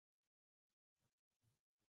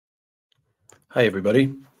Hi,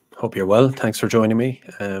 everybody. Hope you're well. Thanks for joining me.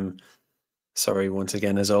 Sorry once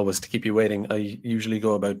again, as always, to keep you waiting. I usually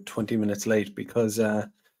go about 20 minutes late because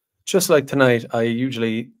just like tonight, I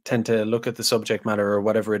usually tend to look at the subject matter or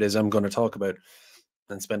whatever it is I'm going to talk about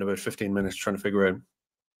and spend about 15 minutes trying to figure out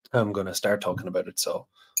how I'm going to start talking about it. So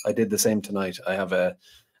I did the same tonight. I have a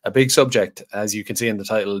big subject, as you can see in the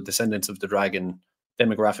title, Descendants of the Dragon,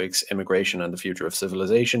 Demographics, Immigration, and the Future of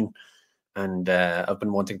Civilization. And I've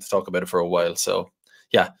been wanting to talk about it for a while. So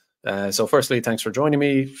yeah. So firstly, thanks for joining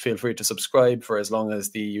me. Feel free to subscribe for as long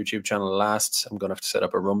as the YouTube channel lasts. I'm going to have to set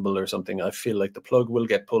up a Rumble or something. I feel like the plug will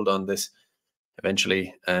get pulled on this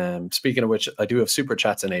eventually. Speaking of which, I do have super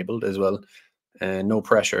chats enabled as well. No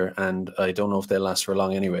pressure, and I don't know if they'll last for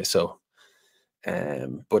long anyway. So,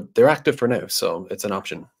 but they're active for now, so it's an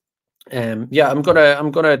option. Yeah, I'm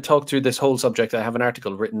gonna talk through this whole subject. I have an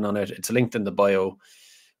article written on it. It's linked in the bio,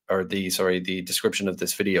 or the description of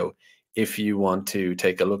this video, if you want to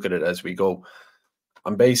take a look at it as we go.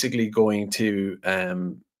 I'm basically going to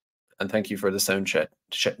and thank you for the sound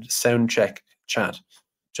check chat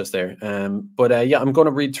just there. But yeah, I'm going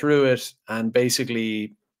to read through it and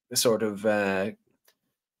basically sort of get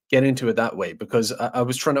into it that way, because I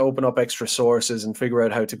was trying to open up extra sources and figure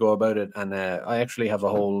out how to go about it, and I actually have a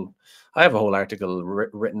whole article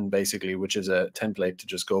written basically, which is a template to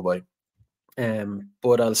just go by.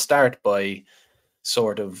 But I'll start by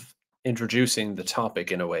sort of introducing the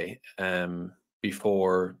topic in a way,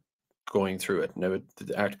 before going through it. Now,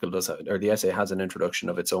 the article does, or the essay has an introduction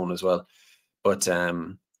of its own as well. But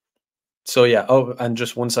so yeah. Oh, and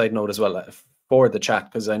just one side note as well, for the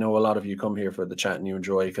chat, because I know a lot of you come here for the chat and you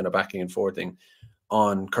enjoy kind of backing and forthing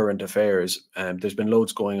on current affairs. There's been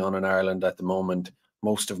loads going on in Ireland at the moment.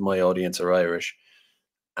 Most of my audience are Irish,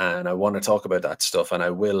 and I want to talk about that stuff, and I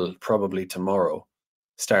will probably tomorrow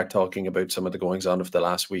start talking about some of the goings on of the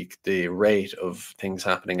last week. The rate of things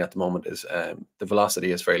happening at the moment is the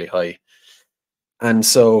velocity is fairly high, and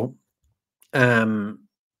so I've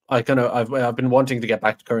been wanting to get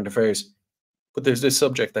back to current affairs, but there's this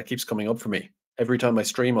subject that keeps coming up for me every time I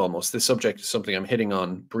stream. Almost, this subject is something I'm hitting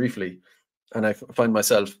on briefly, and I find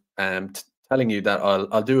myself telling you that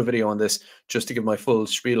I'll do a video on this just to give my full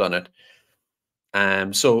spiel on it.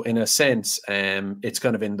 So in a sense, it's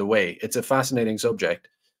kind of in the way. It's a fascinating subject.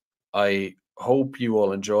 I hope you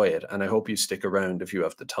all enjoy it, and I hope you stick around if you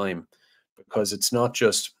have the time, because it's not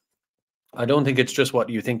just, I don't think it's just what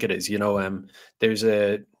you think it is. There's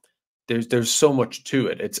there's so much to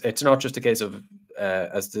it. It's not just a case of,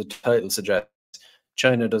 as the title suggests,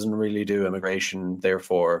 China doesn't really do immigration,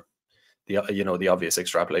 therefore the obvious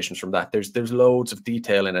extrapolations from that. There's loads of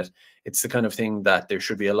detail in it. It's the kind of thing that there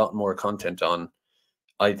should be a lot more content on,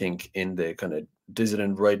 I think, in the kind of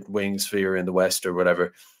dissident right wing sphere in the West or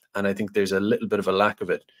whatever. And I think there's a little bit of a lack of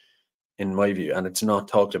it, in my view, and it's not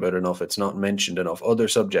talked about enough. It's not mentioned enough. Other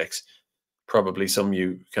subjects, probably some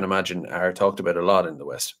you can imagine, are talked about a lot in the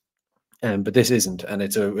West, but this isn't, and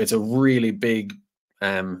it's a really big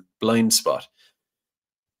blind spot.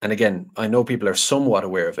 And again, I know people are somewhat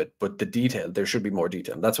aware of it, but the detail, there should be more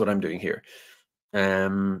detail. That's what I'm doing here.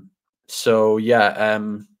 So yeah,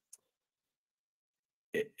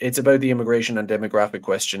 it's about the immigration and demographic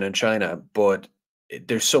question in China, but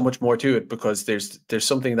there's so much more to it, because there's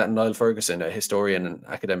something that Niall Ferguson, a historian and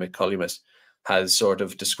academic columnist, has sort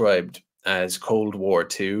of described as Cold War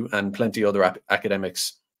II, and plenty other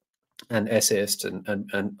academics and essayists and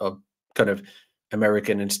kind of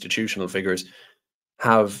American institutional figures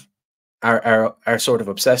are sort of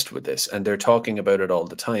obsessed with this, and they're talking about it all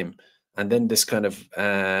the time. And then this kind of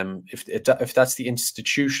if that's the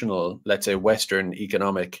institutional, let's say, Western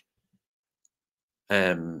economic,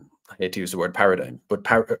 I hate to use the word paradigm, but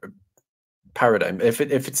paradigm. If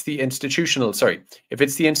it's the institutional, sorry, if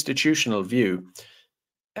it's the institutional view,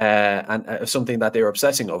 and something that they're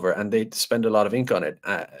obsessing over, and they spend a lot of ink on it,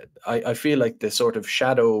 I feel like the sort of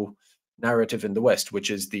shadow narrative in the West, which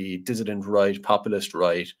is the dissident right, populist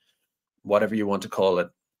right, whatever you want to call it,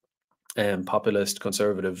 populist,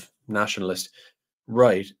 conservative, nationalist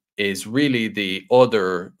right, is really the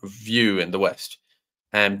other view in the West,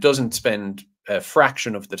 and doesn't spend a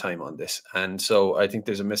fraction of the time on this. And so I think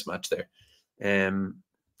there's a mismatch there.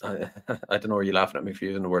 I don't know, where you're laughing at me for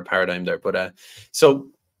using the word paradigm there, but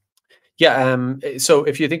so yeah, so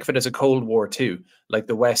if you think of it as a Cold War II, like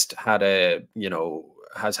the West had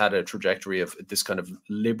has had a trajectory of this kind of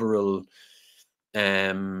liberal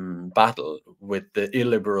battle with the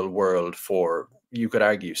illiberal world for, you could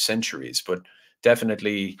argue, centuries. But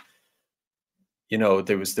definitely,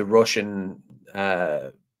 there was the Russian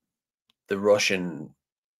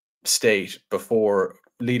state before,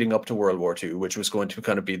 leading up to World War II, which was going to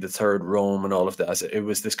kind of be the third Rome and all of that. It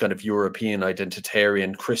was this kind of European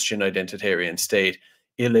identitarian, Christian identitarian state,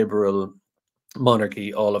 illiberal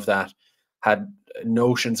monarchy, all of that had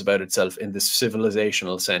notions about itself in this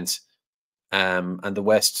civilizational sense. And the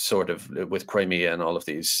West sort of, with Crimea and all of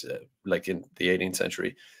these, like in the 18th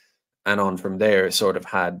century and on from there, sort of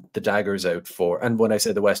had the daggers out for, and when I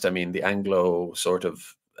say the West, I mean the Anglo sort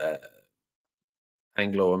of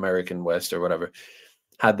Anglo-American West or whatever,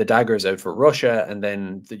 had the daggers out for Russia. And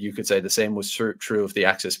then you could say the same was true of the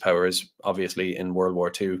Axis powers, obviously in World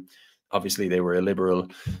War II. Obviously they were illiberal.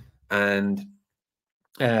 And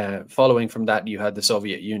following from that, you had the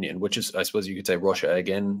Soviet Union, which is, I suppose you could say, Russia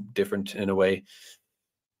again, different in a way.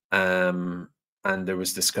 And there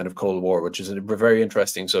was this kind of Cold War, which is a very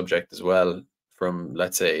interesting subject as well, from,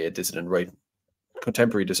 let's say, a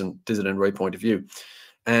contemporary dissident right point of view.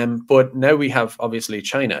 But now we have obviously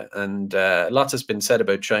China, and lots has been said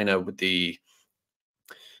about China with the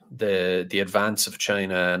advance of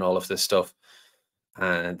China and all of this stuff,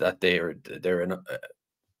 and that they're an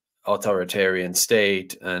authoritarian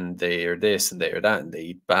state, and they are this and they are that, and they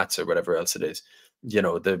eat bats or whatever else it is. You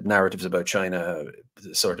know, the narratives about China,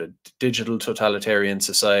 sort of digital totalitarian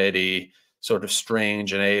society, sort of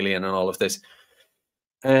strange and alien and all of this.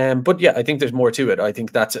 But yeah, I think there's more to it. I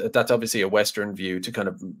think that's obviously a Western view to kind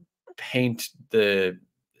of paint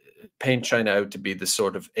China out to be this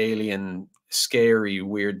sort of alien, scary,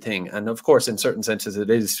 weird thing. And of course, in certain senses,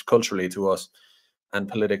 it is culturally to us and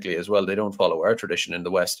politically as well. They don't follow our tradition in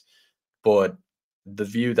the West. But the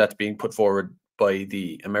view that's being put forward by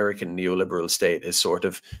the American neoliberal state is sort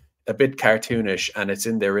of a bit cartoonish, and it's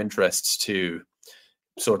in their interests to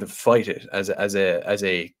sort of fight it as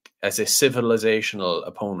a civilizational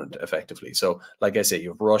opponent, effectively. So, like I say, you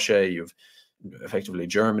have Russia, you've effectively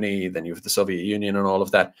Germany, then you have the Soviet Union and all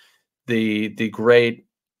of that. The great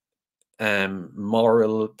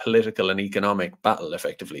moral, political, and economic battle,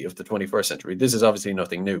 effectively, of the 21st century. This is obviously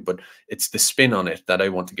nothing new, but it's the spin on it that I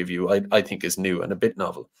want to give you. I think is new and a bit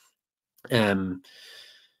novel.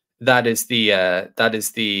 That is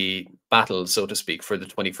the battle, so to speak, for the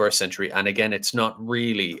 21st century. And again, it's not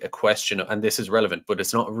really a question of, and this is relevant, but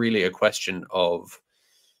it's not really a question of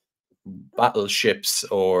battleships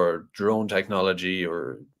or drone technology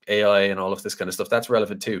or AI and all of this kind of stuff. That's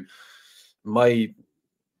relevant too.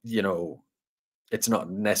 It's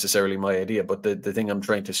not necessarily my idea, but the thing I'm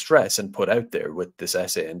trying to stress and put out there with this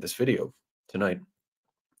essay and this video tonight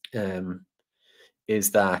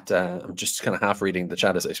is that I'm just kind of half reading the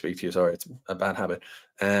chat as I speak to you. Sorry, it's a bad habit.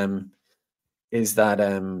 Is that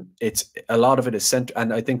it's a lot of it is center,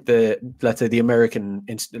 and I think let's say the American,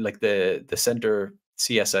 like the center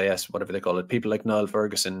CSIS, whatever they call it, people like Niall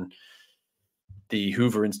Ferguson, the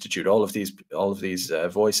Hoover Institute, all of these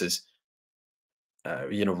voices,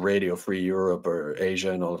 Radio Free Europe or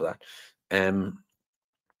Asia and all of that,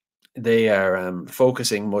 they are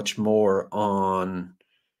focusing much more on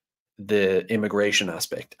the immigration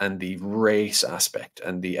aspect and the race aspect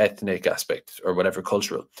and the ethnic aspect, or whatever,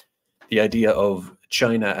 cultural. The idea of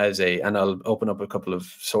China as and I'll open up a couple of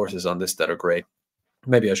sources on this that are great.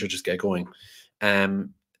 Maybe I should just get going.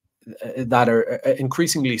 That are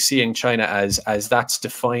increasingly seeing China as that's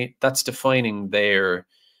defining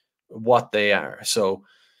what they are. So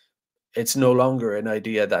it's no longer an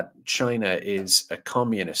idea that China is a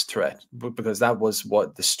communist threat, because that was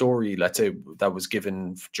what the story, let's say, that was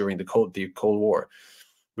given during the Cold War,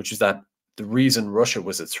 which is that the reason Russia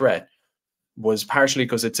was a threat was partially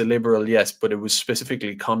because it's a liberal, yes, but it was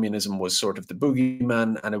specifically communism was sort of the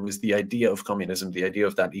boogeyman, and it was the idea of communism, the idea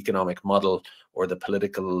of that economic model or the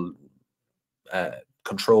political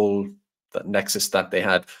control, that nexus that they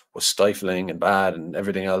had, was stifling and bad and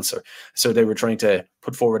everything else. So they were trying to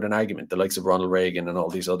put forward an argument, the likes of Ronald Reagan and all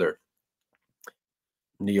these other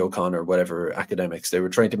neocon or whatever academics, they were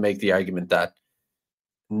trying to make the argument that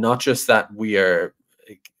not just that we are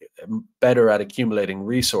better at accumulating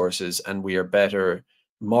resources and we are better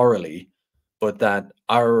morally, but that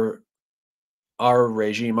our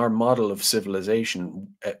regime, our model of civilization,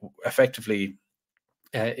 effectively,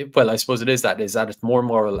 well, I suppose it is that it's more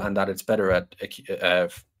moral and that it's better at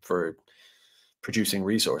for producing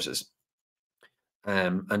resources.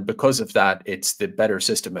 And because of that, it's the better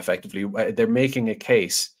system, effectively. They're making a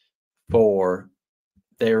case for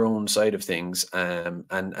their own side of things,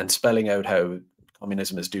 and spelling out how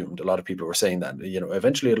communism is doomed. A lot of people were saying that,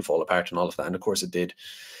 eventually it'll fall apart and all of that, and of course it did.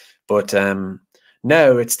 But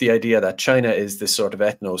now it's the idea that China is this sort of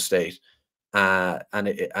ethno state, and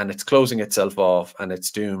it's closing itself off and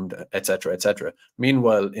it's doomed, etc., etc.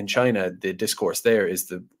 Meanwhile, in China, the discourse there is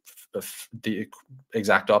the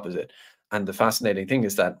exact opposite. And the fascinating thing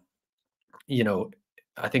is that, you know,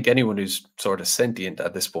 I think anyone who's sort of sentient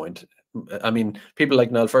at this point, I mean, people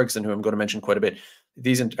like Niall Ferguson, who I'm going to mention quite a bit,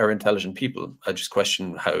 these are intelligent people. I just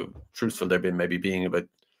question how truthful they've been maybe being about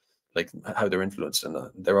like how they're influenced, and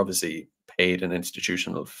they're obviously paid and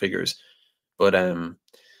institutional figures, but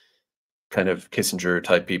kind of Kissinger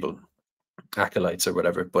type people, acolytes or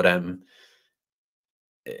whatever. But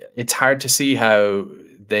it's hard to see how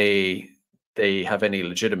they have any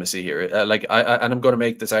legitimacy here. Like and I'm going to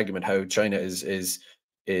make this argument how China is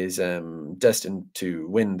destined to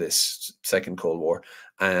win this second Cold War,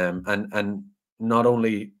 and not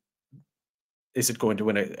only is it going to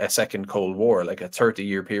win a second Cold War, like a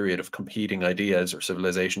 30-year period of competing ideas or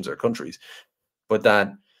civilizations or countries, but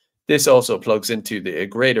that this also plugs into a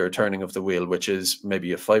greater turning of the wheel, which is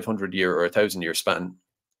maybe a 500-year or a 1,000-year span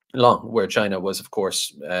long, where China was, of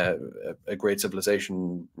course, a great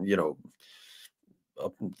civilization, you know,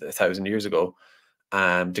 up 1,000 years ago,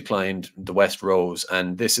 declined, the West rose,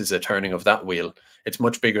 and this is a turning of that wheel. It's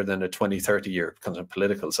much bigger than a 20, 30-year kind of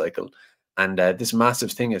political cycle. And this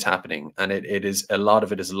massive thing is happening, and it is, a lot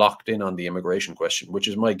of it is locked in on the immigration question, which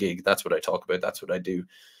is my gig. That's what I talk about. That's what I do.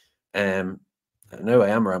 I know I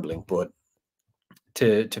am rambling, but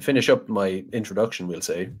to finish up my introduction, we'll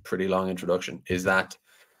say, pretty long introduction, is that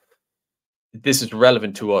this is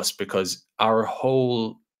relevant to us because our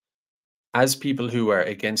whole, as people who are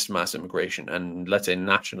against mass immigration and, let's say,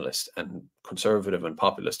 nationalist and conservative and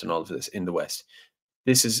populist and all of this in the West,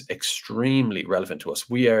 this is extremely relevant to us.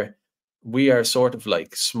 We are sort of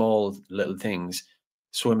like small little things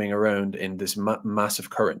swimming around in this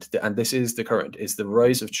massive current, and this is the current, is the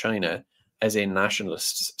rise of China as a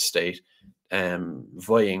nationalist state,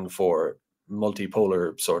 vying for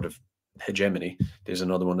multipolar sort of hegemony. There's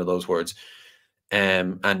another one of those words,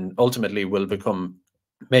 and ultimately will become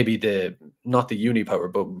maybe not the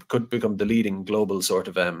unipower, but could become the leading global sort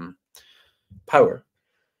of power.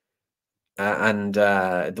 And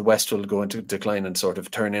the West will go into decline and sort of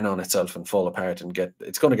turn in on itself and fall apart, and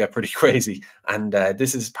it's going to get pretty crazy. And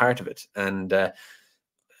this is part of it. And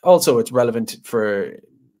also it's relevant for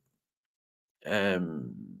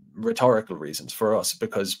rhetorical reasons for us,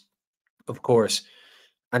 because, of course,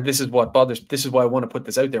 and this is what bothers, this is why I want to put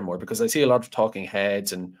this out there more, because I see a lot of talking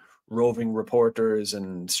heads and roving reporters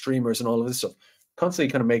and streamers and all of this stuff constantly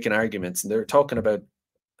kind of making arguments, and they're talking about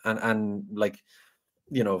and like,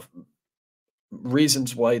 you know,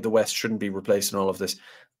 reasons why the West shouldn't be replaced and all of this,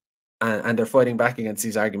 and they're fighting back against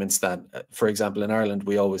these arguments that, for example, in Ireland,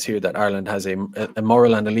 we always hear that Ireland has a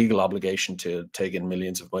moral and a legal obligation to take in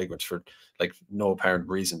millions of migrants for like no apparent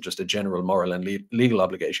reason, just a general moral and legal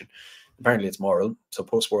obligation. Apparently it's moral, so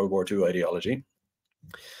post-World War II ideology,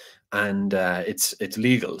 and it's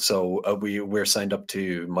legal. So we're signed up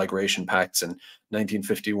to migration pacts and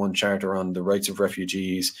 1951 Charter on the Rights of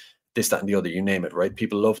Refugees, this, that, and the other, you name it, right?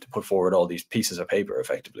 People love to put forward all these pieces of paper,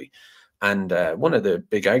 effectively. And one of the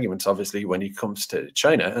big arguments, obviously, when it comes to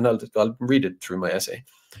China, and I'll read it through my essay,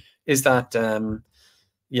 is that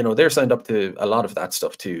you know, they're signed up to a lot of that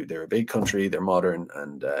stuff too. They're a big country, they're modern,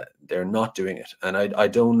 and they're not doing it. And I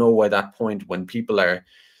don't know why that point, when people are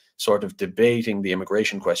sort of debating the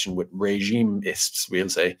immigration question with regimeists, we'll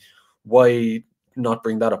say, why not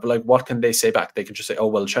bring that up? Like, what can they say back? They can just say, oh,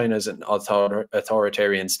 well, China's an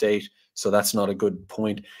authoritarian state, so that's not a good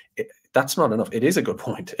point. That's not enough. It is a good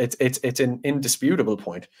point. It's an indisputable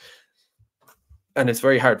point. And it's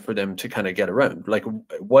very hard for them to kind of get around. Like,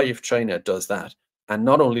 why, if China does that, and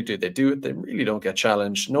not only do they do it, they really don't get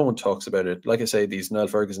challenged. No one talks about it. Like I say, these Niall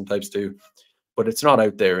Ferguson types do, but it's not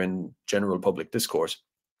out there in general public discourse.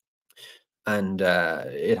 And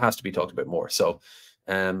it has to be talked about more. So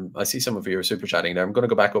I see some of you are super chatting there. I'm going to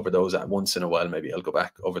go back over those at once in a while. Maybe I'll go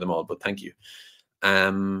back over them all, but thank you.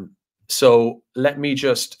 So let me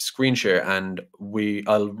just screen share, and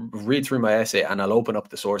I'll read through my essay, and I'll open up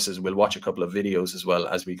the sources. We'll watch a couple of videos as well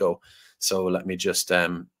as we go. So let me just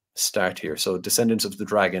start here. So Descendants of the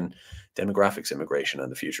Dragon, Demographics, Immigration,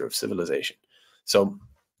 and the Future of Civilization. So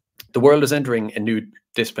the world is entering a new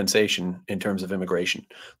dispensation in terms of immigration.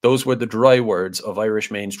 Those were the dry words of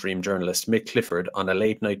Irish mainstream journalist Mick Clifford on a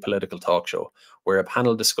late-night political talk show, where a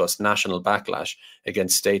panel discussed national backlash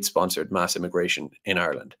against state-sponsored mass immigration in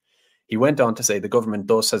Ireland. He went on to say the government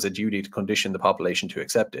thus has a duty to condition the population to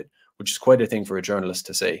accept it, which is quite a thing for a journalist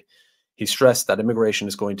to say. He stressed that immigration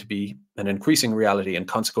is going to be an increasing reality, and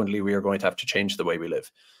consequently we are going to have to change the way we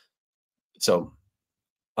live. So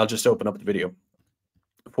I'll just open up the video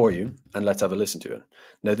for you and let's have a listen to it.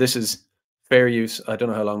 Now, this is fair use. I don't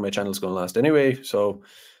know how long my channel is going to last anyway. So,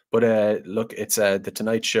 but look, it's the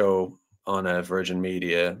Tonight Show on Virgin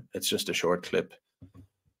Media. It's just a short clip.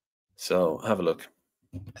 So have a look.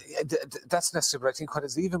 That's necessary, but I think what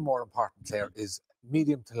is even more important, Claire, is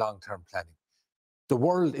medium to long-term planning. The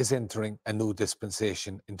world is entering a new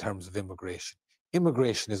dispensation in terms of immigration.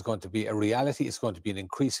 Immigration is going to be a reality. It's going to be an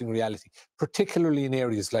increasing reality, particularly in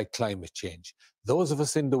areas like climate change. Those of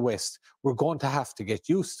us in the West, we're going to have to get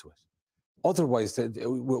used to it. Otherwise,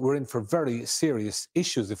 we're in for very serious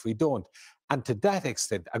issues if we don't. And to that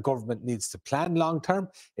extent, a government needs to plan long-term.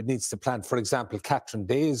 It needs to plan, for example, Catherine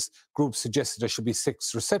Day's group suggested there should be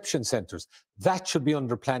 6 reception centres. That should be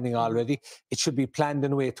under planning already. It should be planned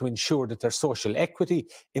in a way to ensure that there's social equity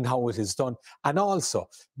in how it is done. And also,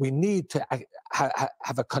 we need to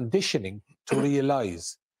have a conditioning to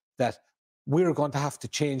realise that we're going to have to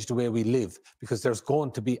change the way we live, because there's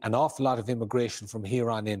going to be an awful lot of immigration from here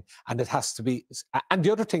on in, and it has to be. And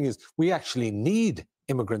the other thing is, we actually need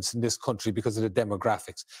immigrants in this country because of the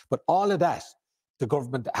demographics. But all of that, the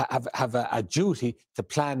government have a duty to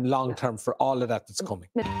plan long term for all of that that's coming.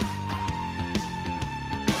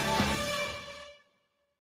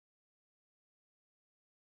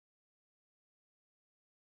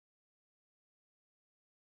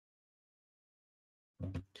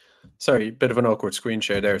 Sorry, bit of an awkward screen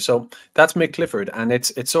share there. So that's Mick Clifford, and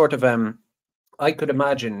it's sort of I could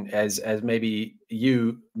imagine as maybe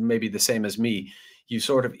you, maybe the same as me, you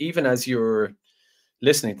sort of, even as you're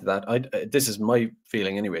listening to that, this is my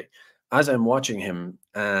feeling anyway. As I'm watching him,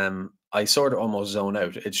 I sort of almost zone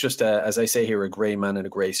out. It's just as I say here, a grey man in a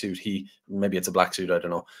grey suit. Maybe it's a black suit, I don't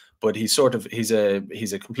know, but he's a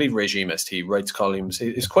complete regimist. He writes columns.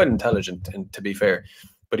 He's quite intelligent, and to be fair,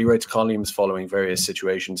 but he writes columns following various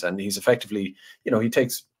situations, and he's effectively, he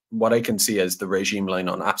takes what I can see as the regime line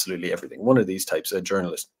on absolutely everything. One of these types, a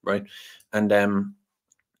journalist, right? And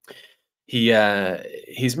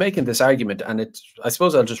he's making this argument, and I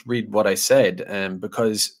suppose I'll just read what I said,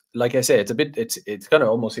 because, like I say, it's kind of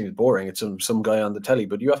almost seems boring. It's some guy on the telly,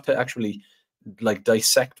 but you have to actually like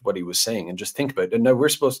dissect what he was saying and just think about it. And now we're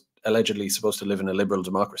allegedly supposed to live in a liberal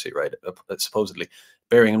democracy, right? Supposedly,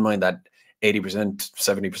 bearing in mind that 80%,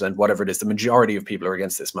 70%, whatever it is, the majority of people are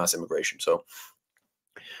against this mass immigration. So,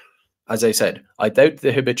 as I said, I doubt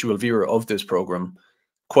the habitual viewer of this program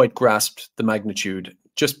quite grasped the magnitude.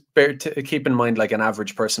 Just keep in mind, like an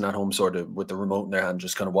average person at home, sort of with the remote in their hand,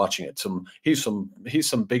 just kind of watching it. He's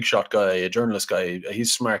some big shot guy, a journalist guy.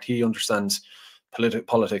 He's smart. He understands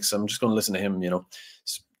politics. I'm just going to listen to him.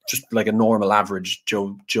 Just like a normal average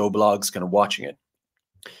Joe Blogs kind of watching it.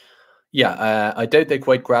 Yeah, I doubt they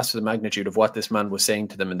quite grasped the magnitude of what this man was saying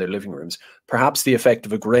to them in their living rooms. Perhaps the effect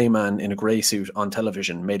of a grey man in a grey suit on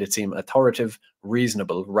television made it seem authoritative,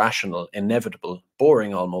 reasonable, rational, inevitable,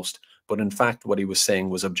 boring almost, but in fact what he was saying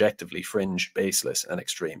was objectively fringe, baseless, and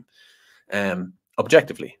extreme.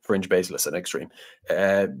 Objectively fringe, baseless, and extreme.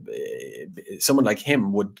 Someone like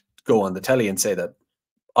him would go on the telly and say that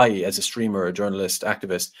I, as a streamer, a journalist,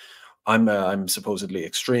 activist, I'm supposedly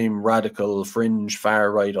extreme, radical, fringe,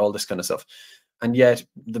 far right, all this kind of stuff. And yet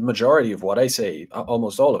the majority of what I say,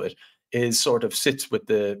 almost all of it, is sort of sits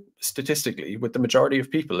statistically with the majority of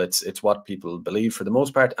people. It's what people believe for the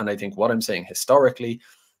most part. And I think what I'm saying historically,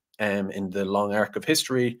 in the long arc of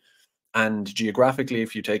history, and geographically,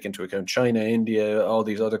 if you take into account China, India, all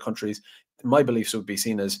these other countries, my beliefs would be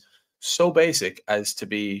seen as so basic as to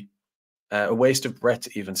be a waste of breath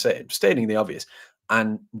to even say it, stating the obvious.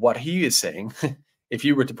 And what he is saying, if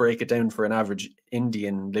you were to break it down for an average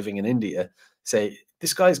Indian living in India, say,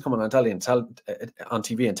 this guy's coming on telly and on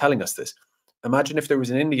TV and telling us this. Imagine if there was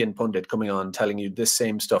an Indian pundit coming on telling you this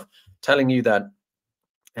same stuff, telling you that,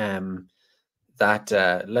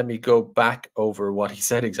 let me go back over what he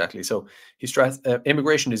said exactly. So he stressed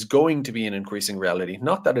immigration is going to be an increasing reality,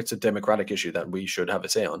 not that it's a democratic issue that we should have a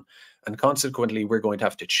say on. And consequently, we're going to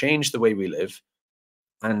have to change the way we live,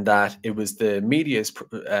 and that it was the media's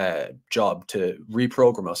job to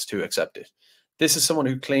reprogram us to accept it. This is someone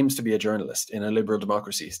who claims to be a journalist in a liberal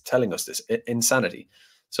democracy telling us this insanity.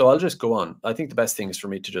 So I'll just go on. I think the best thing is for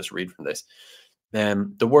me to just read from this.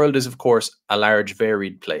 The world is, of course, a large,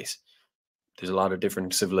 varied place. There's a lot of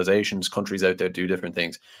different civilizations, countries out there do different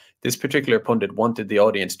things. This particular pundit wanted the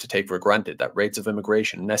audience to take for granted that rates of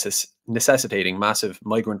immigration necessitating massive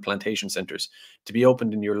migrant plantation centres to be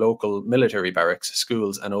opened in your local military barracks,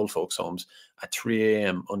 schools and old folks' homes at 3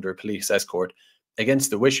 a.m. under police escort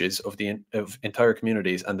against the wishes of entire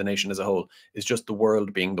communities and the nation as a whole is just the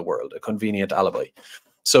world being the world, a convenient alibi.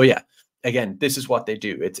 So yeah, again, this is what they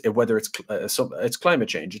do. Whether it's climate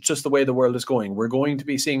change, it's just the way the world is going. We're going to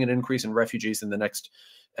be seeing an increase in refugees in the next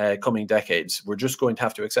coming decades. We're just going to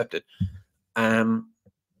have to accept it.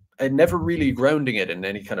 and never really grounding it in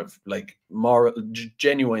any kind of like moral,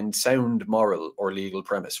 genuine, sound moral or legal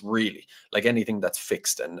premise, really, like anything that's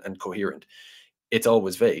fixed and coherent. It's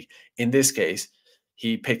always vague. In this case,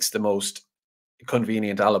 he picks the most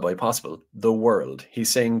convenient alibi possible, the world. He's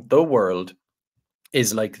saying the world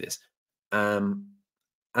is like this.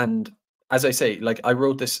 And as I say, like I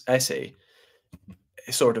wrote this essay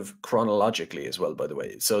sort of chronologically as well, by the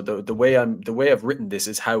way. So the way I've written this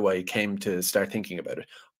is how I came to start thinking about it.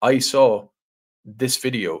 I saw this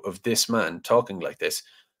video of this man talking like this,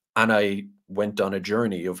 and I went on a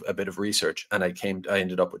journey of a bit of research, and I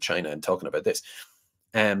ended up with China and talking about this.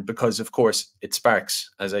 Because of course it sparks,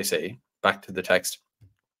 as I say, back to the text,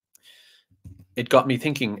 it got me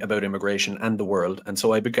thinking about immigration and the world, and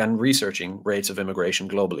so I began researching rates of immigration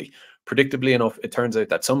globally. Predictably enough, it turns out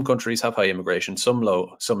that some countries have high immigration, some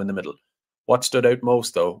low, some in the middle. What stood out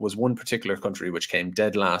most, though, was one particular country which came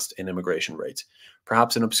dead last in immigration rates,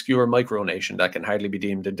 perhaps an obscure micronation that can hardly be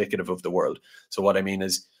deemed indicative of the world. So what I mean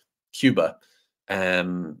is Cuba.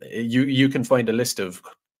 You can find a list of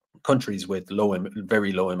countries with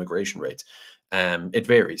very low immigration rates. It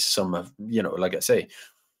varies. Some have, like I say,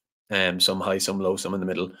 some high, some low, some in the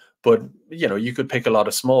middle. But you could pick a lot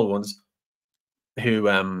of small ones who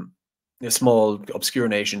small obscure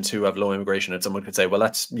nations who have low immigration, and someone could say, well,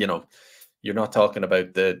 that's you're not talking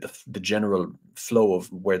about the general flow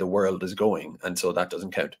of where the world is going, and so that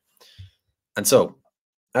doesn't count. And so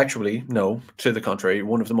actually, no, to the contrary,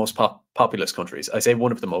 one of the most populous countries. I say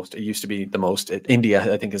one of the most. It used to be the most.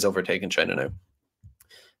 India, I think, has overtaken China now.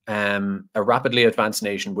 A rapidly advanced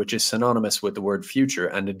nation, which is synonymous with the word future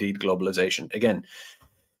and indeed globalization. Again,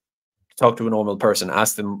 talk to a normal person,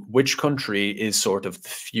 ask them which country is sort of the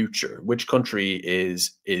future, which country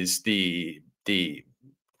is the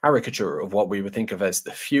caricature of what we would think of as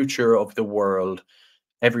the future of the world.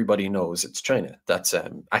 Everybody knows it's China. That's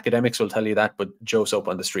academics will tell you that, but Joe Soap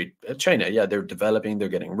on the street, China, yeah, they're developing, they're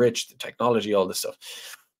getting rich, the technology, all this stuff,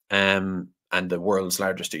 and the world's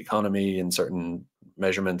largest economy in certain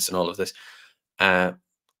measurements and all of this.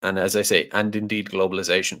 And as I say, and indeed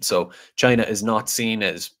globalization. So China is not seen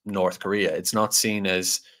as North Korea. It's not seen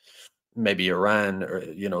as maybe Iran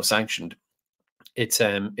or sanctioned. It's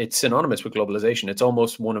synonymous with globalization. It's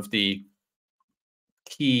almost one of the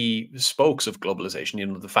key spokes of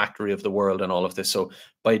globalization, the factory of the world and all of this. So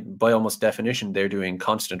by almost definition, they're doing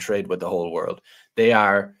constant trade with the whole world. They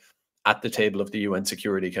are at the table of the UN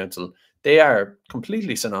Security Council. They are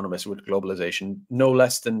completely synonymous with globalization, no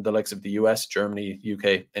less than the likes of the US, Germany,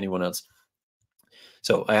 UK, anyone else.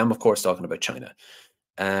 So I am, of course, talking about China.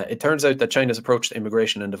 It turns out that China's approach to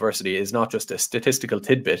immigration and diversity is not just a statistical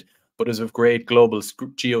tidbit, but is of great global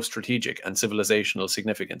geostrategic and civilizational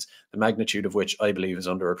significance, the magnitude of which I believe is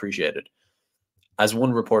underappreciated. As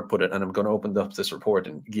one report put it, and I'm going to open up this report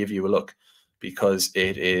and give you a look, because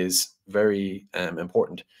it is very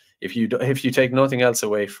important. If you take nothing else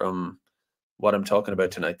away from what I'm talking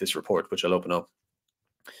about tonight, this report, which I'll open up,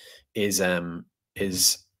 is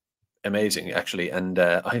amazing, actually. And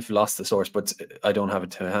I've lost the source, but I don't have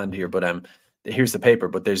it to hand here. But here's the paper.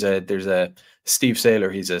 But there's a Steve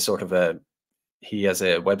Saylor. He's he has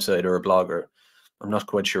a website or a blogger. I'm not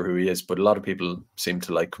quite sure who he is, but a lot of people seem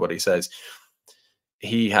to like what he says.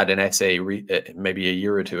 He had an essay maybe a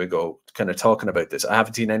year or two ago kind of talking about this. I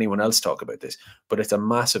haven't seen anyone else talk about this, but it's a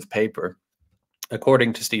massive paper.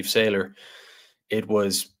 According to Steve Saylor, it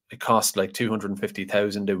cost like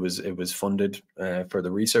 250,000. It was funded for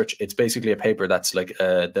the research. It's basically a paper that's like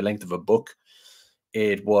the length of a book.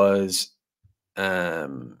 It was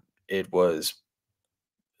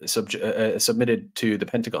submitted to the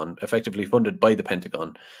Pentagon, effectively funded by the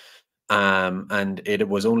Pentagon. And it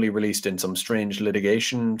was only released in some strange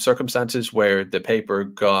litigation circumstances where the paper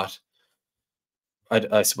got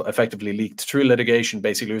effectively leaked through litigation.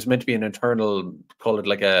 Basically, it was meant to be an internal, call it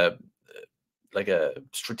like a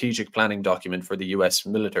strategic planning document for the US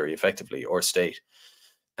military, effectively, or state,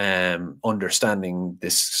 understanding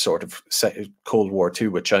this sort of Cold War II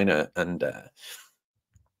with China. And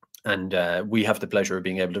we have the pleasure of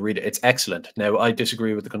being able to read it. It's excellent. Now, I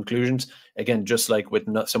disagree with the conclusions. Again, just like with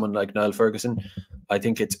someone like Niall Ferguson, I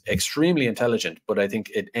think it's extremely intelligent, but I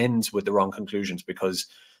think it ends with the wrong conclusions, because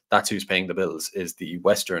that's who's paying the bills, is the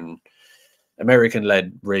Western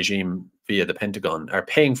American-led regime via the Pentagon are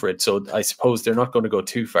paying for it. So I suppose they're not going to go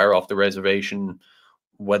too far off the reservation,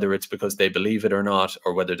 whether it's because they believe it or not,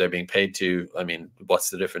 or whether they're being paid to. I mean, what's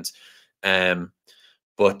the difference? But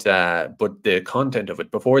but the content of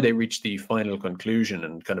it, before they reach the final conclusion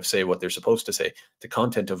and kind of say what they're supposed to say, the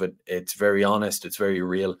content of it, it's very honest, it's very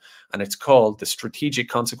real, and it's called The Strategic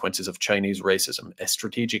Consequences of Chinese Racism: A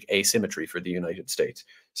Strategic Asymmetry for the United States.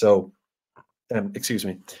 So, excuse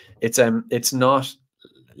me, it's not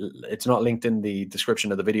linked in the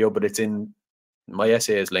description of the video, but it's in my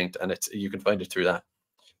essay is linked, and you can find it through that,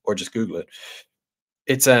 or just Google it.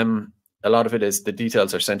 It's a lot of it is, the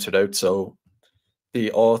details are censored out, so the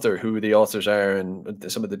author, who the authors are, and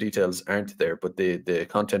some of the details aren't there, but the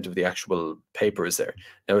content of the actual paper is there.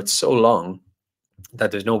 Now, it's so long that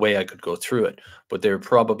there's no way I could go through it, but there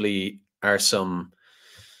probably are some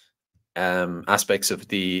aspects of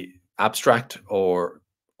the abstract or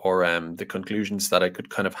the conclusions that I could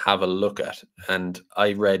kind of have a look at. And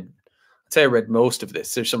I'd say I read most of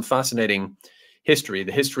this. There's some fascinating history,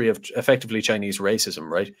 the history of effectively Chinese racism,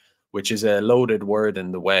 right? Which is a loaded word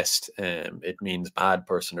in the West. It means bad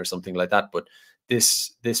person or something like that. But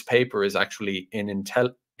this paper is actually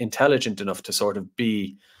intelligent enough to sort of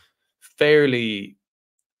be fairly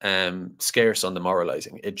scarce on the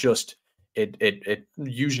moralizing. It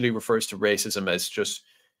usually refers to racism as just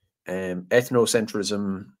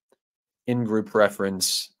ethnocentrism, in-group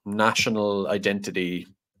preference, national identity,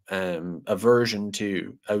 aversion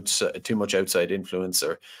to too much outside influence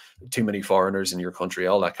or too many foreigners in your country,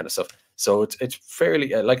 all that kind of stuff. So it's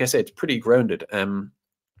fairly, like I say, it's pretty grounded.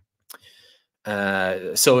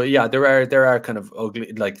 So yeah, there are kind of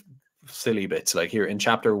ugly, like silly bits. Like here in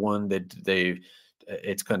chapter 1,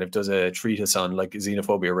 it kind of does a treatise on like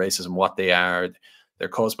xenophobia, racism, what they are. They're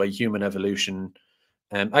caused by human evolution.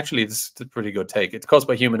 Actually, this is a pretty good take. It's caused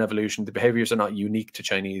by human evolution. The behaviors are not unique to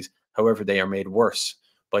Chinese. However, they are made worse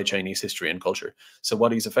by Chinese history and culture. So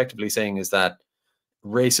what he's effectively saying is that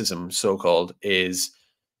racism, so-called, is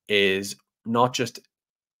not just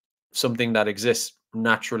something that exists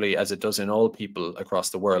naturally as it does in all people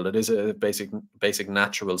across the world. It is a basic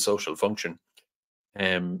natural social function,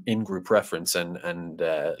 in-group preference, and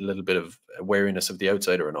a little bit of wariness of the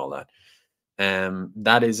outsider and all that.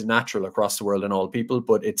 That is natural across the world in all people,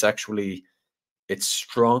 but it's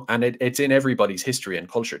strong, and it's in everybody's history and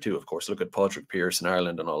culture too. Of course, look at Patrick Pearse in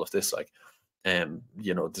Ireland and all of this, like,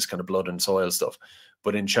 this kind of blood and soil stuff.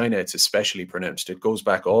 But in China, it's especially pronounced. It goes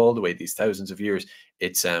back all the way, these thousands of years.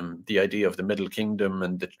 It's the idea of the Middle Kingdom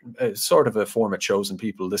and the sort of a form of chosen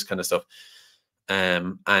people, this kind of stuff.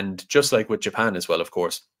 And just like with Japan as well, of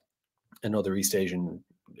course, another East Asian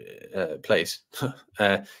place,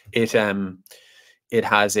 it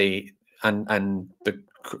has and the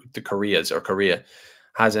Korea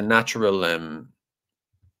has a natural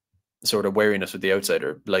sort of wariness with the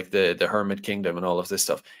outsider, like the Hermit Kingdom and all of this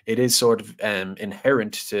stuff. It is sort of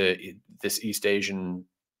inherent to this East Asian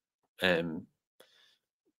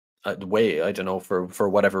way, I don't know, for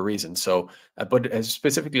whatever reason. So, but it's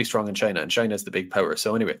specifically strong in China, and China is the big power.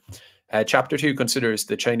 So anyway, chapter 2 considers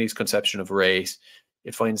the Chinese conception of race.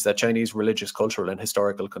 It finds that Chinese religious, cultural, and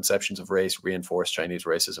historical conceptions of race reinforce Chinese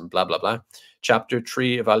racism, blah, blah, blah. Chapter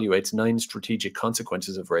 3 evaluates 9 strategic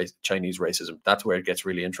consequences of Chinese racism. That's where it gets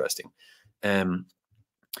really interesting. I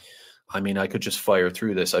mean, I could just fire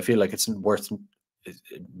through this. I feel like it's worth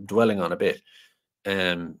dwelling on a bit.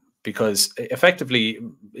 Because effectively,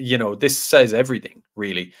 this says everything,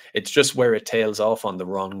 really. It's just where it tails off on the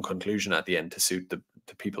wrong conclusion at the end to suit the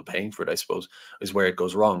people paying for it, I suppose, is where it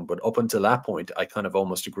goes wrong. But up until that point, I kind of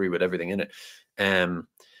almost agree with everything in it.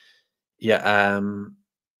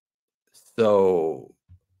 So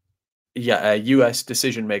US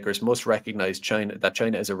decision makers must recognize that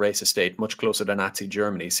China is a racist state, much closer to Nazi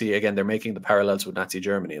Germany. See, again, they're making the parallels with Nazi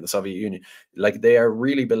Germany and the Soviet Union. Like, they are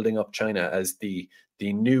really building up China as the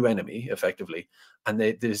new enemy, effectively. And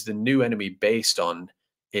there's the new enemy based on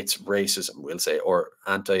its racism, we'll say, or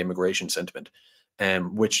anti-immigration sentiment.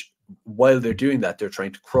 Which, while they're doing that, they're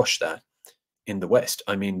trying to crush that in the West.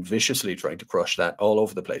 I mean, viciously trying to crush that all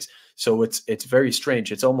over the place. So it's very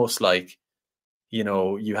strange. It's almost like,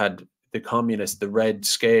 you had the Red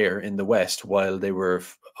Scare in the West, while they were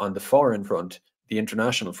on the foreign front, the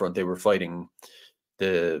international front, they were fighting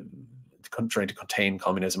trying to contain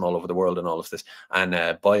communism all over the world and all of this,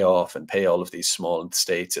 and buy off and pay all of these small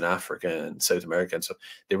states in Africa and South America. And so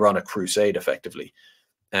they were on a crusade, effectively.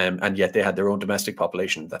 And yet they had their own domestic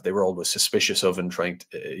population that they were always suspicious of and trying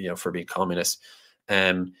to, for being communist.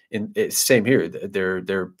 Same here.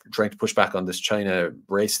 They're trying to push back on this China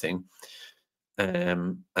race thing,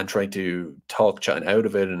 and trying to talk China out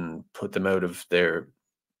of it and put them out of their,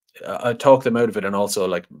 talk them out of it, and also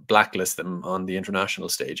like blacklist them on the international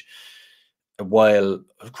stage. while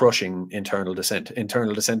crushing internal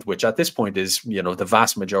dissent, which at this point is, the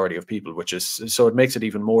vast majority of people, which is, so it makes it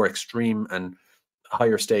even more extreme and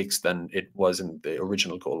higher stakes than it was in the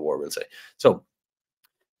original Cold War, we'll say. So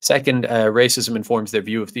second, racism informs their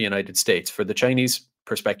view of the United States. For the Chinese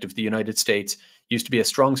perspective, the United States used to be a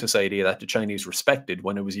strong society that the Chinese respected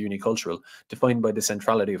when it was unicultural, defined by the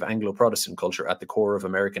centrality of Anglo-Protestant culture at the core of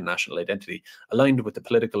American national identity, aligned with the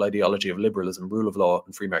political ideology of liberalism, rule of law,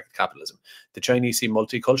 and free market capitalism. The Chinese see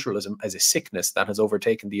multiculturalism as a sickness that has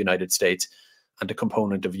overtaken the United States and a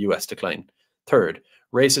component of US decline. Third,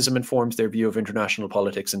 racism informs their view of international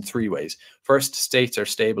politics in three ways. First, states are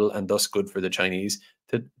stable and thus good for the Chinese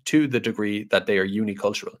to the degree that they are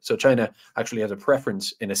unicultural. So China actually has a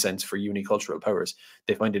preference, in a sense, for unicultural powers.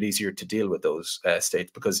 They find it easier to deal with those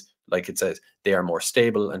states because, like it says, they are more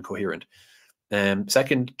stable and coherent.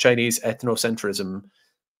 Second, Chinese ethnocentrism.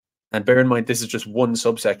 And bear in mind, this is just one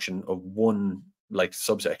subsection of one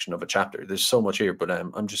subsection of a chapter. There's so much here, but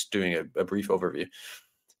I'm just doing a brief overview.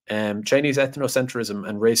 Chinese ethnocentrism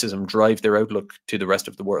and racism drive their outlook to the rest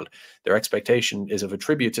of the world. Their expectation is of a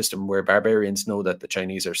tribute system where barbarians know that the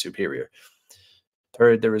Chinese are superior.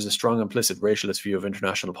 Third, there is a strong implicit racialist view of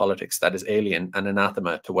international politics that is alien and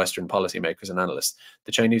anathema to Western policymakers and analysts.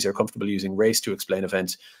 The Chinese are comfortable using race to explain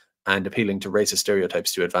events and appealing to racist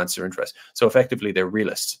stereotypes to advance their interests. So effectively, they're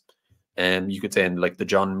realists. You could say in like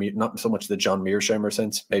the not so much the John Mearsheimer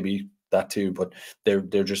sense, maybe that too, but they're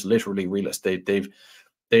just literally realists.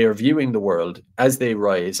 They are viewing the world as they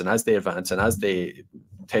rise and as they advance and as they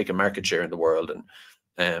take a market share in the world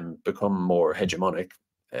and become more hegemonic,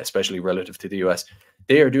 especially relative to the US.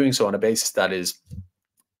 They are doing so on a basis that is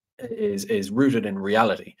rooted in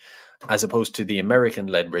reality, as opposed to the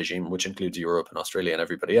American-led regime, which includes Europe and Australia and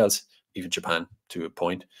everybody else, even Japan to a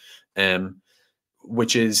point,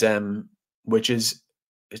 which is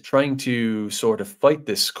trying to sort of fight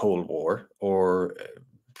this Cold War or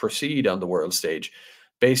proceed on the world stage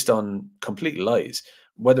based on complete lies,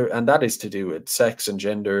 and that is to do with sex and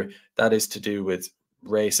gender, that is to do with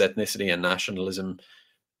race, ethnicity, and nationalism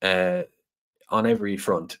on every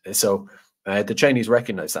front. So the Chinese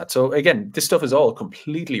recognize that. So again, this stuff is all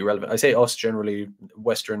completely relevant. I say us, generally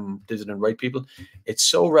Western dissident right people. It's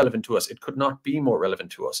so relevant to us. It could not be more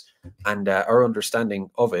relevant to us. And our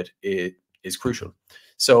understanding of it is crucial.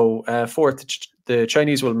 So fourth, the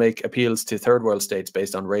Chinese will make appeals to third world states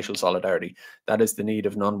based on racial solidarity. That is the need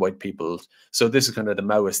of non-white people. So this is kind of the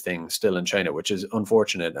Maoist thing still in China, which is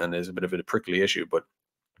unfortunate and is a bit of a prickly issue. But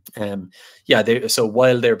yeah, so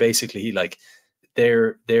while they're basically like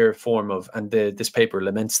their form of, and this paper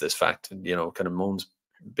laments this fact, and kind of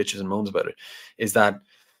bitches and moans about it, is that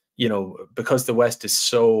because the West is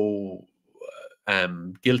so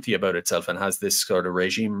guilty about itself and has this sort of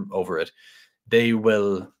regime over it, they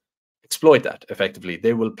will exploit that effectively.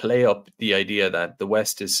 They will play up the idea that the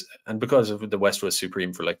West is, and because of the West was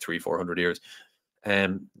supreme for like 300-400 years,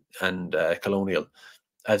 and colonial,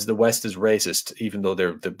 as the West is racist, even though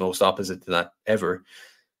they're the most opposite to that ever,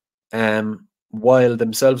 while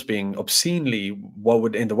themselves being obscenely what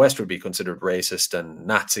would in the West would be considered racist and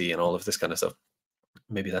Nazi and all of this kind of stuff.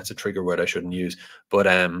 Maybe that's a trigger word I shouldn't use, but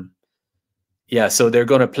yeah, so they're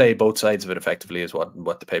going to play both sides of it effectively, is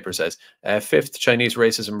what the paper says. Fifth, Chinese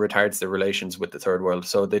racism retards their relations with the third world.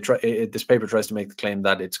 So this paper tries to make the claim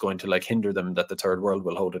that it's going to like hinder them, that the third world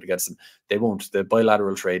will hold it against them. They won't. The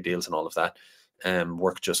bilateral trade deals and all of that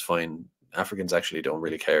work just fine. Africans actually don't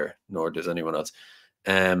really care, nor does anyone else.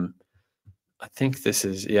 I think this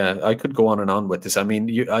is, yeah, I could go on and on with this. I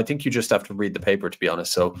mean, I think you just have to read the paper, to be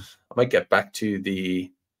honest. So I might get back to the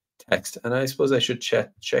text, and I suppose I should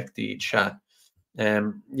check the chat.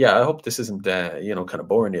 Yeah, I hope this isn't kind of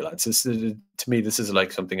boring you lads. To me, this is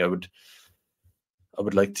like something I would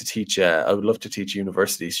like to teach. I would love to teach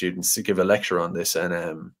university students, to give a lecture on this,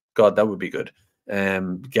 and God, that would be good.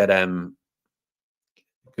 Because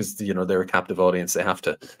they're a captive audience, they have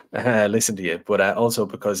to listen to you, but also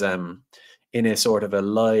because in a sort of a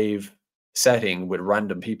live setting with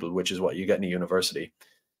random people, which is what you get in a university,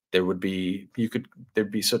 there'd be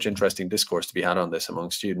such interesting discourse to be had on this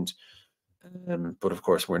among students. But of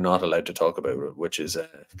course, we're not allowed to talk about it, which is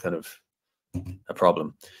kind of a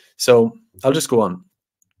problem. So I'll just go on.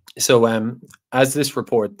 So as this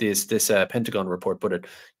report, this Pentagon report put it,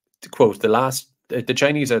 to quote, the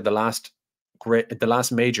Chinese are the last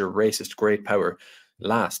major racist great power.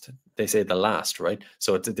 They say the last, right?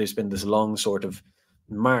 So there's been this long sort of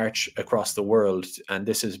march across the world, and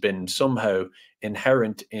this has been somehow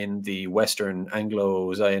inherent in the Western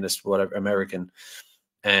Anglo-Zionist, whatever, American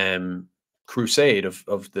crusade of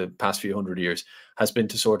the past few hundred years, has been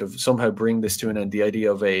to sort of somehow bring this to an end, the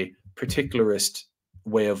idea of a particularist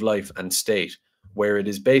way of life and state, where it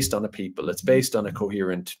is based on a people, it's based on a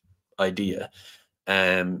coherent idea,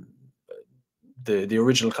 the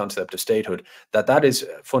original concept of statehood, that is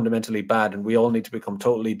fundamentally bad, and we all need to become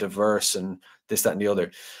totally diverse and this, that, and the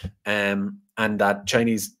other, and that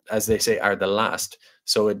Chinese, as they say, are the last.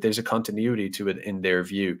 So there's a continuity to it in their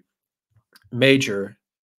view. Major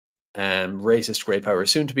racist great power,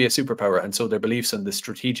 soon to be a superpower, and so their beliefs and the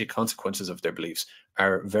strategic consequences of their beliefs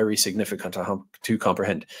are very significant to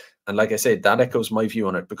comprehend. And like I said, that echoes my view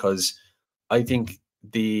on it, because I think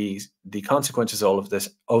the consequences of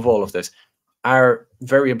all of this are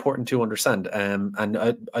very important to understand. And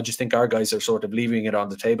I just think our guys are sort of leaving it on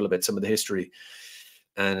the table a bit, some of the history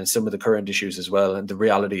and some of the current issues as well, and the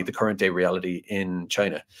reality, the current day reality in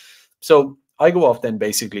China. So I go off then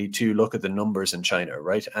basically to look at the numbers in China,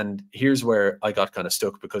 right? And here's where I got kind of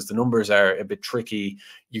stuck, because the numbers are a bit tricky.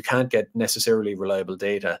 You can't get necessarily reliable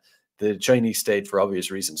data. The Chinese state, for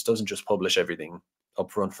obvious reasons, doesn't just publish everything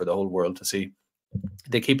up front for the whole world to see.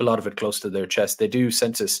 They keep a lot of it close to their chest. They do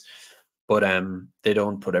census, but they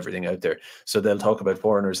don't put everything out there. So they'll talk about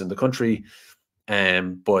foreigners in the country,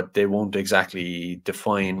 but they won't exactly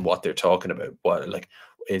define what they're talking about. What, like,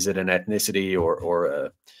 is it an ethnicity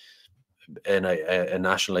or a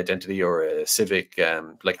national identity or a civic,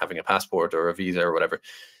 like having a passport or a visa or whatever?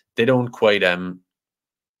 They don't quite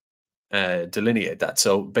delineate that.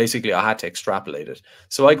 So basically I had to extrapolate it.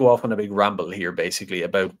 So I go off on a big ramble here basically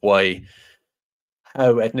about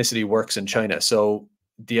how ethnicity works in China. So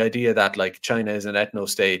the idea that like China is an ethno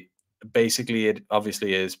state, basically it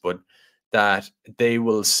obviously is, but that they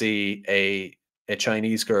will see a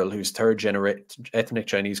Chinese girl who's third generation ethnic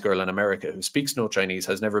Chinese girl in America, who speaks no Chinese,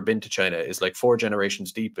 has never been to China, is like 4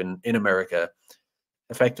 generations deep in America,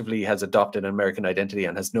 effectively has adopted an American identity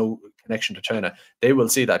and has no connection to China. They will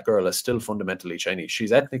see that girl as still fundamentally Chinese.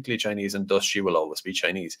 She's ethnically Chinese, and thus she will always be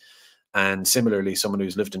Chinese. And similarly, someone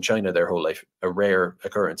who's lived in China their whole life, a rare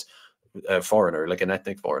occurrence, a foreigner, like an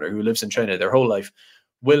ethnic foreigner who lives in China their whole life,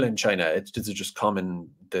 will in China, it's just common,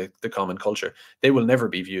 the common culture, they will never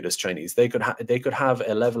be viewed as Chinese. They could have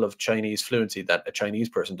a level of Chinese fluency that a Chinese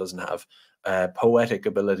person doesn't have, poetic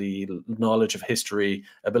ability, knowledge of history,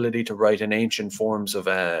 ability to write in ancient forms of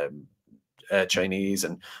Chinese,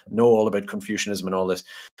 and know all about Confucianism and all this,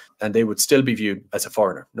 and they would still be viewed as a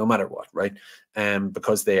foreigner no matter what, right?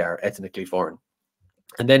 Because they are ethnically foreign.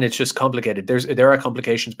 And then it's just complicated. There are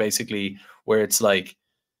complications basically where it's like,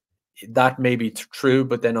 that may be true,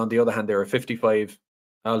 but then on the other hand, there are 55,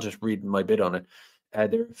 I'll just read my bit on it.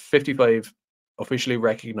 There are 55 officially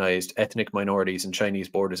recognized ethnic minorities in Chinese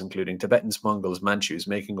borders, including Tibetans, Mongols, Manchus,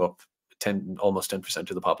 making up almost 10%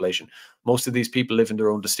 of the population. Most of these people live in their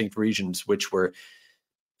own distinct regions, which were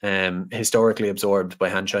historically absorbed by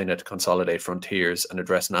Han China to consolidate frontiers and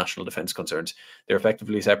address national defense concerns. They're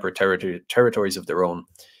effectively separate territories of their own.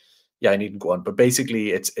 Yeah, I needn't go on, but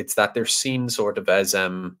basically it's that they're seen sort of as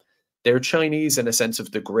they're Chinese in a sense of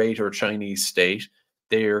the greater Chinese state.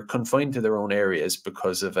 They're confined to their own areas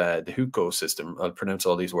because of the hukou system. I'll pronounce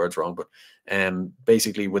all these words wrong, but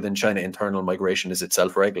basically within China, internal migration is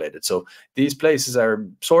itself regulated. So these places are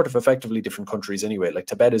sort of effectively different countries anyway. Like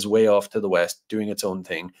Tibet is way off to the west doing its own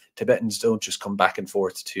thing. Tibetans don't just come back and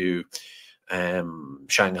forth to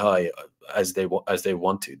Shanghai as they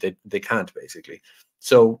want to. They can't basically.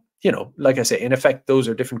 So, you know, like I say, in effect, those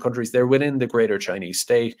are different countries. They're within the greater Chinese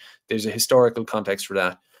state. There's a historical context for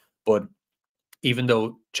that. But even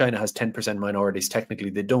though China has 10% minorities,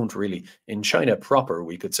 technically they don't really. In China proper,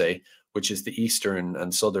 we could say, which is the eastern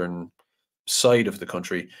and southern side of the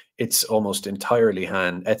country, it's almost entirely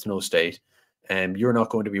Han ethno-state. And you're not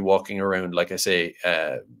going to be walking around, like I say,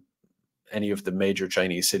 any of the major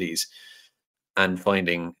Chinese cities and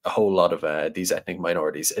finding a whole lot of these ethnic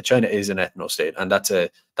minorities. China is an ethno-state, and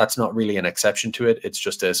that's not really an exception to it. It's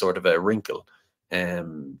just a sort of a wrinkle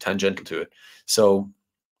tangential to it. So,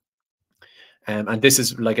 and this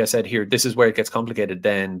is, like I said here, this is where it gets complicated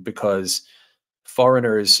then, because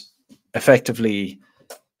foreigners effectively,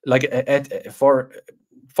 like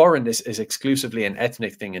foreignness is exclusively an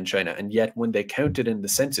ethnic thing in China, and yet when they count it in the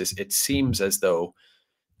census, it seems as though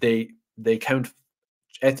they count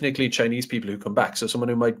ethnically Chinese people who come back. So someone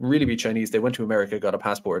who might really be Chinese, they went to America, got a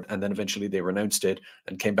passport, and then eventually they renounced it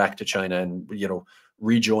and came back to China and, you know,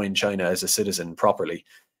 rejoined China as a citizen properly.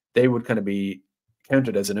 They would kind of be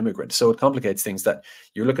counted as an immigrant. So it complicates things that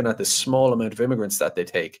you're looking at the small amount of immigrants that they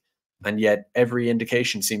take, and yet every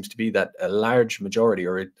indication seems to be that a large majority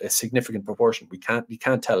or a significant proportion, we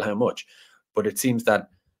can't tell how much, but it seems that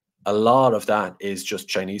a lot of that is just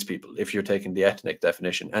Chinese people, if you're taking the ethnic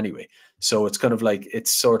definition anyway. So it's kind of like,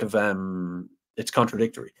 it's sort of, it's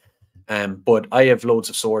contradictory. But I have loads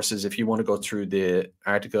of sources. If you want to go through the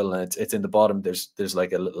article, and it's in the bottom, there's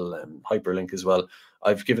like a little hyperlink as well.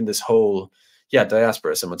 I've given this whole, yeah,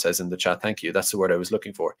 diaspora, someone says in the chat, thank you. That's the word I was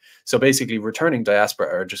looking for. So basically returning diaspora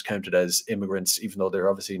are just counted as immigrants, even though they're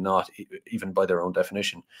obviously not, even by their own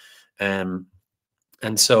definition. And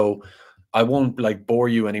so I won't like bore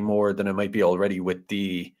you any more than I might be already with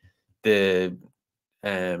the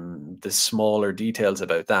smaller details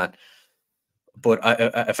about that. But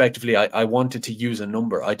effectively, I wanted to use a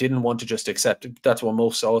number. I didn't want to just accept it. That's what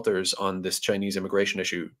most authors on this Chinese immigration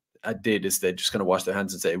issue did, is they just kind of wash their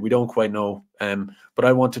hands and say, we don't quite know. But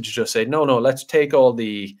I wanted to just say, no, let's take all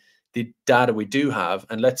the data we do have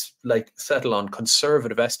and let's like settle on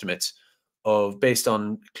conservative estimates of based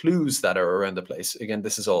on clues that are around the place. Again,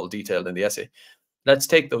 this is all detailed in the essay. Let's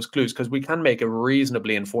take those clues because we can make a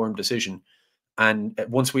reasonably informed decision. And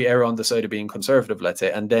once we err on the side of being conservative, let's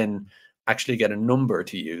say, and then actually get a number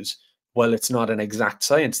to use, well, it's not an exact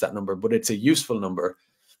science, that number, but it's a useful number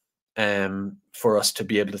for us to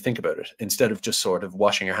be able to think about it instead of just sort of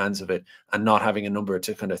washing our hands of it and not having a number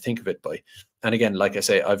to kind of think of it by. And again, like I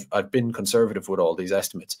say, I've been conservative with all these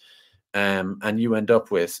estimates, and you end up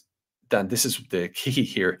with, Dan, this is the key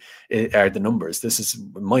here, are the numbers. This is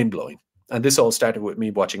mind-blowing. And this all started with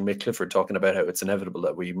me watching Mick Clifford talking about how it's inevitable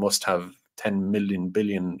that we must have 10 million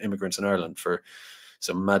billion immigrants in Ireland for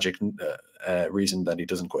some magic reason that he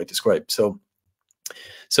doesn't quite describe. So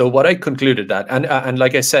what I concluded that, and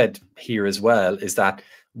like I said here as well, is that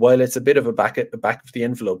while it's a bit of a back of the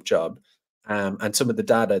envelope job, and some of the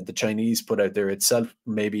data the Chinese put out there itself,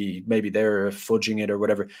 maybe they're fudging it or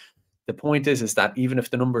whatever. The point is that even if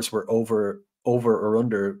the numbers were over or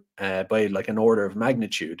under by like an order of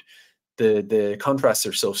magnitude, the contrasts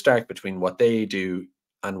are so stark between what they do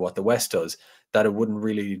and what the West does that it wouldn't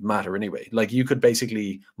really matter anyway. Like you could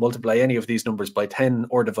basically multiply any of these numbers by 10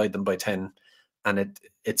 or divide them by 10, and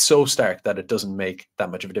it's so stark that it doesn't make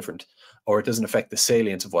that much of a difference, or it doesn't affect the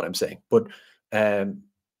salience of what I'm saying. But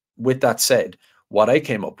with that said, what I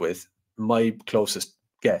came up with, my closest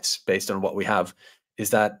guess based on what we have, is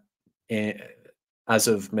that as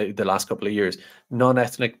of maybe the last couple of years,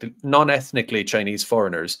 non-ethnically Chinese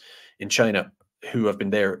foreigners in China who have been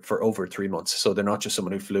there for over 3 months. So they're not just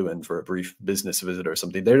someone who flew in for a brief business visit or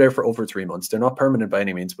something. They're there for over 3 months. They're not permanent by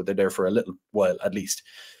any means, but they're there for a little while at least.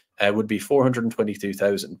 Would be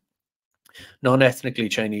 422,000. Non-ethnically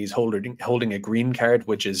Chinese holding a green card,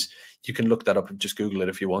 which is, you can look that up and just Google it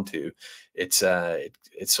if you want to. It's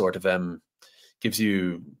it sort of gives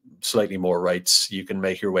you slightly more rights. You can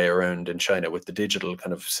make your way around in China with the digital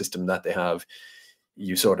kind of system that they have.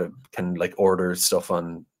 You sort of can like order stuff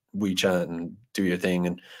on WeChat and do your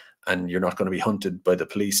thing, and you're not going to be hunted by the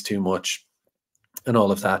police too much and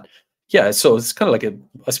all of that. Yeah, so it's kind of like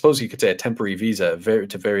I suppose you could say a temporary visa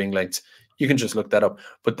to varying lengths. You can just look that up.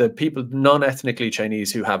 But the people non-ethnically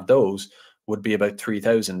Chinese who have those would be about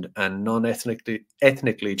 3,000, and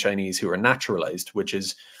ethnically Chinese who are naturalized, which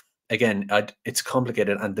is, again, it's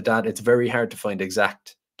complicated, and the data, it's very hard to find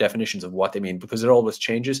exact definitions of what they mean because it always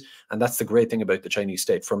changes. And that's the great thing about the Chinese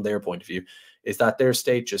state from their point of view, is that their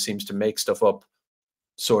state just seems to make stuff up.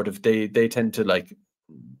 Sort of, they tend to like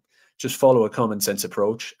just follow a common sense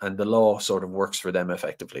approach, and the law sort of works for them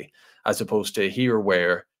effectively, as opposed to here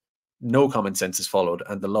where no common sense is followed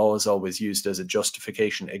and the law is always used as a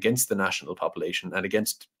justification against the national population and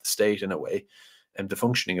against the state in a way, and the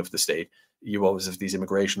functioning of the state. You always have these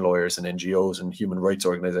immigration lawyers and NGOs and human rights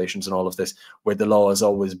organizations and all of this, where the law is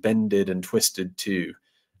always bended and twisted to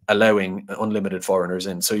allowing unlimited foreigners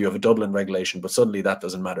in. So you have a Dublin regulation, but suddenly that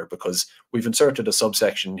doesn't matter because we've inserted a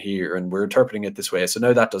subsection here and we're interpreting it this way. So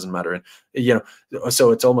now that doesn't matter. And, so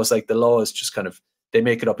it's almost like the law is just kind of, they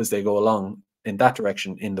make it up as they go along in that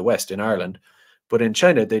direction in the West, in Ireland. But in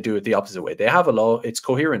China, they do it the opposite way. They have a law, it's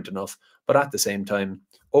coherent enough, but at the same time,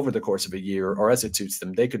 over the course of a year or as it suits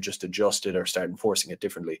them, they could just adjust it or start enforcing it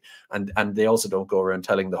differently. And they also don't go around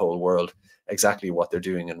telling the whole world exactly what they're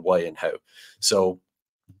doing and why and how. So,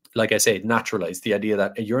 like I say, naturalized, the idea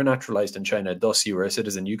that you're naturalized in China, thus you are a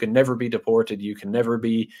citizen. You can never be deported. You can never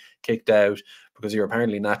be kicked out because you're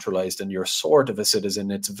apparently naturalized and you're sort of a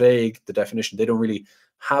citizen. It's vague, the definition. They don't really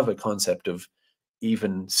have a concept of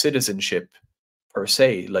even citizenship per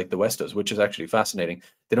se, like the West does, which is actually fascinating.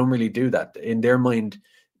 They don't really do that. In their mind,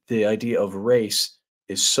 the idea of race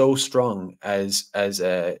is so strong as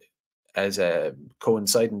a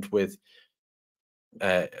coincident with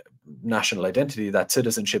national identity that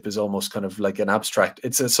citizenship is almost kind of like an abstract.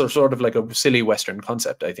 It's a sort of like a silly Western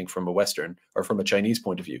concept, I think, from a Western or from a Chinese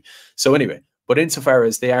point of view. So anyway, but insofar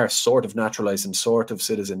as they are sort of naturalized and sort of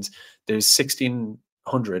citizens, there's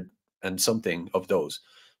 1,600 and something of those.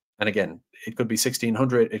 And again, it could be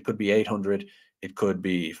 1,600, it could be 800, it could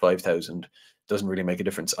be 5,000. Doesn't really make a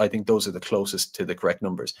difference. I think those are the closest to the correct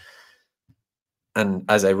numbers. And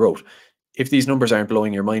as I wrote, if these numbers aren't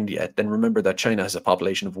blowing your mind yet, then remember that China has a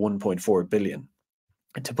population of 1.4 billion.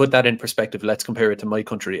 And to put that in perspective, let's compare it to my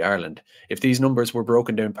country, Ireland. If these numbers were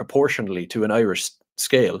broken down proportionally to an Irish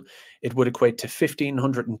scale, it would equate to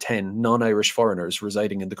 1,510 non-Irish foreigners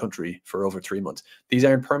residing in the country for over 3 months. These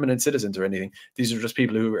aren't permanent citizens or anything. These are just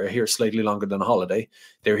people who are here slightly longer than a holiday.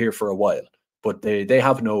 They're here for a while, but they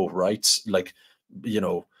have no rights, like,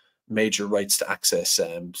 major rights to access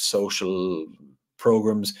social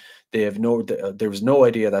programs. They have there was no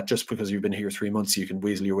idea that just because you've been here 3 months, you can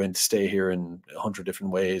weasel your way to stay here in 100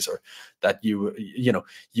 different ways, or that you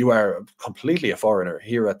are completely a foreigner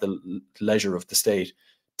here at the leisure of the state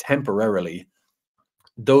temporarily.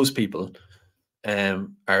 Those people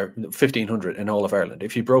are 1,500 in all of Ireland.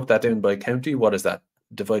 If you broke that down by county, what is that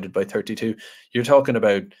divided by 32? You're talking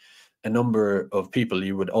about a number of people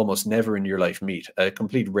you would almost never in your life meet, a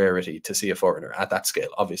complete rarity to see a foreigner at that scale,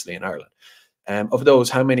 obviously in Ireland. Of those,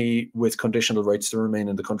 how many with conditional rights to remain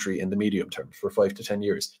in the country in the medium term for 5 to 10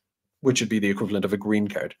 years, which would be the equivalent of a green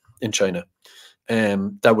card in China?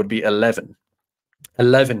 That would be 11.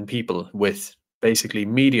 11 people with basically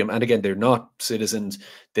medium, and again, they're not citizens.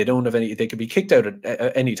 They don't have any, they could be kicked out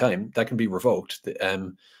at any time. That can be revoked.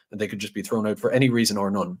 And they could just be thrown out for any reason or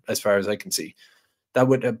none, as far as I can see. That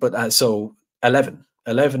would, so 11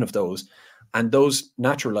 of those, and those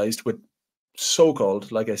naturalized with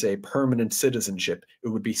so-called, like I say, permanent citizenship, it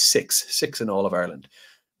would be six in all of Ireland.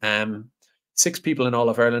 6 people in all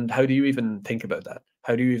of Ireland. How do you even think about that?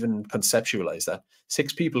 How do you even conceptualize that?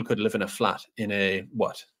 6 people could live in a flat in a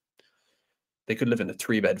what? They could live in a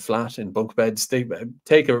 3-bed flat in bunk beds. They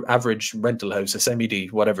take an average rental house, a semi-D,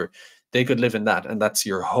 whatever. They could live in that, and that's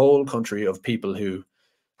your whole country of people who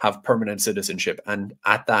have permanent citizenship. And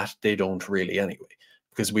at that, they don't really anyway,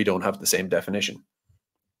 because we don't have the same definition.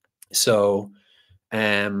 So,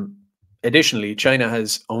 additionally, China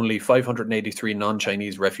has only 583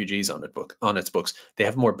 non-Chinese refugees on its books. They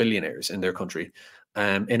have more billionaires in their country.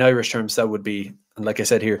 In Irish terms, that would be, and like I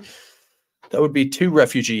said here, that would be 2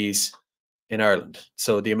 refugees in Ireland.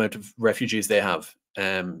 So the amount of refugees they have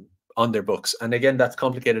on their books. And again, that's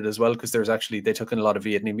complicated as well, because they took in a lot of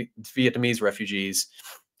Vietnamese refugees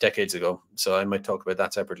decades ago. So I might talk about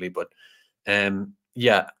that separately. But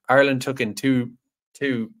yeah, Ireland took in two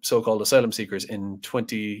so-called asylum seekers in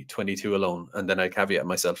 2022 alone. And then I caveat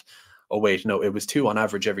myself, oh wait, no, it was 2 on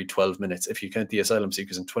average every 12 minutes. If you count the asylum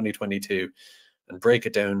seekers in 2022 and break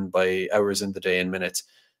it down by hours in the day and minutes,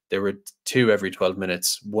 there were 2 every 12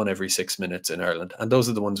 minutes, 1 every 6 minutes in Ireland. And those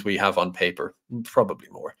are the ones we have on paper, probably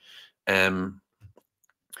more.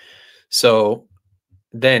 So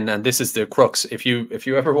then, and this is the crux, if you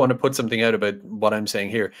ever want to put something out about what I'm saying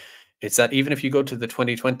here, it's that even if you go to the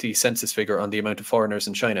 2020 census figure on the amount of foreigners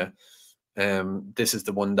in China, this is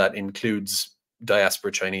the one that includes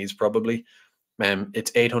diaspora Chinese probably.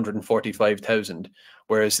 It's 845,000,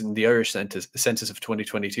 whereas in the Irish census of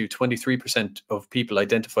 2022, 23% of people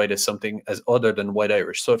identified as something as other than white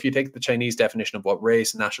Irish. So if you take the Chinese definition of what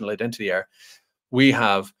race and national identity are, we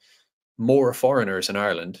have more foreigners in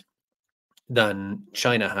Ireland than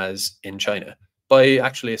China has in China, by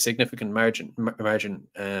actually a significant margin.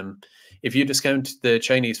 If you discount the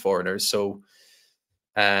Chinese foreigners, so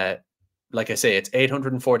like I say, it's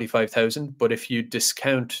 845,000, but if you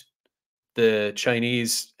discount the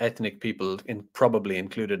Chinese ethnic people probably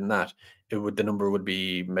included in that, the number would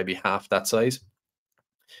be maybe half that size.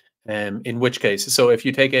 In which case, so if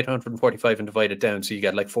you take 845 and divide it down, so you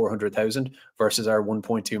get like 400,000 versus our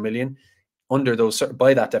 1.2 million, under those,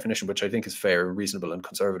 by that definition, which I think is fair, reasonable, and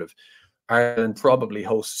conservative, Ireland probably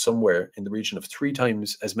hosts somewhere in the region of 3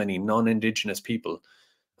 times as many non-Indigenous people,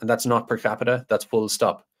 and that's not per capita, that's full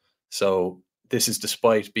stop. So this is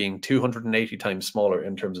despite being 280 times smaller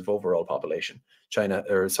in terms of overall population.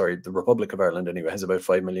 The Republic of Ireland anyway has about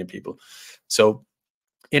 5 million people. So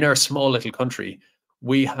in our small little country,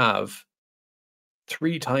 we have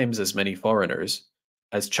 3 times as many foreigners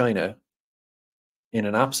as China in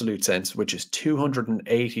an absolute sense, which is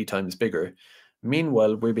 280 times bigger.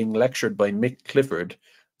 Meanwhile, we're being lectured by Mick Clifford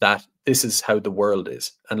that this is how the world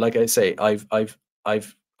is. And like I say, I've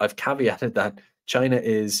caveated that China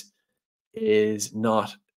is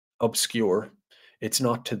not obscure. It's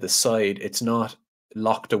not to the side. It's not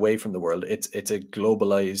locked away from the world. It's a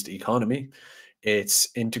globalized economy. It's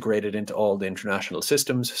integrated into all the international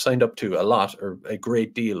systems, signed up to a lot or a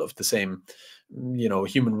great deal of the same,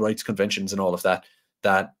 human rights conventions and all of that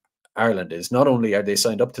Ireland is. Not only are they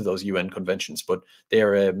signed up to those UN conventions, but they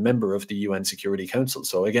are a member of the UN Security Council.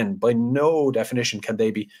 So again, by no definition can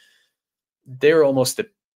they be. They're almost the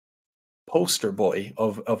poster boy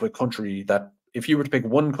of a country that, if you were to pick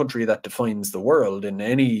one country that defines the world in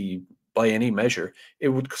any by any measure, it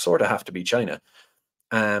would sort of have to be China.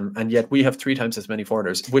 And yet we have 3 times as many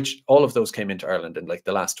foreigners, which all of those came into Ireland in like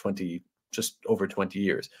the last 20, just over 20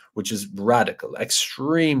 years, which is radical,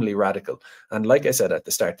 extremely radical. And like I said at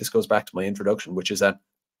the start, this goes back to my introduction, which is that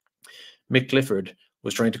Mick Clifford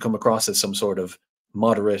was trying to come across as some sort of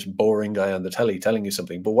moderate, boring guy on the telly telling you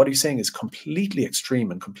something. But what he's saying is completely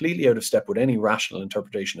extreme and completely out of step with any rational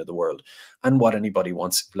interpretation of the world and what anybody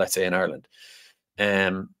wants, let's say, in Ireland.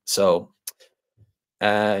 China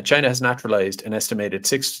has naturalized an estimated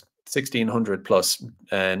 1,600 plus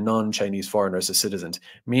non-Chinese foreigners as citizens.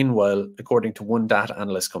 Meanwhile, according to one data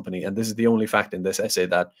analyst company, and this is the only fact in this essay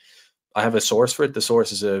that I have a source for it, the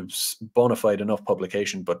source is a bona fide enough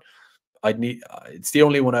publication, but it's the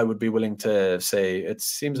only one I would be willing to say it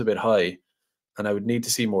seems a bit high, and I would need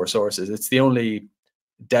to see more sources. It's the only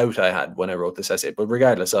doubt I had when I wrote this essay, but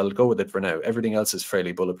regardless, I'll go with it for now. Everything else is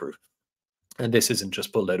fairly bulletproof. And this isn't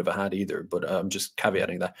just pulled out of a hat either, but I'm just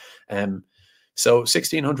caveating that. So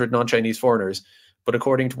 1,600 non-Chinese foreigners, but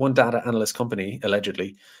according to one data analyst company,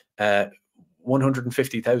 allegedly,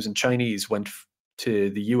 150,000 Chinese went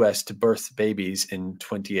to the US to birth babies in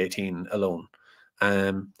 2018 alone.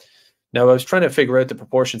 Now, I was trying to figure out the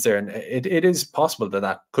proportions there, and it is possible that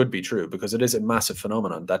that could be true, because it is a massive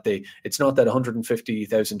phenomenon that it's not that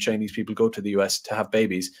 150,000 Chinese people go to the US to have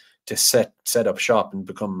babies, to set up shop and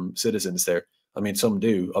become citizens there. I mean, some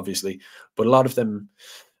do, obviously, but a lot of them,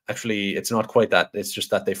 actually, it's not quite that. It's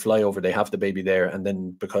just that they fly over, they have the baby there, and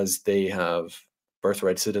then because they have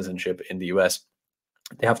birthright citizenship in the US,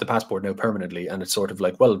 they have the passport now permanently, and it's sort of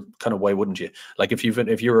like, well, kind of, why wouldn't you? Like, if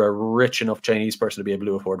you're a rich enough Chinese person to be able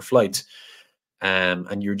to afford flights,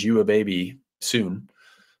 and you're due a baby soon,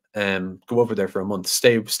 go over there for a month,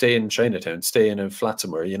 stay in Chinatown, stay in a flat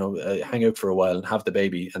somewhere, hang out for a while and have the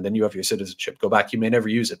baby, and then you have your citizenship. Go back, you may never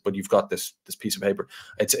use it, but you've got this piece of paper.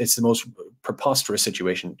 It's the most preposterous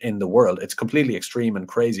situation in the world. It's completely extreme and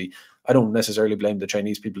crazy. I don't necessarily blame the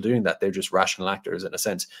Chinese people doing that. They're just rational actors in a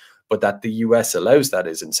sense, but that the US allows that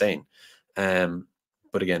is insane.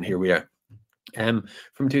 But again, here we are.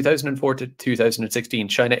 From 2004 to 2016,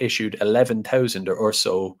 China issued 11,000 or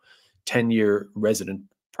so 10-year residence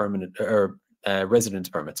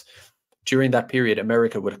permits. During that period,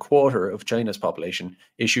 America, with a quarter of China's population,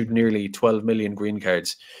 issued nearly 12 million green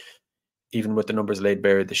cards. Even with the numbers laid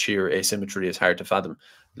bare, the sheer asymmetry is hard to fathom.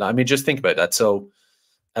 I mean, just think about that. So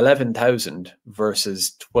 11,000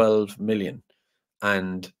 versus 12 million.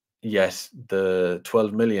 And yet the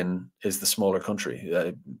 12 million is the smaller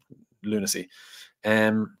country. Lunacy.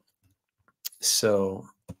 So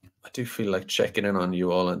I do feel like checking in on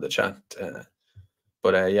you all in the chat.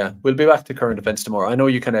 But yeah, we'll be back to current events tomorrow. I know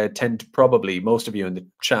you kind of tend to, probably most of you in the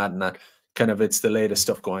chat, and that kind of, it's the latest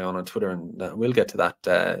stuff going on Twitter, and we'll get to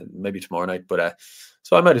that maybe tomorrow night. But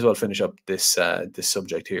so I might as well finish up this this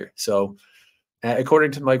subject here. So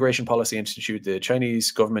according to the Migration Policy Institute, the Chinese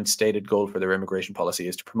government's stated goal for their immigration policy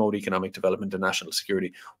is to promote economic development and national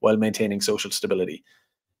security while maintaining social stability.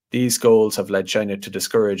 These goals have led China to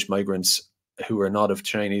discourage migrants who are not of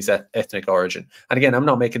Chinese ethnic origin. And again, I'm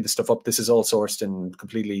not making this stuff up. This is all sourced in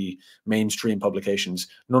completely mainstream publications.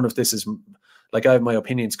 None of this is, like, I have my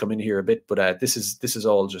opinions come in here a bit, but this is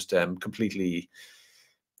all just completely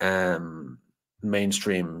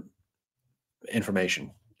mainstream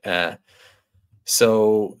information.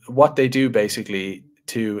 So what they do basically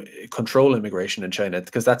to control immigration in China,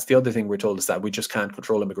 because that's the other thing we're told, is that we just can't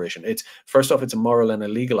control immigration. It's, first off, it's a moral and a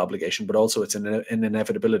legal obligation, but also it's an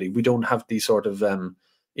inevitability. We don't have these sort of,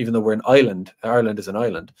 even though we're an island, Ireland is an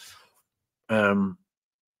island, and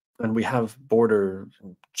we have border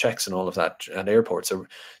checks and all of that, and airports. So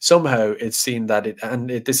somehow it's seen that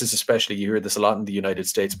this is especially, you hear this a lot in the United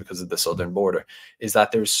States because of the southern border, is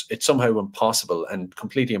that it's somehow impossible and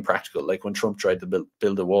completely impractical. Like when Trump tried to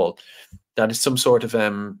build a wall, that is some sort of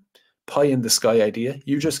pie in the sky idea.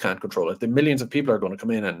 You just can't control it. The millions of people are going to come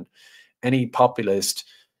in, and any populist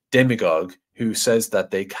demagogue who says that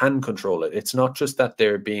they can control it, it's not just that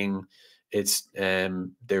they're being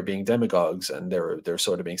demagogues and they're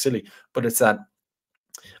sort of being silly, but it's that,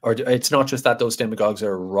 or it's not just that those demagogues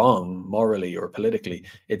are wrong morally or politically,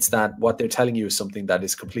 it's that what they're telling you is something that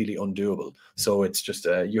is completely undoable. So it's just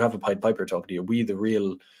you have a Pied Piper talking to you. We, the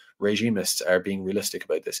real regimists are being realistic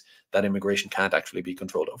about this, that immigration can't actually be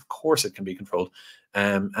controlled. Of course it can be controlled.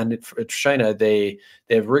 And for China, they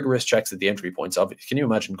have rigorous checks at the entry points. Can you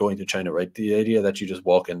imagine going to China, right? The idea that you just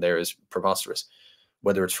walk in there is preposterous.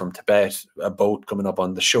 Whether it's from Tibet, a boat coming up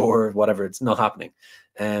on the shore, whatever, it's not happening.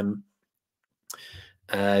 They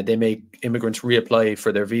make immigrants reapply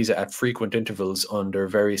for their visa at frequent intervals under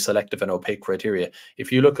very selective and opaque criteria.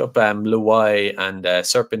 If you look up Luai and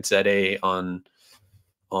Serpent ZA on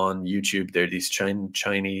YouTube, they're these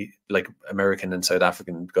Chinese, like American and South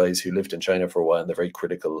African guys who lived in China for a while, and they're very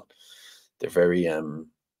critical. They're very I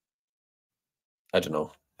don't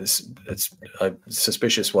know. It's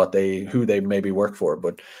suspicious who they maybe work for,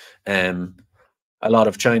 but a lot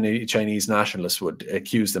of Chinese nationalists would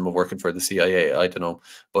accuse them of working for the CIA. I don't know,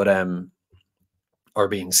 but or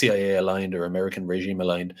being CIA aligned or American regime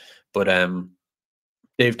aligned. But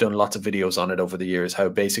they've done lots of videos on it over the years, how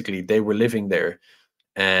basically they were living there,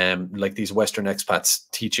 like these Western expats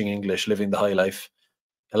teaching English, living the high life.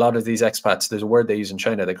 A lot of these expats, there's a word they use in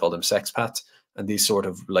China, they call them sexpats, and these sort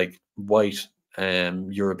of like white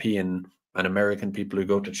European and American people who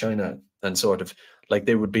go to China and sort of like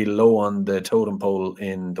they would be low on the totem pole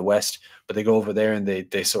in the West, but they go over there and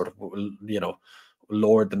they sort of, you know,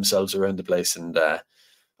 lord themselves around the place. And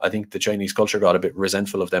I think the Chinese culture got a bit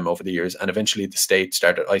resentful of them over the years, and eventually the state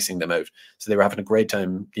started icing them out. So they were having a great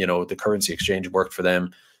time. You know, the currency exchange worked for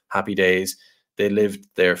them. Happy days. They lived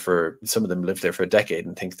there some of them lived there for a decade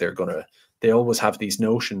and think they always have these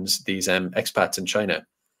notions, these expats in China,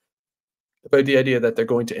 about the idea that they're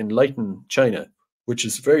going to enlighten China, which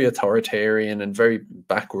is very authoritarian and very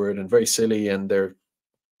backward and very silly, and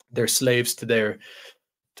they're slaves to their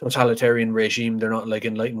totalitarian regime. They're not like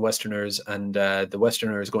enlightened Westerners, and the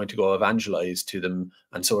Westerner is going to go evangelize to them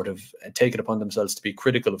and sort of take it upon themselves to be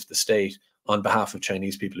critical of the state on behalf of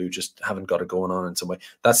Chinese people who just haven't got it going on in some way.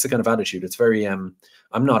 That's the kind of attitude. It's very I'm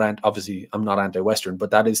not anti-Western, but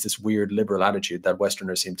that is this weird liberal attitude that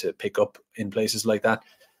Westerners seem to pick up in places like that.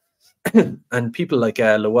 And people like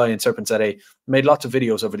Luai and Serpent ZA made lots of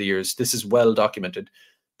videos over the years. This is well documented,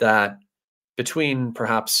 that between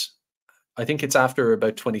perhaps, I think it's after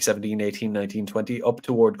about 2017, 18, 19, 20, up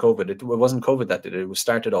toward COVID, it wasn't COVID that did it, it was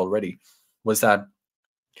started already, was that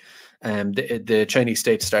the Chinese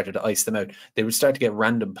state started to ice them out. They would start to get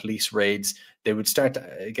random police raids. They would start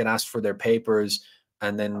to get asked for their papers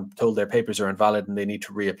and then told their papers are invalid and they need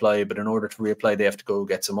to reapply. But in order to reapply, they have to go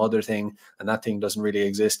get some other thing, and that thing doesn't really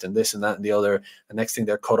exist, and this and that and the other. And next thing,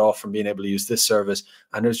 they're cut off from being able to use this service.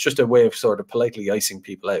 And it's just a way of sort of politely icing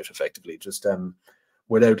people out, effectively, just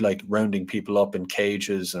without like rounding people up in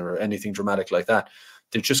cages or anything dramatic like that.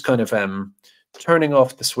 They're just kind of turning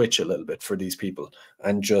off the switch a little bit for these people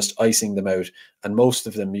and just icing them out. And most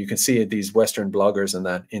of them, you can see these Western bloggers and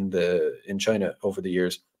that in China over the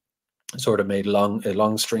years, sort of made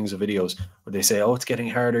long strings of videos where they say, oh, it's getting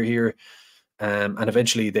harder here. And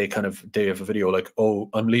eventually they have a video like, oh,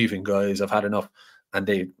 I'm leaving, guys, I've had enough. And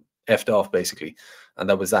they effed off, basically. And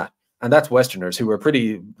that was that. And that's Westerners who are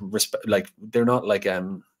pretty, like, they're not like,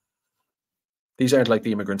 these aren't like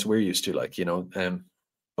the immigrants we're used to, like, you know,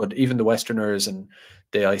 but even the Westerners, and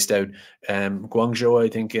they iced out. Guangzhou, I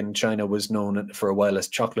think, in China was known for a while as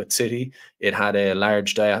Chocolate City. It had a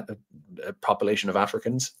large population of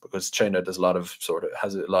Africans because China has a lot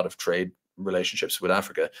of trade relationships with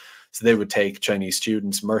Africa. So they would take Chinese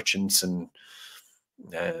students, merchants, and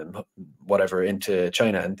whatever into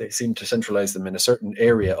China, and they seem to centralize them in a certain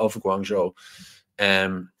area of Guangzhou.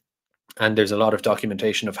 And there's a lot of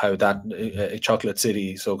documentation of how that Chocolate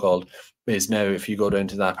City, so-called, is now, if you go down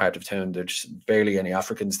to that part of town, there's barely any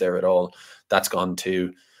Africans there at all. That's gone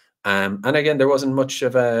too. And again, there wasn't much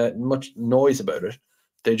noise about it.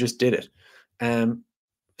 They just did it.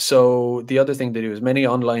 So the other thing they do is many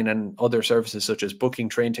online and other services, such as booking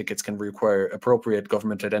train tickets, can require appropriate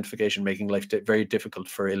government identification, making life very difficult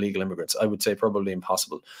for illegal immigrants. I would say probably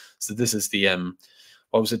impossible. So this is the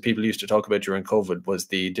what was it people used to talk about during COVID, was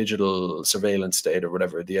the digital surveillance state or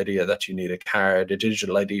whatever, the idea that you need a card, a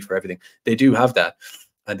digital ID for everything. They do have that,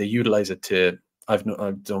 and they utilize it to,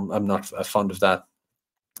 I'm not fond of that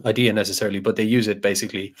idea necessarily, but they use it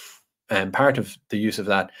basically. And part of the use of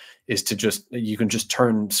that is to you can just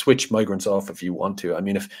switch migrants off if you want to. I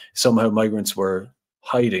mean, if somehow migrants were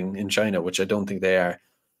hiding in China, which I don't think they are,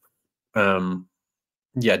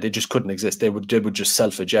 yeah, they just couldn't exist. They would just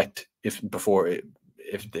self-eject if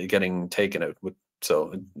they're getting taken out.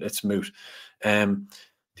 So it's moot.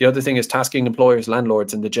 The other thing is tasking employers,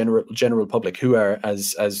 landlords, and the general public, who are,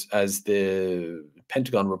 as the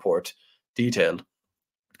Pentagon report detailed,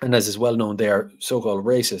 And as is well known, they are so-called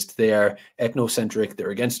racist. They are ethnocentric. They're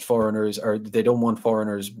against foreigners, or they don't want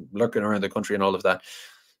foreigners lurking around the country and all of that.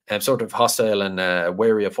 Sort of hostile and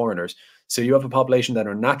wary of foreigners. So you have a population that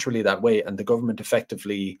are naturally that way, and the government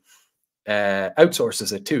effectively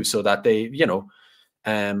outsources it too, so that they,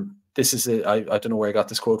 this is I don't know where I got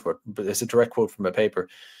this quote for, but it's a direct quote from a paper.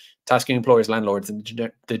 Tasking employers, landlords,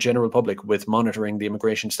 and the general public with monitoring the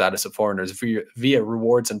immigration status of foreigners via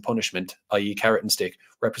rewards and punishment, i.e. carrot and stick,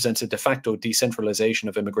 represents a de facto decentralization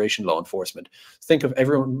of immigration law enforcement. Think of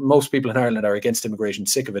most people in Ireland are against immigration,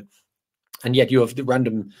 sick of it. And yet you have the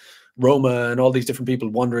random Roma and all these different people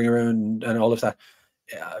wandering around and all of that.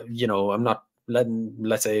 I'm not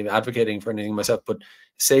let's say, advocating for anything myself, but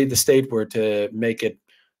say the state were to make it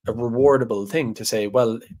a rewardable thing to say,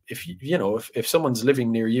 well, if someone's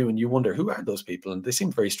living near you and you wonder who are those people and they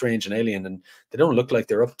seem very strange and alien and they don't look like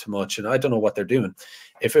they're up to much and I don't know what they're doing.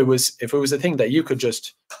 If it was a thing that you could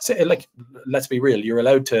just say, like, let's be real, you're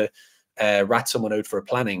allowed to rat someone out for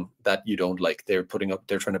planning that you don't like. They're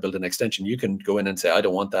trying to build an extension. You can go in and say, I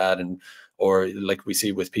don't want that. Or like we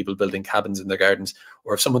see with people building cabins in their gardens,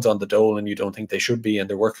 or if someone's on the dole and you don't think they should be and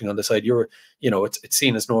they're working on the side, it's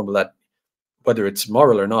seen as normal that, whether it's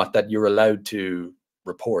moral or not, that you're allowed to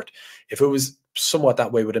report. If it was somewhat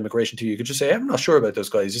that way with immigration too, you could just say, I'm not sure about those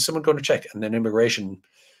guys. Is someone going to check? And then immigration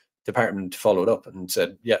department followed up and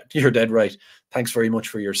said, yeah, you're dead right. Thanks very much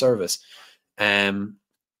for your service.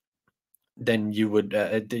 Then you would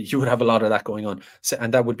have a lot of that going on. So,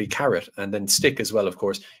 and that would be carrot, and then stick as well, of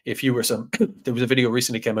course. If you were there was a video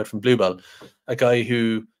recently came out from Bluebell, a guy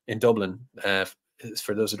who in Dublin,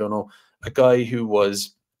 for those who don't know, a guy who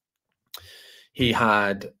was, he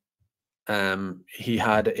had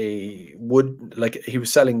a wood, like he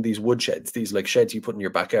was selling these wood sheds, these like sheds you put in your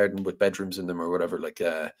back garden with bedrooms in them or whatever, like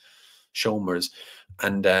showmers,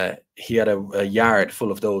 and he had a yard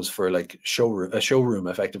full of those for like a showroom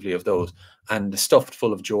effectively of those, and stuffed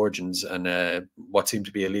full of Georgians and what seemed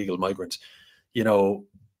to be illegal migrants.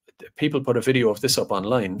 People put a video of this up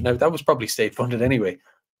online. Now that was probably state funded anyway,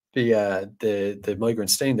 the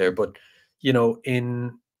migrants staying there, but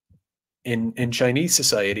in Chinese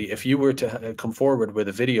society, if you were to come forward with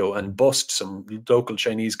a video and bust some local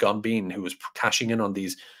Chinese gombeen who was cashing in on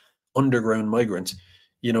these underground migrants,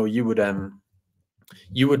 you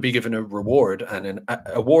would be given a reward and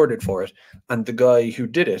awarded for it. And the guy who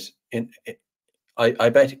did it, I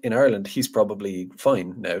bet in Ireland, he's probably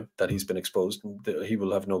fine now that he's been exposed. He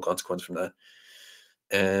will have no consequence from that.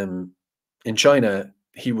 In China,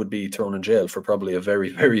 he would be thrown in jail for probably a very,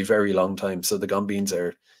 very, very long time. So the gombeens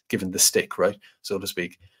are given the stick, right, so to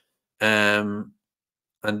speak.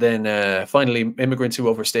 And then finally, immigrants who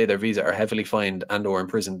overstay their visa are heavily fined and or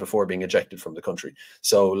imprisoned before being ejected from the country.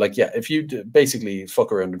 So like, yeah, if you basically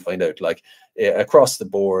fuck around and find out, like across the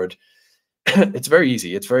board, it's very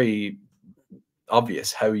easy. It's very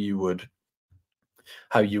obvious how you would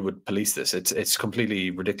police this. It's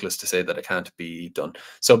completely ridiculous to say that it can't be done.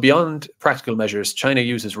 So beyond practical measures, China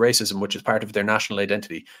uses racism, which is part of their national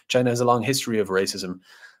identity. China has a long history of racism,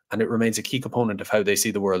 and it remains a key component of how they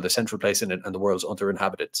see the world, a central place in it, and the world's other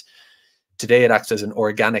inhabitants. Today, it acts as an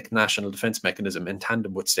organic national defense mechanism in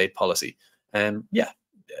tandem with state policy.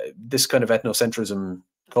 This kind of ethnocentrism,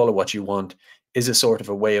 call it what you want, is a sort of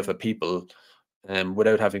a way of a people,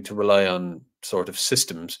 without having to rely on sort of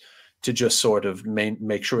systems to just sort of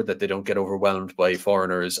make sure that they don't get overwhelmed by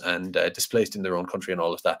foreigners and displaced in their own country and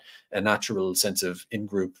all of that. A natural sense of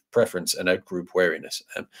in-group preference and out-group wariness.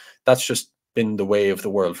 That's just been the way of the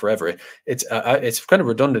world forever. It's kind of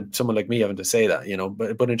redundant, someone like me having to say that,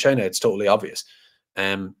 but in China, it's totally obvious.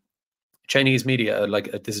 Chinese media,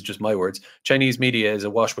 like this is just my words, Chinese media is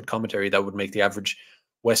awash with commentary that would make the average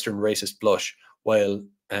Western racist blush, while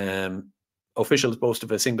officials boast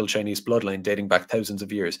of a single Chinese bloodline dating back thousands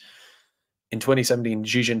of years. In 2017,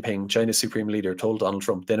 Xi Jinping, China's supreme leader, told Donald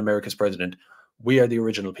Trump, then America's president, "We are the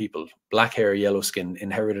original people, black hair, yellow skin,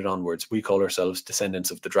 inherited onwards. We call ourselves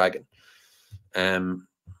descendants of the dragon."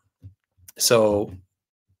 So,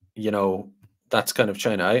 that's kind of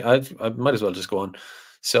China. I might as well just go on.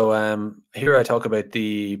 So here I talk about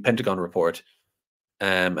the Pentagon report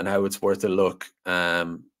and how it's worth a look.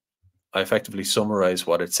 I effectively summarize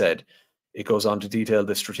what it said. It goes on to detail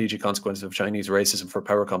the strategic consequences of Chinese racism for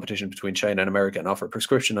power competition between China and America and offer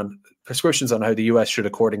prescriptions on how the US should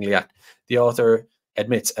accordingly act. The author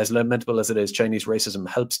admits, as lamentable as it is, Chinese racism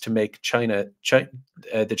helps to make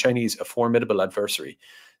the Chinese a formidable adversary.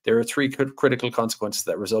 There are three critical consequences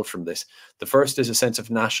that result from this. The first is a sense of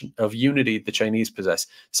unity the Chinese possess.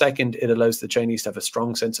 Second, it allows the Chinese to have a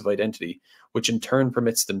strong sense of identity, which in turn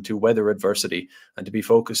permits them to weather adversity and to be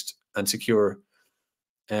focused and secure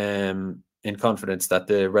in confidence that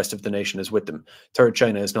the rest of the nation is with them. Third,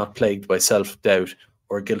 China is not plagued by self-doubt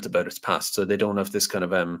or guilt about its past. So they don't have this kind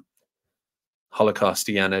of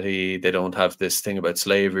Holocaustianity. They don't have this thing about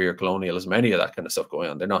slavery or colonialism, any of that kind of stuff going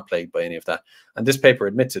on. They're not plagued by any of that. And this paper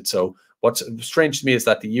admits it. So what's strange to me is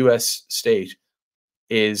that the US state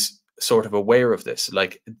is sort of aware of this.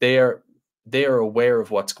 Like they are aware of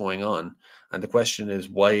what's going on. And the question is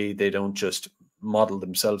why they don't just model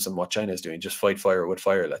themselves on what China is doing, just fight fire with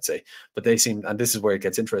fire, let's say. But they seem, and this is where it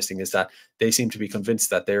gets interesting, is that they seem to be convinced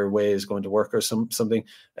that their way is going to work, or something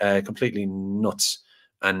completely nuts.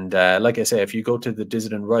 And like I say, if you go to the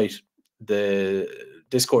dissident right, the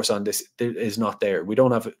discourse on this is not there. We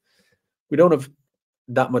don't have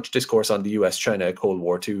that much discourse on the US-China Cold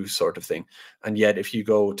War II sort of thing. And yet, if you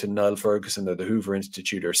go to Niall Ferguson or the Hoover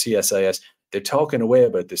Institute or CSIS, they're talking away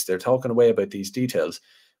about this. They're talking away about these details,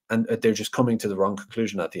 and they're just coming to the wrong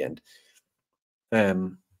conclusion at the end.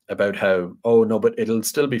 About how, oh no, but it'll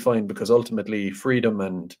still be fine because ultimately freedom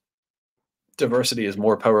and diversity is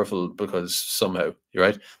more powerful because somehow, you're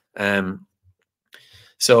right.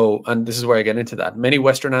 So, and this is where I get into that. Many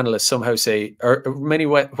Western analysts somehow say, or many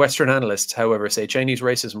Western analysts, however, say Chinese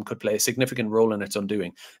racism could play a significant role in its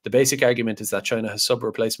undoing. The basic argument is that China has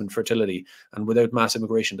sub-replacement fertility, and without mass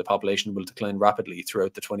immigration, the population will decline rapidly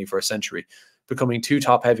throughout the 21st century, becoming too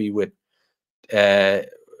top-heavy with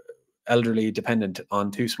elderly dependent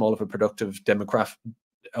on too small of a productive demographic,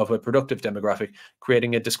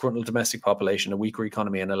 creating a disgruntled domestic population, a weaker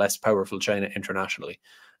economy, and a less powerful China internationally.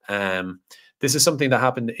 This is something that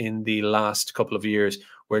happened in the last couple of years,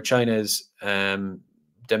 where China's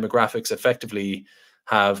demographics effectively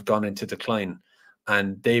have gone into decline.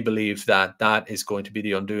 And they believe that that is going to be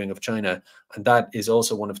the undoing of China. And that is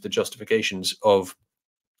also one of the justifications of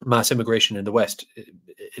mass immigration in the West.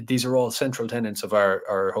 These are all central tenets of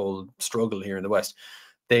our whole struggle here in the West.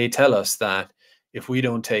 They tell us that if we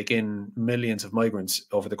don't take in millions of migrants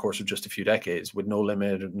over the course of just a few decades with no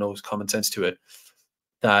limit, no common sense to it,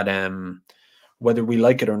 that whether we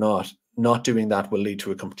like it or not doing that will lead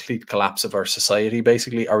to a complete collapse of our society.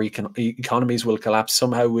 Basically, our economies will collapse.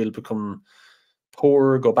 Somehow we'll become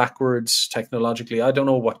poor, go backwards technologically. I don't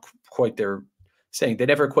know what quite they're saying. They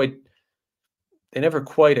say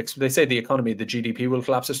the economy, the GDP will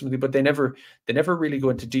collapse or something, but they never really go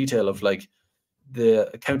into detail of like the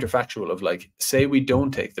counterfactual of like, say we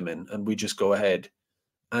don't take them in and we just go ahead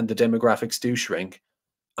and the demographics do shrink,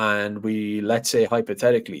 and we, let's say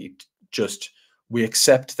hypothetically, just we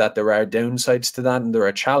accept that there are downsides to that and there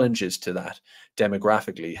are challenges to that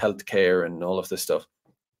demographically, healthcare and all of this stuff,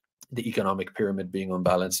 the economic pyramid being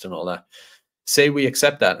unbalanced and all that. Say we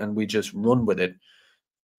accept that and we just run with it,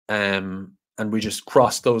 and we just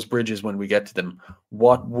cross those bridges when we get to them.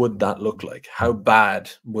 What would that look like? How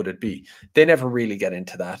bad would it be? They never really get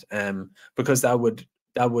into that, because that would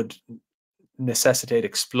necessitate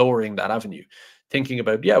exploring that avenue. Thinking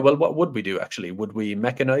about, yeah, well, what would we do actually? Would we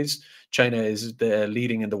mechanize? China is the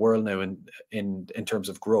leading in the world now in terms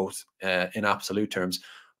of growth, in absolute terms,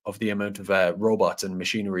 of the amount of robots and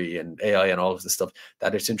machinery and AI and all of the stuff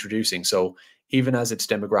that it's introducing. So even as its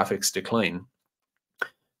demographics decline,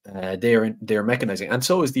 they're mechanizing, and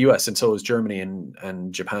so is the US, and so is Germany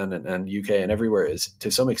and Japan and UK and everywhere is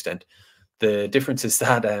to some extent. The difference is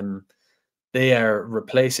that they are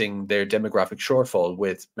replacing their demographic shortfall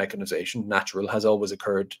with mechanization. Natural has always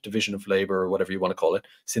occurred, division of labor, or whatever you want to call it,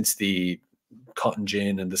 since the cotton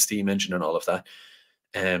gin and the steam engine and all of that,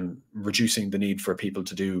 reducing the need for people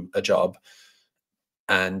to do a job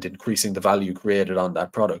and increasing the value created on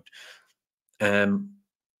that product.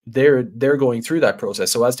 They're going through that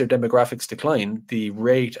process. So as their demographics decline, the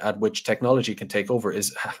rate at which technology can take over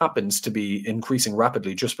happens to be increasing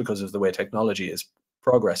rapidly just because of the way technology is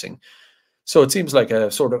progressing. So it seems like a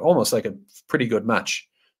sort of almost like a pretty good match,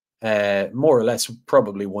 more or less,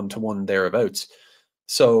 probably 1-to-1 thereabouts.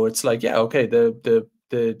 So it's like, yeah, okay, the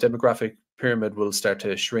demographic pyramid will start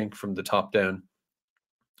to shrink from the top down,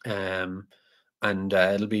 and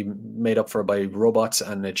it'll be made up for by robots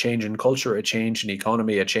and a change in culture, a change in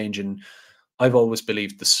economy, a change in. I've always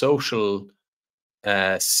believed the social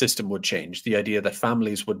system would change. The idea that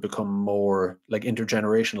families would become more like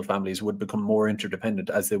intergenerational families would become more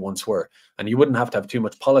interdependent as they once were, and you wouldn't have to have too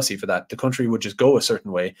much policy for that. The country would just go a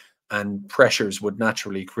certain way, and pressures would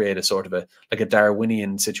naturally create a sort of a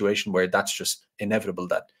Darwinian situation where that's just inevitable.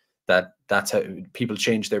 That's how people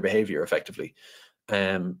change their behavior effectively,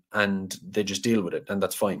 and they just deal with it, and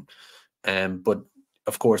that's fine. But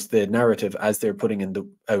of course, the narrative, as they're putting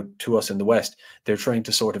out to us in the West, they're trying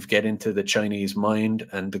to sort of get into the Chinese mind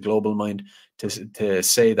and the global mind to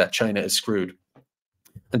say that China is screwed.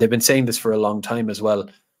 And they've been saying this for a long time as well.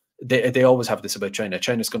 they always have this about China.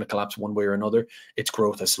 China's going to collapse one way or another. Its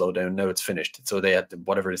growth has slowed down. Now it's finished. So they had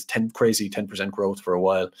whatever it is, crazy 10% growth for a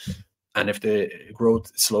while. And if the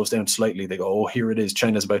growth slows down slightly, they go, oh, here it is.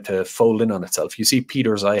 China's about to fold in on itself. You see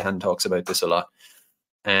Peter Zeihan talks about this a lot.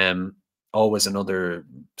 Always another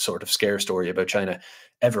sort of scare story about China.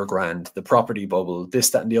 Evergrande, the property bubble,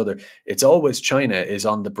 this, that, and the other. It's always China is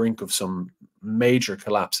on the brink of some major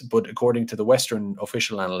collapse. But according to the Western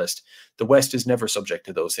official analyst, the West is never subject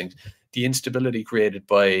to those things. The instability created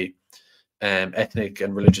by ethnic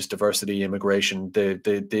and religious diversity, immigration,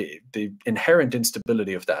 the inherent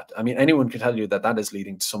instability of that. I mean, anyone can tell you that that is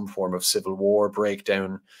leading to some form of civil war,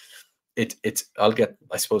 breakdown. It's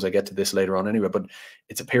I suppose I get to this later on anyway, but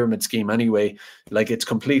it's a pyramid scheme anyway. Like, it's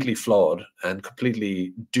completely flawed and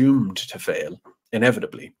completely doomed to fail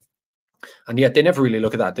inevitably. And yet they never really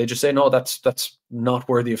look at that. They just say, no, that's not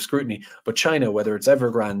worthy of scrutiny. But China, whether it's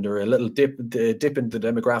Evergrande or a little dip in the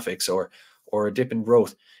demographics or a dip in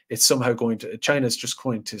growth, it's somehow going to, China's just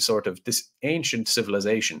going to sort of, this ancient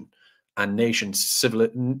civilization and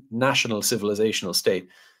national civilizational state,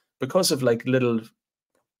 because of like little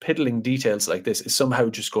piddling details like this, is somehow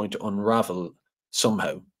just going to unravel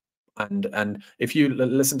somehow. And if you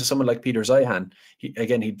listen to someone like Peter Zeihan,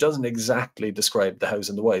 he doesn't exactly describe the hows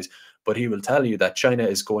and the whys, but he will tell you that China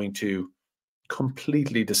is going to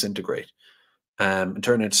completely disintegrate and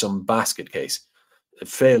turn into some basket case. A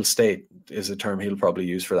failed state is a term he'll probably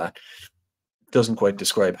use for that. Doesn't quite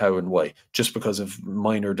describe how and why, just because of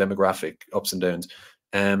minor demographic ups and downs.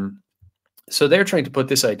 So they're trying to put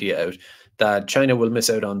this idea out that China will miss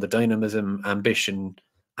out on the dynamism, ambition,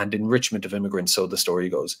 and enrichment of immigrants, so the story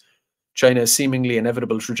goes. China's seemingly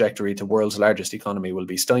inevitable trajectory to world's largest economy will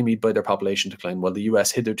be stymied by their population decline, while the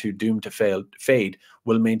US, hitherto doomed to fade,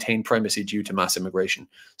 will maintain primacy due to mass immigration.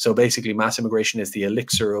 So basically, mass immigration is the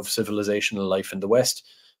elixir of civilizational life in the West,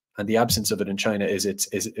 and the absence of it in China is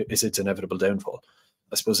its inevitable downfall.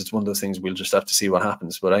 I suppose it's one of those things we'll just have to see what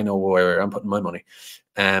happens, but I know where I'm putting my money.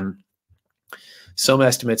 Some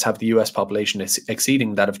estimates have the US population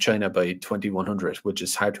exceeding that of China by 2100, which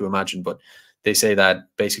is hard to imagine, but they say that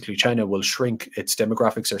basically China will shrink. Its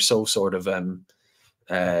demographics are so sort of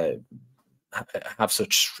have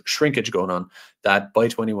such shrinkage going on that by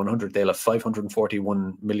 2100 they'll have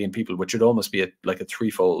 541 million people, which would almost be like a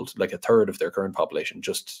threefold, like a third of their current population,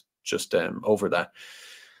 just over that.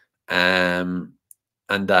 And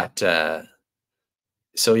that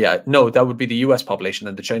so yeah, no, that would be the US population,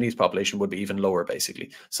 and the Chinese population would be even lower,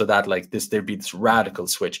 basically. So that like this, there'd be this radical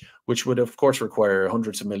switch, which would of course require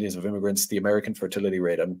hundreds of millions of immigrants. The American fertility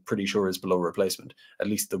rate, I'm pretty sure, is below replacement. At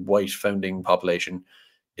least the white founding population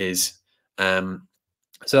is. So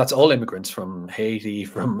that's all immigrants from Haiti,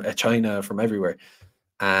 from China, from everywhere.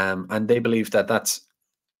 And they believe that that's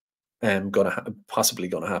possibly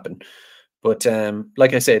going to happen. But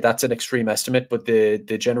like I say, that's an extreme estimate, but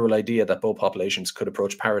the general idea that both populations could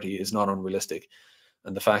approach parity is not unrealistic.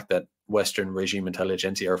 And the fact that Western regime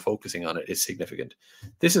intelligentsia are focusing on it is significant.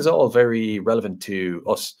 This is all very relevant to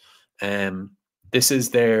us. This is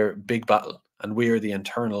their big battle, and we are the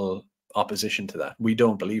internal opposition to that. We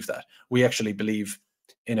don't believe that. We actually believe,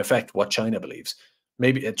 in effect, what China believes.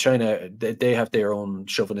 Maybe China, they have their own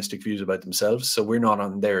chauvinistic views about themselves, so we're not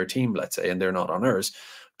on their team, let's say, and they're not on ours.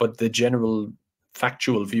 But the general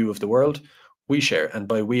factual view of the world, we share. And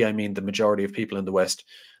by we, I mean the majority of people in the West.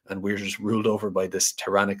 And we're just ruled over by this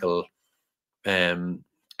tyrannical clown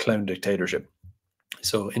dictatorship.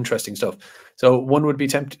 So interesting stuff. So one would be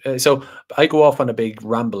tempted. So I go off on a big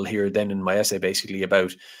ramble here then in my essay, basically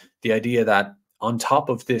about the idea that on top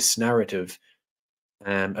of this narrative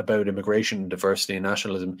about immigration, diversity, and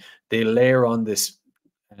nationalism, they layer on this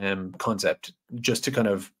concept just to kind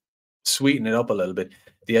of sweeten it up a little bit.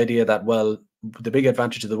 The idea that, well, the big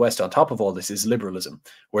advantage of the West on top of all this is liberalism,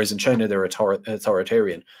 whereas in China they're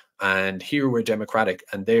authoritarian, and here we're democratic,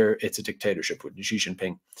 and there it's a dictatorship with Xi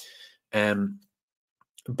Jinping.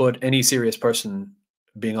 But any serious person,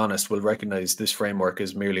 being honest, will recognize this framework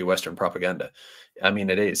is merely Western propaganda. I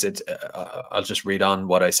mean, it is. I'll just read on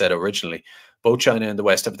what I said originally. Both China and the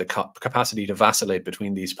West have the capacity to vacillate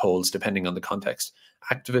between these poles depending on the context.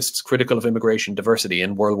 Activists critical of immigration diversity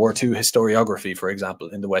in World War II historiography, for example,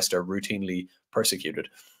 in the West are routinely persecuted.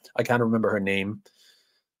 I can't remember her name.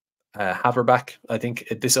 Haverback, I think,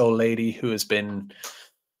 this old lady who has been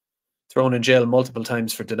thrown in jail multiple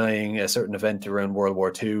times for denying a certain event around World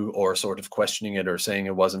War II, or sort of questioning it or saying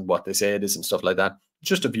it wasn't what they say it is and stuff like that.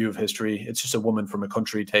 Just a view of history. It's just a woman from a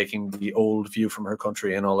country taking the old view from her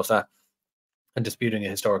country and all of that, and disputing a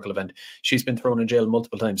historical event. She's been thrown in jail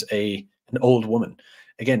multiple times. An old woman.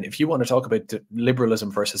 again, if you want to talk about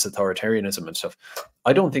liberalism versus authoritarianism and stuff,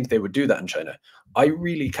 I don't think they would do that in China. I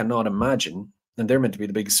really cannot imagine, and they're meant to be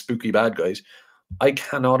the big spooky bad guys, I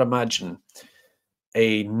cannot imagine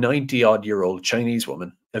a 90-odd-year-old Chinese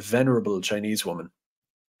woman, a venerable Chinese woman,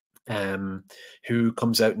 who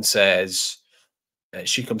comes out and says,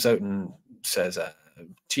 she comes out and says,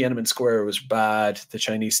 Tiananmen Square was bad. The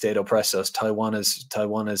Chinese state oppressed us. Taiwan is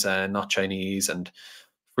not Chinese, and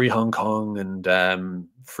free Hong Kong, and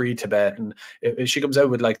free Tibet. And she comes out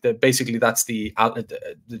with like basically that's the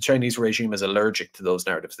Chinese regime is allergic to those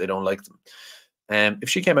narratives. They don't like them. If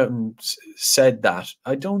she came out and said that,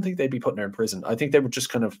 I don't think they'd be putting her in prison. I think they would just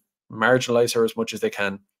kind of marginalize her as much as they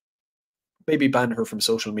can, maybe ban her from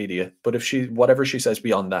social media. But if whatever she says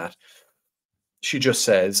beyond that, she just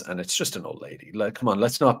says, and it's just an old lady. Like, come on,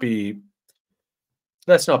 let's not be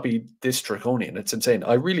this draconian. It's insane.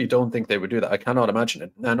 I really don't think they would do that. I cannot imagine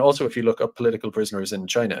it. And also, if you look up political prisoners in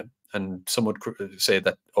China, and some would say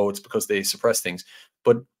that, oh, it's because they suppress things.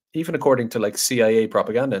 But even according to like CIA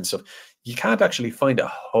propaganda and stuff, you can't actually find a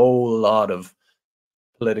whole lot of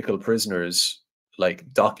political prisoners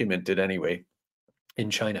like documented anyway in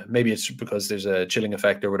China. Maybe it's because there's a chilling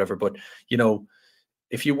effect or whatever. But, you know,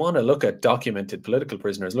 if you want to look at documented political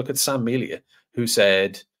prisoners, look at Sam Melia, who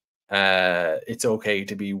said it's okay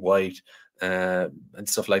to be white and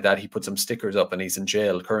stuff like that. He put some stickers up, and he's in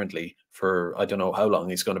jail currently for I don't know how long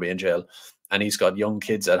he's going to be in jail. And he's got young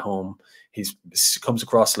kids at home. He's comes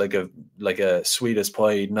across like a sweet as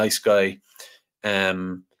pie, nice guy.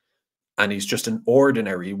 And he's just an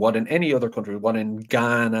ordinary, what in any other country, what in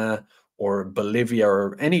Ghana or Bolivia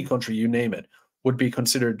or any country, you name it, would be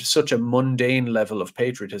considered such a mundane level of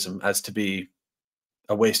patriotism as to be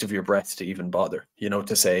a waste of your breath to even bother, you know,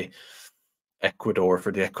 to say Ecuador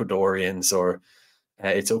for the Ecuadorians, or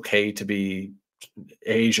it's okay to be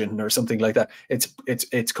Asian or something like that.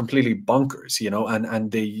 It's completely bonkers, you know,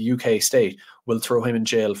 and the UK state will throw him in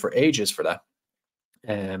jail for ages for that,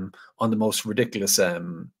 on the most ridiculous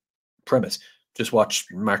premise. Just watch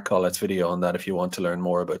Mark Collett's video on that if you want to learn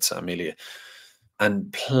more about Sam Melia.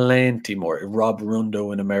 And plenty more. Rob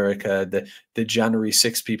Rundo in America, the January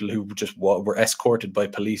 6th people who just were escorted by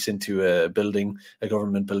police into a building, a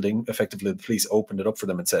government building. Effectively, the police opened it up for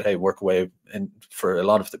them and said, hey, work away. And for a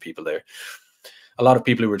lot of the people there, a lot of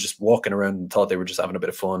people who were just walking around and thought they were just having a bit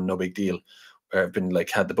of fun, no big deal, or have been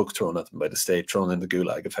like had the book thrown at them by the state, thrown in the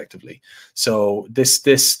gulag effectively. So this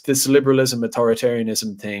liberalism,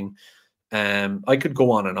 authoritarianism thing, I could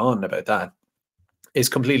go on and on about that, is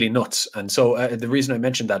completely nuts. And so the reason I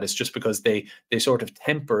mentioned that is just because they sort of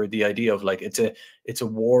temper the idea of like it's a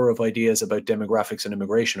war of ideas about demographics and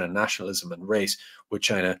immigration and nationalism and race with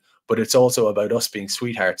China, but it's also about us being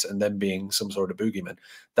sweethearts and them being some sort of boogeyman.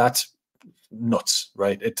 That's nuts,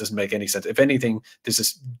 right? It doesn't make any sense. If anything, there's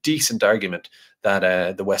this decent argument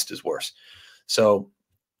that the West is worse. So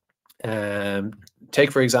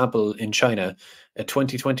take, for example, in China, a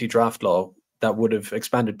 2020 draft law that would have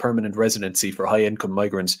expanded permanent residency for high-income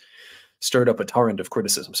migrants stirred up a torrent of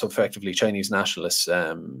criticism. So effectively, Chinese nationalists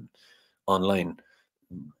online,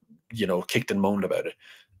 you know, kicked and moaned about it.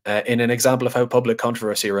 In an example of how public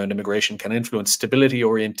controversy around immigration can influence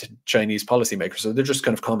stability-oriented Chinese policymakers. So they're just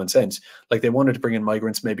kind of common sense. Like they wanted to bring in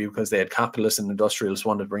migrants maybe because they had capitalists and industrialists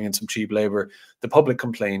wanted to bring in some cheap labor. The public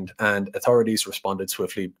complained and authorities responded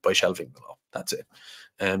swiftly by shelving the law. That's it.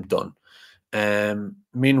 Done.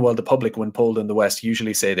 Meanwhile, the public, when polled in the West,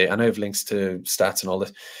 usually say and I have links to stats and all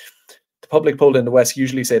this, the public polled in the West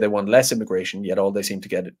usually say they want less immigration, yet all they seem to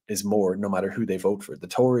get is more, no matter who they vote for. The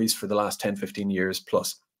Tories for the last 10, 15 years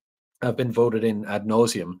plus have been voted in ad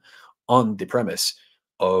nauseum on the premise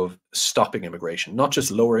of stopping immigration, not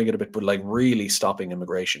just lowering it a bit, but like really stopping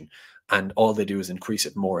immigration. And all they do is increase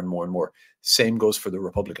it more and more and more. Same goes for the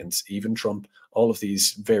Republicans, even Trump, all of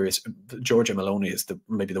these various, Georgia Maloney is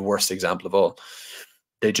maybe the worst example of all.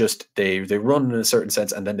 They run in a certain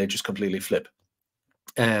sense and then they just completely flip.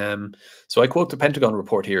 So I quote the Pentagon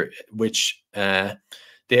report here, which they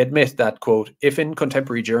admit that, quote, if in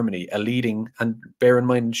contemporary Germany, a leading, and bear in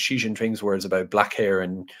mind Xi Jinping's words about black hair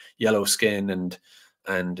and yellow skin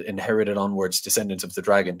and inherited onwards descendants of the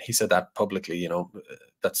dragon, he said that publicly, you know,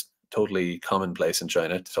 that's totally commonplace in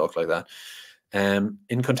China to talk like that.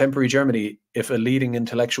 In contemporary Germany, if a leading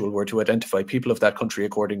intellectual were to identify people of that country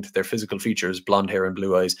according to their physical features, blonde hair and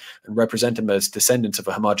blue eyes, and represent them as descendants of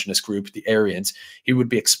a homogenous group, the Aryans, he would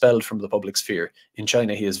be expelled from the public sphere. In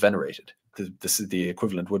China, he is venerated. This is the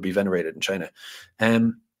equivalent, would be venerated in China.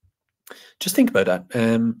 Just think about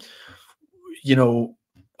that. You know,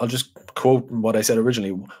 I'll just quote what I said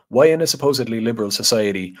originally. Why in a supposedly liberal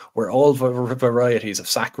society where all varieties of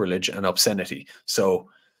sacrilege and obscenity, so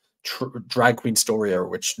drag queen story hour,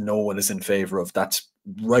 which no one is in favor of, that's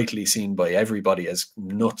rightly seen by everybody as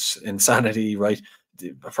nuts, insanity, right?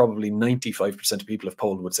 Probably 95% of people if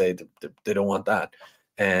polled would say they don't want that.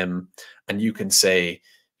 And you can say,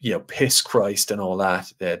 you know, piss Christ and all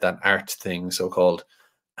that, that art thing, so-called.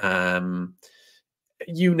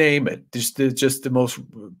 You name it. Just the most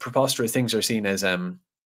preposterous things are seen as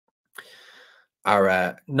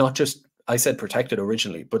are not just, I said protected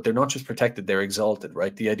originally, but they're not just protected, they're exalted,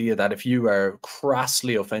 right? The idea that if you are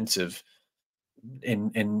crassly offensive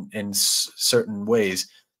in certain ways,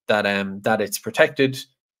 that it's protected,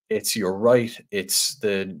 it's your right, it's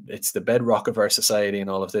the bedrock of our society and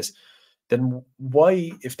all of this, then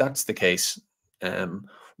why, if that's the case,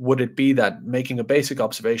 would it be that making a basic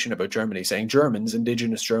observation about Germany, saying Germans,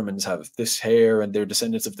 indigenous Germans, have this hair and they're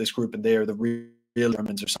descendants of this group and they are the real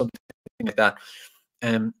Germans or something like that?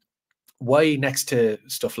 Why next to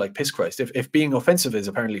stuff like piss Christ? If being offensive is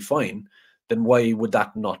apparently fine, then why would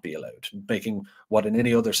that not be allowed? Making what in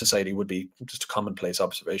any other society would be just a commonplace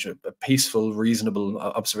observation, a peaceful, reasonable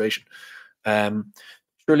observation.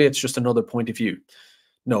 Surely it's just another point of view.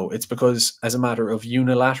 No, it's because as a matter of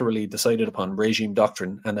unilaterally decided upon regime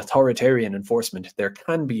doctrine and authoritarian enforcement, there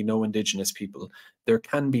can be no indigenous people, there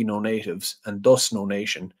can be no natives, and thus no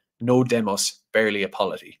nation, no demos, barely a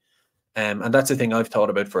polity. And that's the thing I've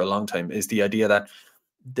thought about for a long time, is the idea that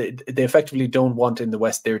they effectively don't want in the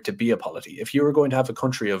West there to be a polity. If you were going to have a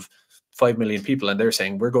country of 5 million people and they're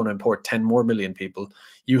saying we're going to import 10 more million people,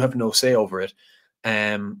 you have no say over it.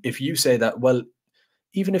 If you say that, well,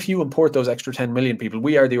 even if you import those extra 10 million people,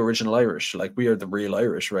 we are the original Irish, like we are the real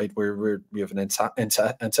Irish, right? We have an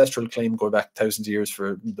ancestral claim going back thousands of years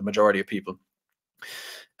for the majority of people.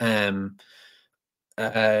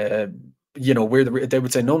 You know, they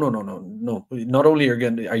would say, no. Not only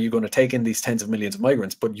are you going to take in these tens of millions of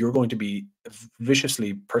migrants, but you're going to be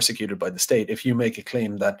viciously persecuted by the state if you make a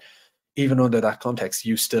claim that even under that context,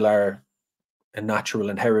 you still are a natural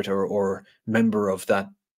inheritor or member of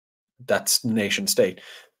that's nation state.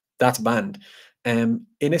 That's banned. In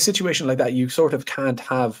a situation like that, you sort of can't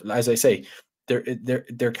have, as I say,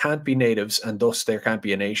 there can't be natives, and thus there can't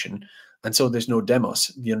be a nation, and so there's no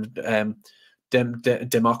demos. You know,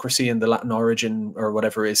 democracy in the Latin origin or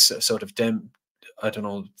whatever is sort of I don't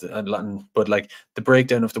know Latin, but like the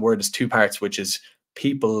breakdown of the word is two parts, which is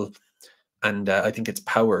people and I think it's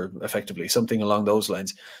power, effectively, something along those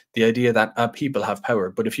lines. The idea that people have power.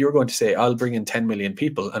 But if you're going to say, I'll bring in 10 million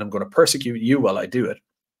people and I'm going to persecute you while I do it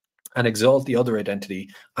and exalt the other identity,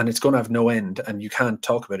 and it's going to have no end and you can't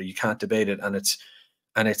talk about it, you can't debate it, and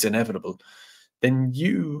it's inevitable, then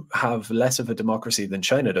you have less of a democracy than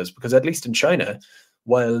China does. Because at least in China,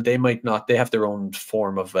 while they might not, they have their own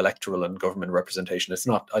form of electoral and government representation. It's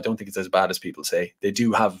not, I don't think it's as bad as people say. They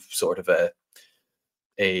do have sort of a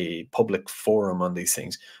public forum on these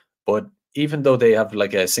things, but even though they have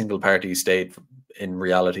like a single party state in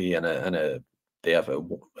reality and they have a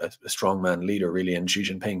strongman leader really in Xi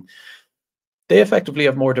Jinping, they effectively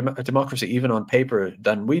have more democracy even on paper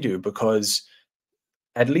than we do, because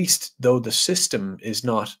at least though the system is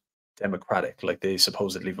not democratic, like they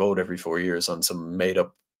supposedly vote every 4 years on some made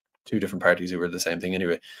up two different parties who are the same thing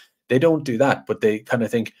anyway, they don't do that. But they kind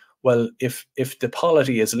of think, well, if the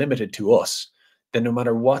polity is limited to us, then no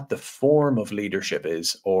matter what the form of leadership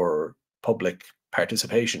is or public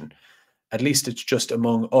participation, at least it's just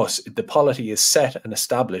among us. The polity is set and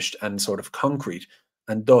established and sort of concrete,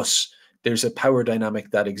 and thus there's a power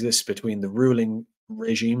dynamic that exists between the ruling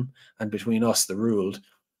regime and between us, the ruled,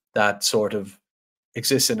 that sort of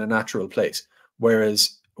exists in a natural place.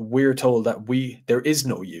 Whereas we're told that there is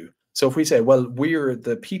no you. So if we say, well, we're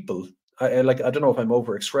the people, I don't know if I'm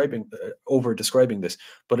over describing this,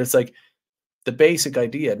 but it's like the basic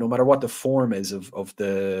idea, no matter what the form is of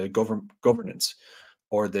the governance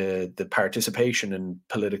or the participation in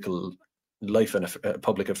political life and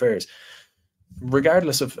public affairs,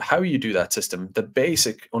 regardless of how you do that system, the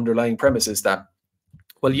basic underlying premise is that,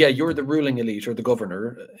 well, yeah, you're the ruling elite or the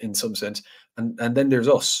governor in some sense, and then there's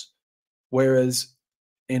us. Whereas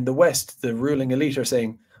in the West, the ruling elite are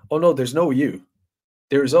saying, oh no, there's no you.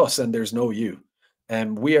 There's us and there's no you.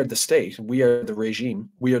 We are the state, we are the regime,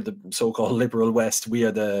 we are the so-called liberal West, we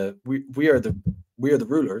are the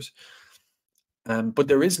rulers, but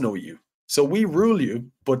there is no you. So we rule you,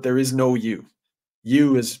 but there is no you.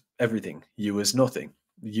 You is everything. You is nothing.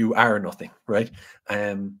 You are nothing, right?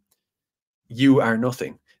 You are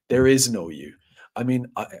nothing. There is no you. I mean,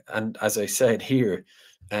 and as I said here,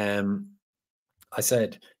 I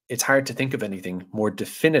said it's hard to think of anything more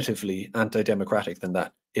definitively anti-democratic than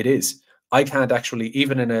that. It is. I can't actually,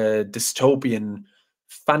 even in a dystopian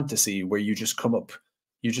fantasy where you just come up,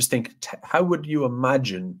 you just think, how would you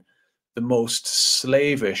imagine the most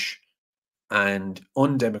slavish and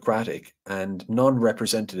undemocratic and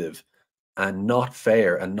non-representative and not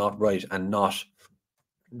fair and not right and not,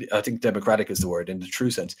 I think democratic is the word in the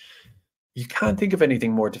true sense. You can't think of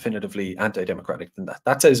anything more definitively anti-democratic than that.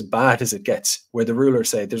 That's as bad as it gets, where the rulers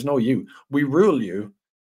say, there's no you. We rule you.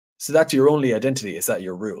 So that's your only identity, is that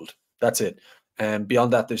you're ruled. That's it. And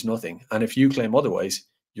beyond that, there's nothing. And if you claim otherwise,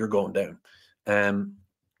 you're going down.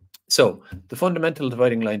 So the fundamental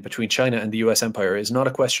dividing line between China and the US empire is not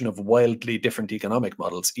a question of wildly different economic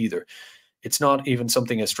models either. It's not even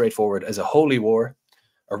something as straightforward as a holy war,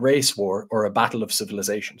 a race war, or a battle of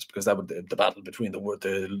civilizations, because that would the battle between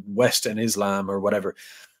the West and Islam or whatever,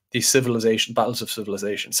 these battles of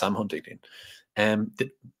civilization, Sam Huntington.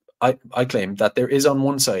 I claim that there is on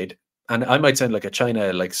one side, and I might sound like a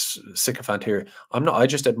China like sycophant here. I'm not. I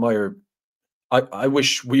just admire. I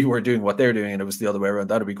wish we were doing what they're doing and it was the other way around.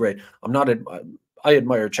 That would be great. I'm not. I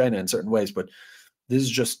admire China in certain ways, but this is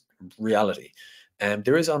just reality.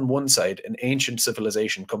 There is on one side an ancient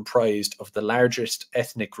civilization comprised of the largest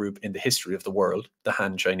ethnic group in the history of the world, the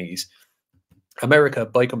Han Chinese. America,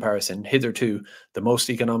 by comparison, hitherto the most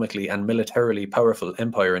economically and militarily powerful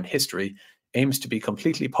empire in history, aims to be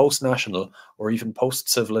completely post-national or even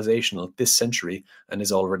post-civilizational this century and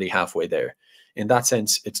is already halfway there. In that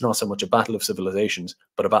sense, it's not so much a battle of civilizations,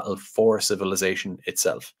 but a battle for civilization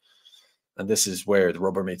itself. And this is where the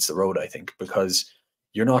rubber meets the road, I think, because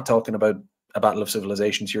you're not talking about a battle of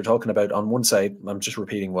civilizations. You're talking about, on one side, I'm just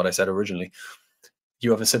repeating what I said originally,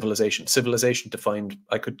 you have a civilization. Civilization defined,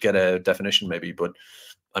 I could get a definition maybe, but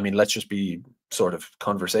I mean, let's just be sort of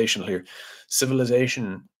conversational here.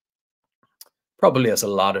 Civilization probably has a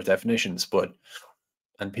lot of definitions, but,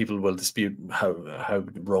 and people will dispute how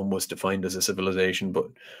Rome was defined as a civilization, but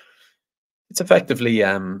it's effectively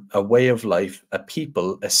a way of life, a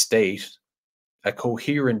people, a state, a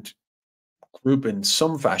coherent group in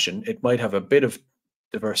some fashion. It might have a bit of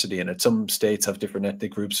diversity in it. Some states have different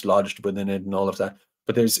ethnic groups lodged within it and all of that.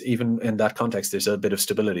 But there's, even in that context, there's a bit of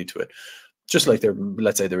stability to it. Just like there,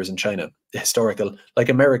 let's say there is in China, historical, like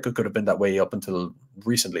America could have been that way up until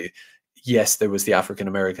recently. Yes, there was the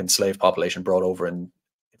African-American slave population brought over and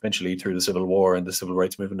eventually through the Civil War and the Civil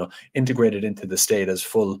Rights Movement, integrated into the state as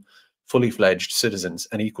fully fledged citizens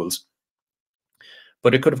and equals.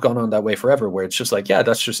 But it could have gone on that way forever, where it's just like, yeah,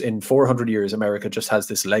 that's just in 400 years, America just has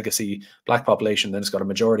this legacy black population, then it's got a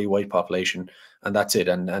majority white population, and that's it.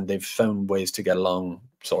 And they've found ways to get along,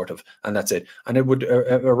 sort of, and that's it. And it would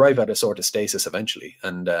arrive at a sort of stasis eventually.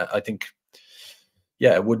 And I think,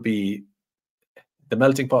 yeah, it would be, the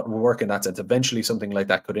melting pot will work in that sense. Eventually something like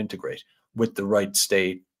that could integrate with the right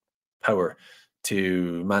state power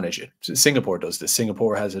to manage it. So Singapore does this.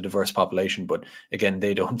 Singapore has a diverse population, but again,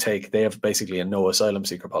 they have basically a no asylum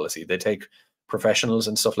seeker policy. They take professionals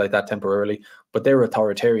and stuff like that temporarily, but they're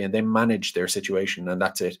authoritarian. They manage their situation and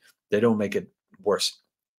that's it. They don't make it worse.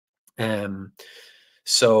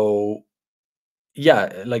 So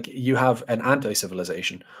yeah, like you have an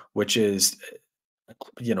anti-civilization, which is,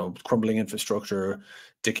 you know, crumbling infrastructure,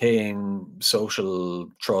 decaying social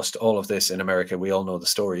trust, all of this in America. We all know the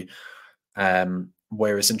story.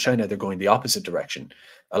 Whereas in China, they're going the opposite direction.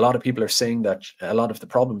 A lot of people are saying that a lot of the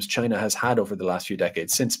problems China has had over the last few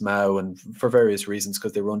decades, since Mao, and for various reasons,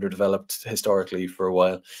 because they were underdeveloped historically for a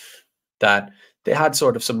while, that they had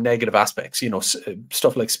sort of some negative aspects, you know,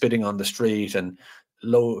 stuff like spitting on the street and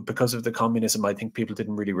because of the communism, I think people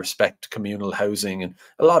didn't really respect communal housing and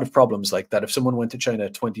a lot of problems like that. If someone went to China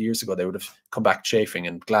 20 years ago, they would have come back chafing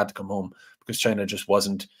and glad to come home, because China just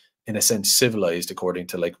wasn't, in a sense, civilized according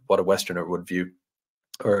to like what a Westerner would view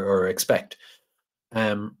or expect.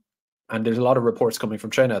 And there's a lot of reports coming from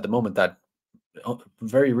China at the moment that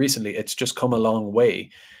very recently it's just come a long way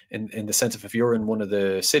in the sense of, if you're in one of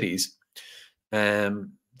the cities,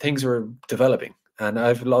 things are developing. And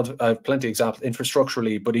I've plenty of examples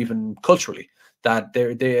infrastructurally, but even culturally, that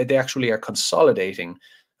they actually are consolidating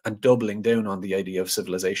and doubling down on the idea of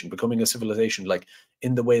civilization, becoming a civilization like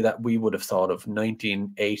in the way that we would have thought of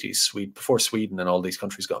 1980s before Sweden and all these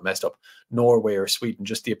countries got messed up. Norway or Sweden,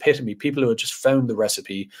 just the epitome, people who had just found the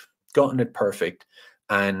recipe, gotten it perfect,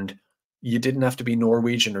 and you didn't have to be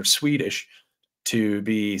Norwegian or Swedish to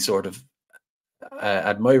be sort of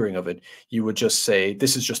admiring of it. You would just say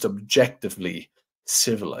this is just objectively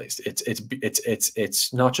civilized.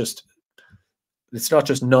 It's not just It's not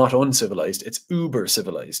just not uncivilized, it's uber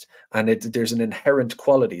civilized. And there's an inherent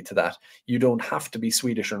quality to that. You don't have to be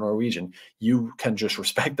Swedish or Norwegian. You can just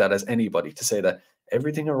respect that as anybody, to say that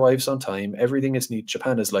everything arrives on time, everything is neat.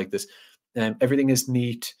 Japan is like this. Everything is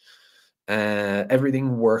neat.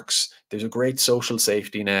 Everything works. There's a great social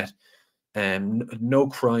safety net. No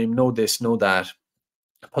crime, no this, no that.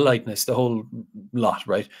 Politeness, the whole lot,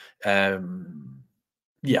 right?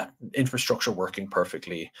 Yeah, infrastructure working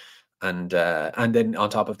perfectly, and then on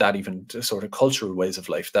top of that, even sort of cultural ways of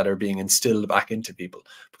life that are being instilled back into people,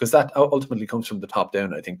 because that ultimately comes from the top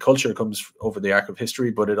down. I think culture comes over the arc of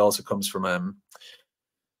history, but it also comes from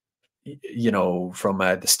from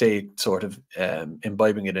the state sort of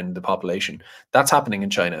imbibing it in the population. That's happening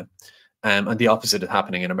in China, and the opposite is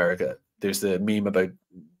happening in America. There's the meme about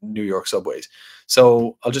New York subways.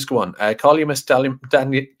 So I'll just go on. Columnist Daniel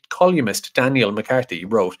McCarthy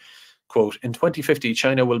wrote, quote, "In 2050,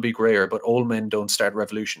 China will be grayer, but old men don't start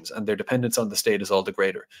revolutions, and their dependence on the state is all the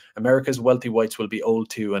greater. America's wealthy whites will be old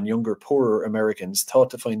too, and younger, poorer Americans,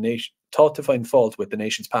 thought to find fault with the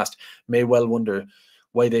nation's past, may well wonder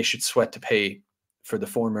why they should sweat to pay for the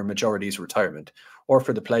former majority's retirement, or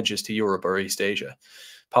for the pledges to Europe or East Asia.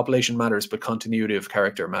 Population matters, but continuity of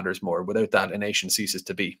character matters more. Without that, a nation ceases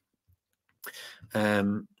to be.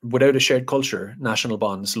 Without a shared culture, national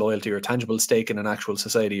bonds, loyalty, or tangible stake in an actual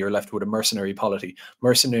society, you're left with a mercenary polity.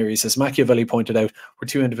 Mercenaries, as Machiavelli pointed out, were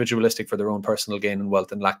too individualistic for their own personal gain and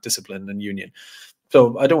wealth, and lacked discipline and union."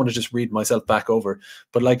 So I don't want to just read myself back over,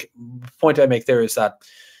 but like the point I make there is that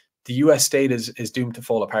the US state is doomed to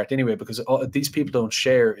fall apart anyway, because these people don't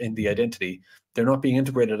share in the identity. They're not being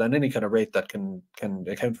integrated at any kind of rate that can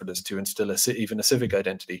account for this, to instill even a civic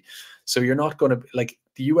identity. So you're not going to, like,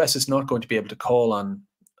 the US is not going to be able to call on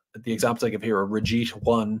the examples I give here, Rajit,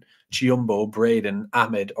 Juan, Chiumbo, Braden,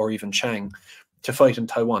 Ahmed, or even Chang to fight in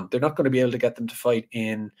Taiwan. They're not going to be able to get them to fight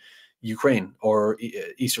in Ukraine or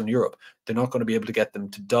Eastern Europe. They're not going to be able to get them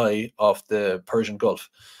to die off the Persian Gulf,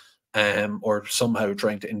 or somehow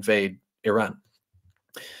trying to invade Iran.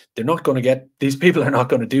 They're not going to get, these people are not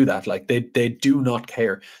going to do that. Like they do not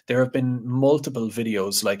care. There have been multiple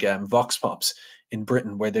videos like Vox Pops in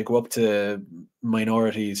Britain where they go up to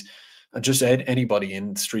minorities and just anybody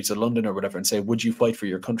in the streets of London or whatever and say, "Would you fight for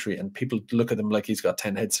your country?" And people look at them like he's got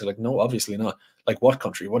 10 heads. They're like, "No, obviously not. Like, what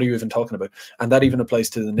country? What are you even talking about?" And that even applies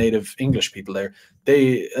to the native English people there.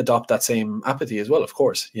 They adopt that same apathy as well, of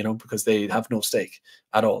course, because they have no stake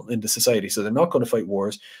at all in the society. So they're not going to fight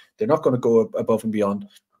wars. They're not going to go above and beyond.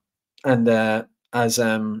 And as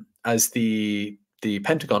the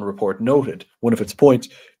Pentagon report noted, one of its points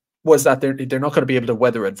was that they're not going to be able to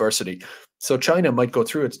weather adversity. So China might go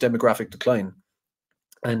through its demographic decline,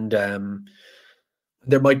 and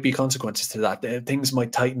there might be consequences to that. Things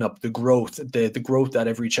might tighten up. The growth that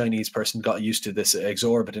every Chinese person got used to, this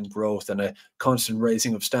exorbitant growth and a constant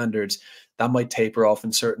raising of standards, that might taper off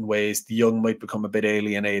in certain ways. The young might become a bit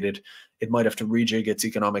alienated. It might have to rejig its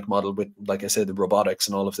economic model with, like I said, the robotics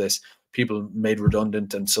and all of this. People made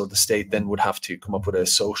redundant, and so the state then would have to come up with a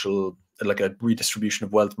social, like a redistribution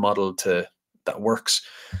of wealth model that works,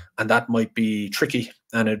 and that might be tricky.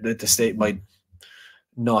 And the state might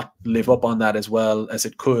not live up on that as well as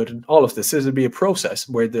it could. And all of this would be a process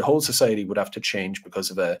where the whole society would have to change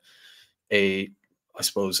because of I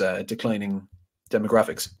suppose, declining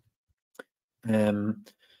demographics.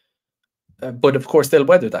 But of course they'll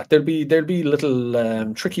weather that. There'll be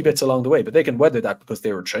little tricky bits along the way, but they can weather that because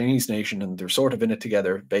they're a Chinese nation and they're sort of in it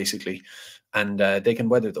together, basically, and they can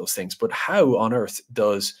weather those things. But how on earth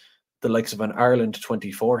does the likes of an Ireland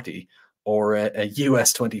 2040 or a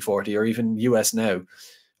US 2040 or even US now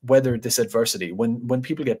weather this adversity when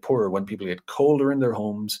people get poorer, when people get colder in their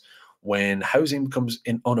homes, when housing becomes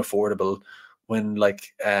unaffordable, when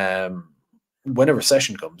when a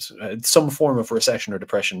recession comes? Some form of recession or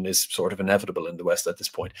depression is sort of inevitable in the West at this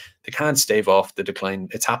point. They can't stave off the decline.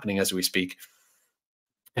 It's happening as we speak.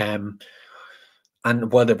 And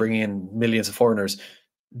while they're bringing in millions of foreigners,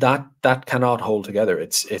 that cannot hold together.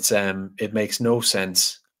 It makes no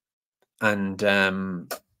sense, and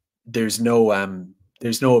there's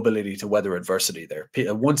no ability to weather adversity there.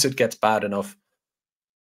 Once it gets bad enough,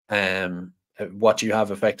 what you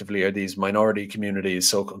have effectively are these minority communities.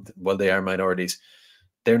 So, well, they are minorities.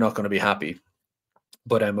 They're not going to be happy.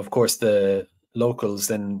 But of course, the locals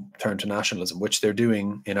then turn to nationalism, which they're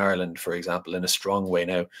doing in Ireland, for example, in a strong way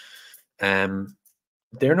now.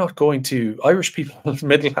 They're not going to, Irish people,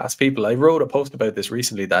 middle class people. I wrote a post about this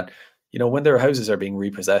recently that, when their houses are being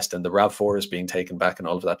repossessed and the RAV4 is being taken back and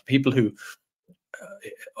all of that, people who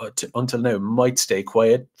until now might stay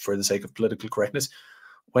quiet for the sake of political correctness,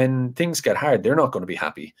 when things get hard, they're not going to be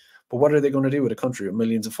happy. But what are they going to do with a country with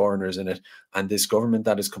millions of foreigners in it, and this government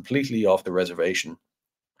that is completely off the reservation,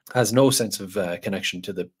 has no sense of connection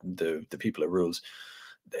to the people it rules?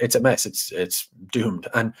 It's a mess. It's doomed.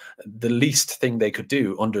 And the least thing they could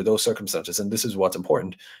do under those circumstances, and this is what's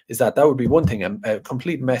important, is that would be one thing: a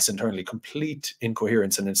complete mess internally, complete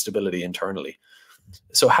incoherence and instability internally.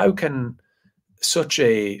 So how can such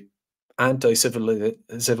a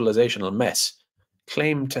anti-civilizational mess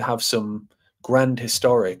claim to have some grand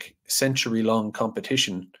historic century-long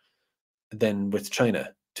competition then with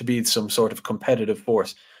China, to be some sort of competitive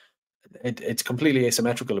force? It's completely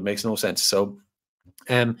asymmetrical. It makes no sense. So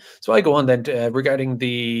so I go on then regarding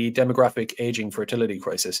the demographic aging fertility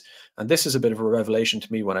crisis, and this is a bit of a revelation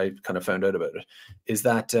to me when I kind of found out about it, is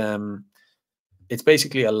that it's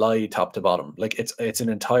basically a lie top to bottom. Like it's an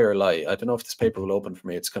entire lie. I don't know if this paper will open for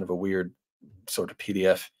me. It's kind of a weird sort of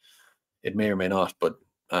PDF. It may or may not, but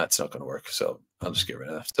it's not going to work. So I'll just get rid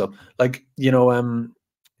of that. So like, you know,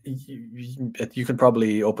 you can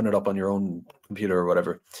probably open it up on your own computer or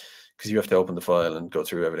whatever, because you have to open the file and go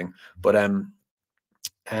through everything. But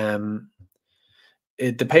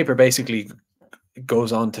the paper basically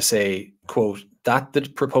goes on to say, quote, that the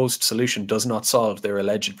proposed solution does not solve their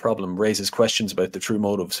alleged problem raises questions about the true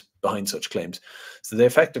motives behind such claims. So they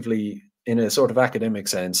effectively, in a sort of academic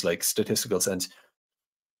sense, like statistical sense,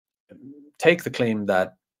 take the claim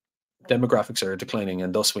that demographics are declining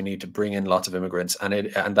and thus we need to bring in lots of immigrants, and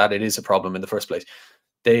that it is a problem in the first place.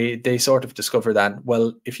 They sort of discover that,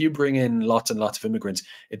 well, if you bring in lots and lots of immigrants,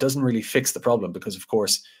 it doesn't really fix the problem, because of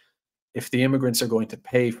course, if the immigrants are going to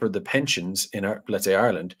pay for the pensions in, let's say,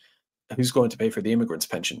 Ireland, who's going to pay for the immigrants'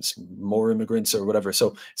 pensions? More immigrants or whatever.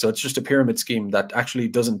 So it's just a pyramid scheme that actually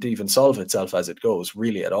doesn't even solve itself as it goes,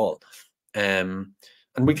 really, at all.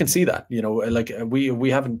 And we can see that, you know, like we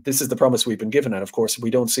haven't. This is the promise we've been given, and of course,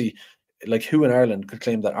 we don't see, like, who in Ireland could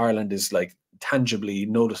claim that Ireland is like tangibly,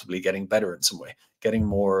 noticeably getting better in some way, getting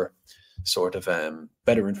more sort of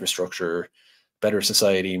better infrastructure, better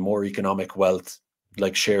society, more economic wealth,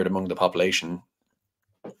 like shared among the population.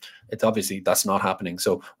 It's obviously that's not happening.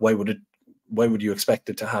 So why would you expect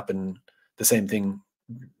it to happen, the same thing,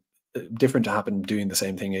 different to happen, doing the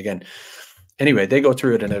same thing again? Anyway, they go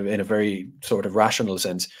through it in a very sort of rational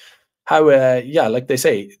sense. How yeah, like they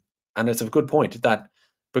say, and it's a good point, that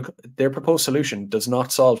their proposed solution does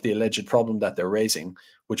not solve the alleged problem that they're raising,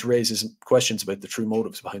 which raises questions about the true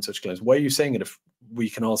motives behind such claims. Why are you saying it if we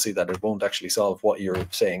can all see that it won't actually solve what you're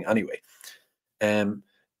saying anyway? And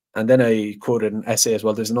then I quoted an essay as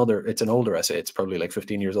well. There's another, it's an older essay, it's probably like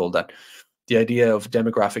 15 years old, that the idea of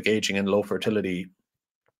demographic aging and low fertility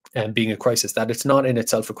and being a crisis, that it's not in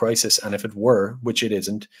itself a crisis, and if it were, which it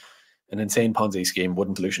isn't, an insane Ponzi scheme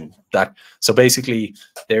wouldn't solution that. So basically,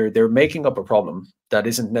 they're making up a problem that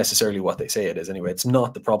isn't necessarily what they say it is anyway. It's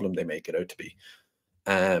not the problem they make it out to be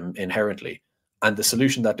inherently, and the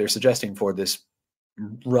solution that they're suggesting for this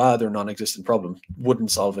rather non-existent problem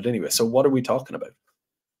wouldn't solve it anyway. So what are we talking about?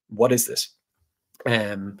 What is this?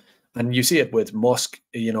 And you see it with Musk,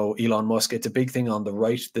 you know, Elon Musk. It's a big thing on the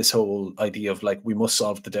right, this whole idea of like, we must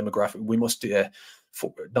solve the demographic, we must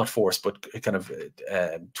not force, but kind of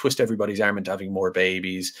twist everybody's arm into having more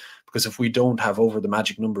babies, because if we don't have over the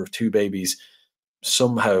magic number of 2 babies,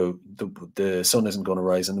 somehow the sun isn't going to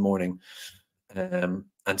rise in the morning, and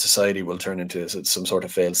society will turn into some sort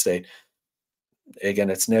of failed state. Again,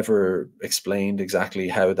 it's never explained exactly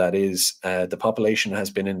how that is. The population has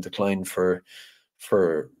been in decline for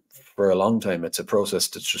a long time. It's a process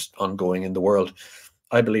that's just ongoing in the world.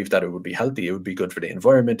 I believe that it would be healthy. It would be good for the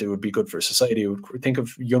environment. It would be good for society. Think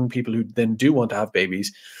of young people who then do want to have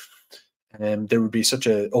babies, and there would be such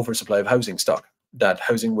an oversupply of housing stock that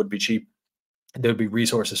housing would be cheap. There would be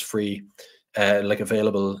resources free, like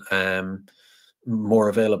available, more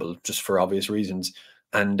available, just for obvious reasons.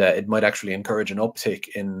 And it might actually encourage an uptick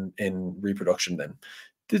in reproduction then.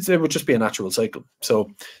 It would just be a natural cycle. So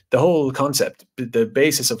the whole concept, the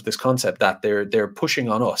basis of this concept, that they're pushing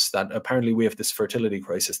on us, that apparently we have this fertility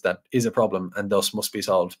crisis that is a problem and thus must be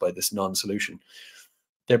solved by this non-solution.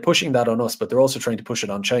 They're pushing that on us, but they're also trying to push it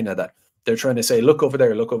on China, that they're trying to say, look over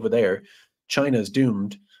there, look over there. China's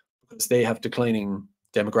doomed because they have declining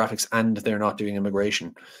demographics and they're not doing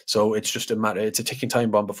immigration. So it's just a matter, it's a ticking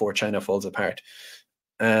time bomb before China falls apart.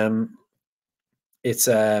 It's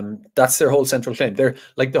that's their whole central claim. They're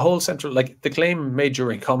like the whole central, like the claim made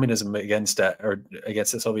during communism against or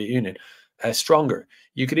against the Soviet Union, stronger.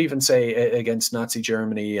 You could even say against Nazi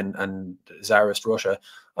Germany and Tsarist Russia.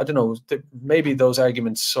 I don't know, maybe those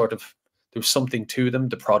arguments sort of, there's something to them.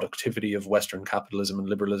 The productivity of Western capitalism and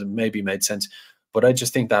liberalism maybe made sense, but I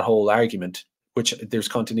just think that whole argument, which there's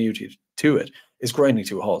continuity to it, is grinding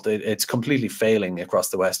to a halt. It's completely failing across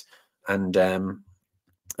the West. And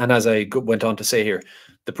as I went on to say here,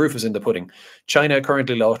 the proof is in the pudding. China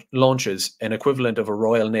currently launches an equivalent of a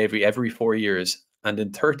Royal Navy every 4 years, and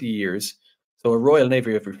in 30 years, so a Royal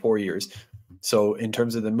Navy every 4 years. So in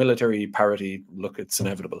terms of the military parity, look, it's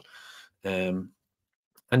inevitable. And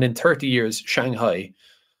in 30 years, Shanghai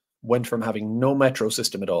went from having no metro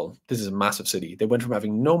system at all. This is a massive city. They went from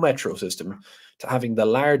having no metro system to having the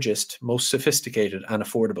largest, most sophisticated and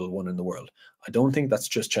affordable one in the world. I don't think that's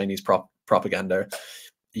just Chinese propaganda.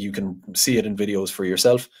 You can see it in videos for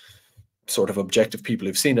yourself, sort of objective people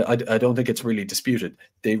who've seen it. I don't think it's really disputed.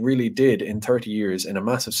 They really did, in 30 years, in a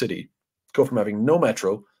massive city, go from having no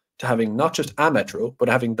metro to having not just a metro, but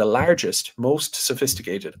having the largest, most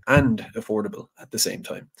sophisticated and affordable at the same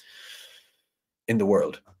time in the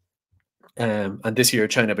world. And this year,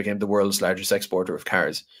 China became the world's largest exporter of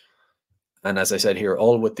cars. And as I said here,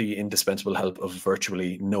 all with the indispensable help of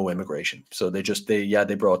virtually no immigration. So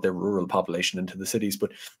they brought their rural population into the cities,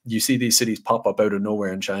 but you see these cities pop up out of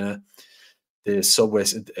nowhere in China. The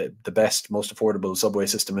subways, the best, most affordable subway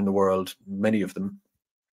system in the world, many of them,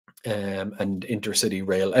 and intercity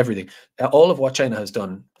rail, everything. All of what China has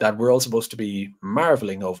done that we're all supposed to be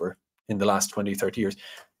marveling over in the last 20, 30 years,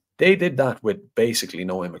 they did that with basically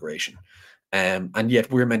no immigration. And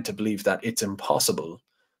yet we're meant to believe that it's impossible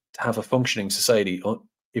to have a functioning society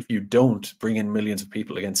if you don't bring in millions of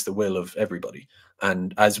people against the will of everybody.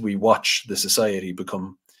 And as we watch the society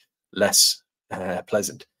become less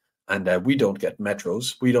pleasant, and we don't get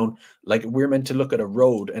metros, we're meant to look at a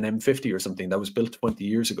road, an M50 or something that was built 20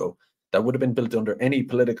 years ago, that would have been built under any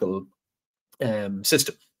political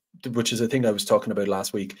system, which is a thing I was talking about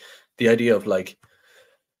last week. The idea of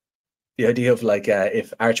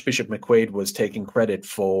if Archbishop McQuaid was taking credit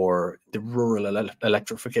for the rural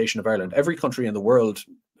electrification of Ireland, every country in the world,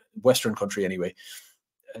 Western country anyway,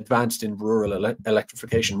 advanced in rural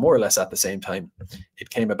electrification more or less at the same time.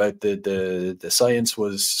 It came about, the science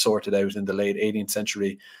was sorted out in the late 18th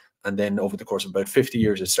century, and then over the course of about 50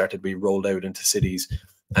 years, it started to be rolled out into cities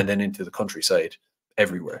and then into the countryside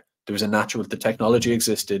everywhere. There was the technology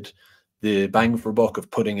existed, the bang for buck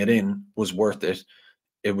of putting it in was worth it.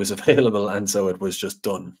 It was available, and so it was just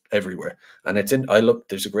done everywhere. And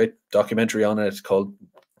there's a great documentary on it called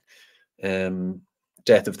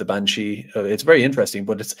Death of the Banshee. It's very interesting,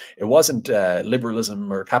 but it wasn't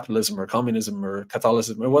liberalism or capitalism or communism or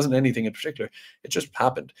Catholicism. It wasn't anything in particular. It just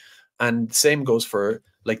happened. And the same goes for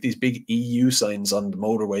like these big EU signs on the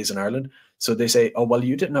motorways in Ireland. So they say, oh, well,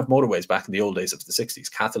 you didn't have motorways back in the old days of the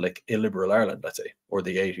 60s, Catholic, illiberal Ireland, let's say, or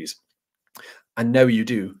the 80s. And now you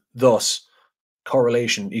do. Thus,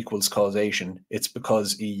 correlation equals causation. It's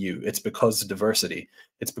because EU, it's because diversity,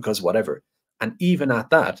 it's because whatever. And even at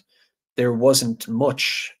that, there wasn't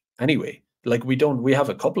much anyway. Like we have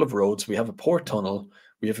a couple of roads, we have a port tunnel,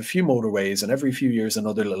 we have a few motorways, and every few years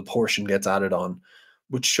another little portion gets added on,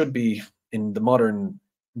 which should be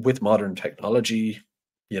with modern technology,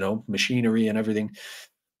 machinery and everything.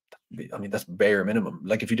 I mean, that's bare minimum.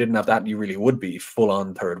 Like if you didn't have that, you really would be full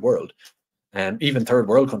on third world. And even third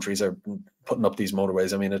world countries are putting up these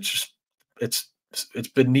motorways. I mean, it's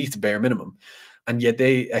beneath bare minimum. And yet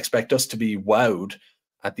they expect us to be wowed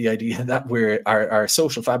at the idea that our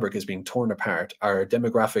social fabric is being torn apart, our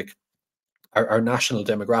demographic, our national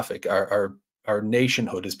demographic, our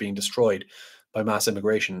nationhood is being destroyed by mass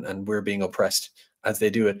immigration, and we're being oppressed as they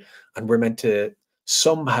do it. And we're meant to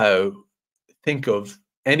somehow think of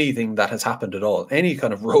anything that has happened at all, any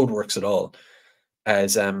kind of roadworks at all,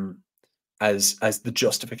 as the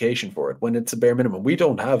justification for it, when it's a bare minimum. We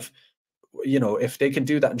don't have, if they can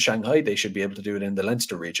do that in Shanghai, they should be able to do it in the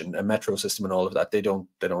Leinster region, a metro system and all of that.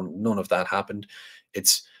 None of that happened.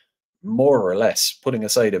 It's more or less, putting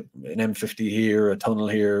aside an M50 here, a tunnel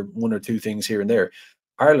here, one or two things here and there,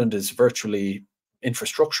 Ireland is virtually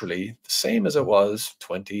infrastructurally the same as it was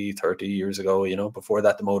 20, 30 years ago. Before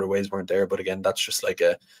that, the motorways weren't there. But again, that's just like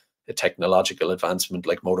a technological advancement.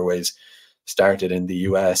 Like motorways started in the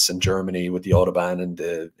US and Germany with the Autobahn and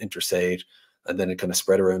the interstate, and then it kind of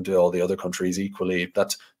spread around to all the other countries equally.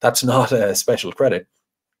 That's not a special credit.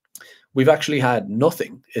 We've actually had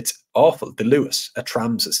nothing. It's awful. The Lewis, a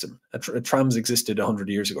tram system. Trams existed 100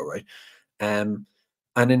 years ago, right?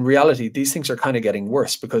 And in reality, these things are kind of getting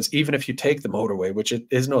worse, because even if you take the motorway, which it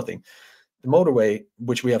is nothing, the motorway,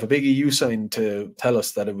 which we have a big EU sign to tell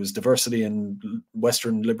us that it was diversity and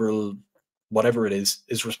Western liberal, whatever it is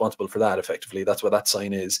responsible for that, effectively. That's what that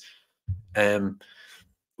sign is.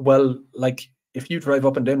 Well, like if you drive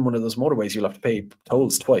up and down one of those motorways, you'll have to pay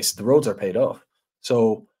tolls twice. The roads are paid off.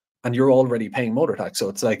 So, and you're already paying motor tax. So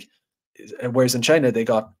it's like, whereas in China, they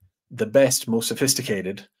got the best, most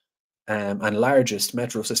sophisticated and largest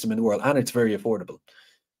metro system in the world, and it's very affordable.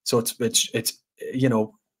 So it's you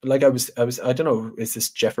know, like I don't know, is this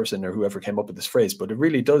Jefferson or whoever came up with this phrase, but it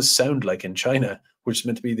really does sound like in China, which is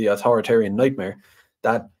meant to be the authoritarian nightmare,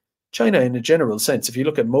 that China, in a general sense, if you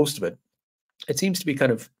look at most of it, it seems to be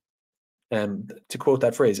kind of, to quote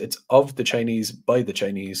that phrase, it's of the Chinese, by the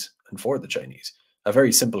Chinese, and for the Chinese. A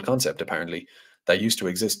very simple concept, apparently, that used to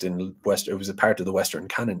exist in West. It was a part of the Western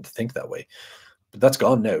canon to think that way, but that's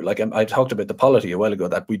gone now. Like I talked about the polity a while ago,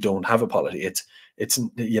 that we don't have a polity. It's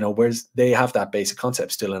whereas they have that basic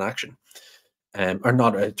concept still in action, or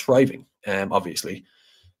not thriving, obviously.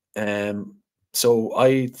 So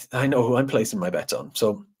I know who I'm placing my bets on.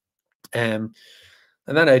 So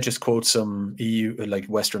and then I just quote some EU, like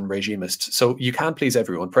Western regimists. So you can't please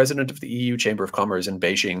everyone. President of the EU Chamber of Commerce in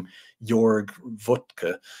Beijing, Jörg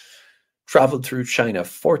Wuttke, traveled through China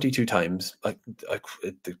 42 times.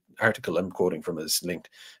 The article I'm quoting from is linked.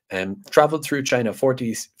 Traveled through China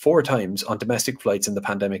 44 times on domestic flights in the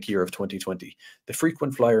pandemic year of 2020. The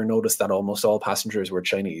frequent flyer noticed that almost all passengers were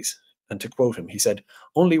Chinese. And to quote him, he said,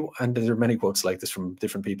 and there are many quotes like this from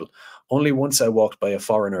different people, only once I walked by a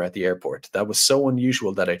foreigner at the airport. That was so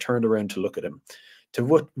unusual that I turned around to look at him. To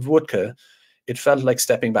Wuttke, it felt like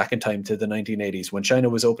stepping back in time to the 1980s when China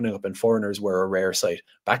was opening up and foreigners were a rare sight.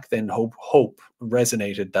 Back then, hope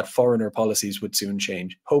resonated that foreigner policies would soon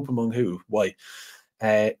change. Hope among who? Why?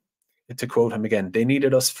 To quote him again, they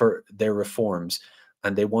needed us for their reforms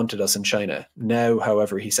and they wanted us in China. Now,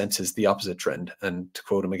 however, he senses the opposite trend. And to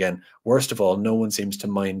quote him again, worst of all, no one seems to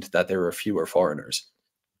mind that there are fewer foreigners.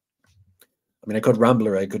 I mean, I could ramble,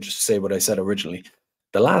 or I could just say what I said originally.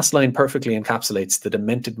 The last line perfectly encapsulates the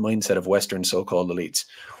demented mindset of Western so-called elites.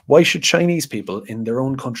 Why should Chinese people in their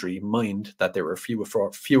own country mind that there are fewer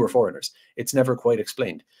foreigners? It's never quite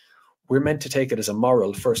explained. We're meant to take it as a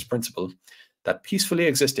moral first principle that peacefully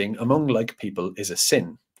existing among like people is a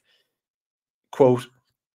sin. Quote,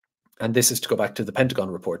 and this is to go back to the Pentagon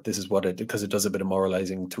report. This is what it, because it does a bit of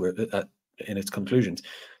moralizing to it in its conclusions.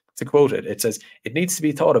 To quote it, it says, it needs to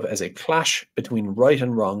be thought of as a clash between right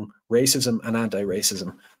and wrong, racism and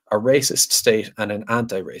anti-racism, a racist state and an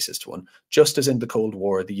anti-racist one. Just as in the Cold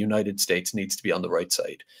War, the United States needs to be on the right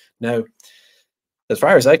side. Now, as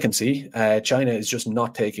far as I can see, China is just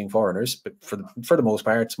not taking foreigners, but for the most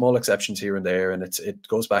part, small exceptions here and there, and it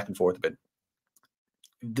goes back and forth a bit.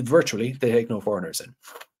 Virtually, they take no foreigners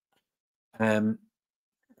in.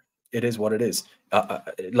 It is what it is.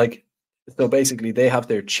 So basically, they have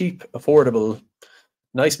their cheap, affordable,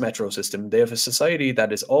 nice metro system. They have a society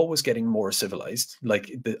that is always getting more civilized.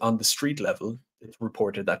 Like on the street level, it's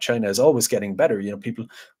reported that China is always getting better. You know,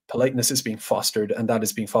 politeness is being fostered, and that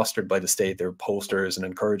is being fostered by the state. There are posters and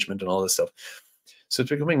encouragement and all this stuff. So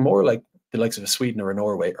it's becoming more like the likes of a Sweden or a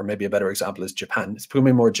Norway, or maybe a better example is Japan. It's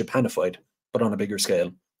becoming more Japanified, but on a bigger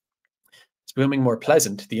scale. It's becoming more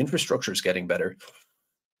pleasant. The infrastructure is getting better.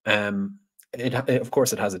 Of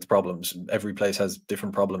course, it has its problems. Every place has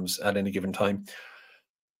different problems at any given time.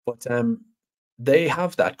 But they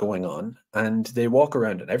have that going on, and they walk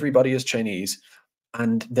around, and everybody is Chinese,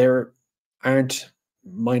 and there aren't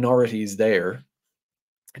minorities there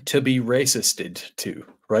to be racisted to,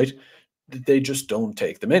 right? They just don't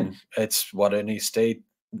take them in. It's what any state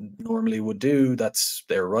normally would do. That's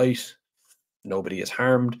their right. Nobody is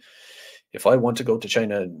harmed. If I want to go to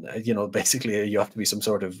China, you know, basically you have to be some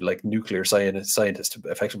sort of like nuclear scientist,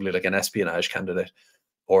 effectively like an espionage candidate,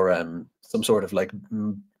 or some sort of like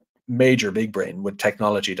major big brain with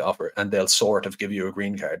technology to offer, and they'll sort of give you a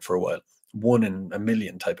green card for a while, 1 in a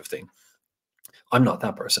million type of thing. I'm not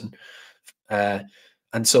that person.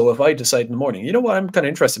 And so if I decide in the morning, you know what, I'm kind of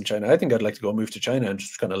interested in China. I think I'd like to go move to China and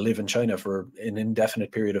just kind of live in China for an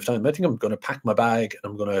indefinite period of time. I think I'm going to pack my bag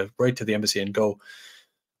and I'm going to write to the embassy and go.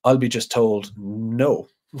 I'll be just told, no,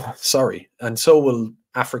 sorry. And so will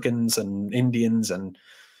Africans and Indians and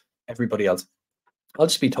everybody else. I'll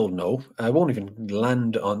just be told no. I won't even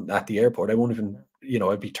land at the airport. I won't even, you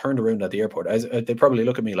know, I'd be turned around at the airport. They probably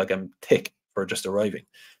look at me like I'm thick for just arriving.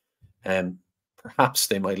 Perhaps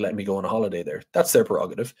they might let me go on a holiday there. That's their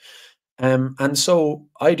prerogative. And so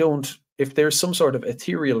if there's some sort of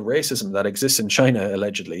ethereal racism that exists in China,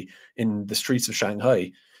 allegedly, in the streets of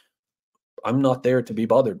Shanghai, I'm not there to be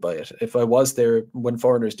bothered by it. If I was there, when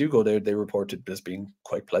foreigners do go there, they report it as being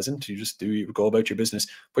quite pleasant. You go about your business,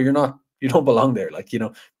 but you don't belong there. Like, you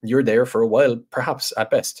know, you're there for a while, perhaps at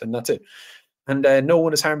best, and that's it. And no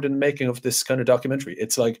one is harmed in the making of this kind of documentary.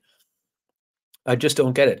 It's like, I just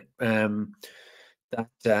don't get it.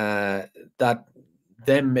 That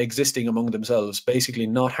them existing among themselves, basically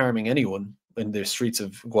not harming anyone, in the streets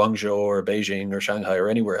of Guangzhou or Beijing or Shanghai or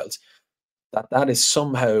anywhere else, that is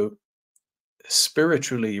somehow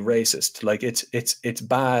spiritually racist. Like it's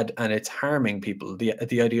bad and it's harming people. The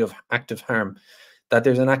idea of active harm, that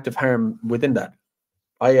there's an active harm within that.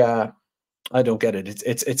 I don't get it.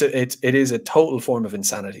 It is a total form of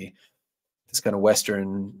insanity. This kind of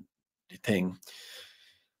Western thing.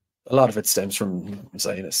 A lot of it stems from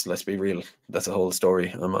Zionists. Let's be real. That's a whole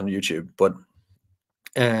story. I'm on YouTube, but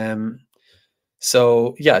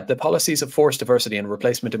so yeah, the policies of forced diversity and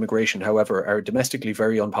replacement immigration, however, are domestically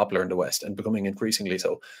very unpopular in the West and becoming increasingly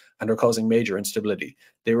so, and are causing major instability.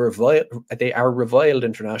 They are reviled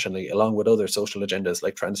internationally, along with other social agendas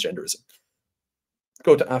like transgenderism.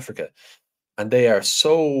 Go to Africa, and they are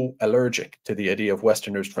so allergic to the idea of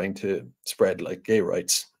Westerners trying to spread like gay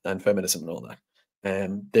rights and feminism and all that.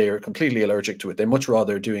 And they're completely allergic to it. They much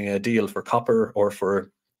rather doing a deal for copper or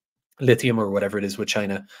for lithium or whatever it is with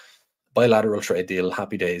China. Bilateral trade deal,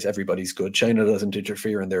 happy days, everybody's good. China doesn't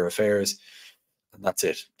interfere in their affairs, and that's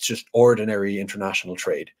it. It's just ordinary international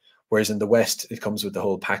trade. Whereas in the West, it comes with the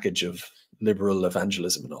whole package of liberal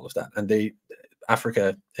evangelism and all of that. And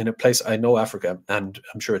Africa, in a place, I know Africa, and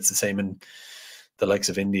I'm sure it's the same in the likes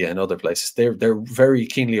of India and other places. They're very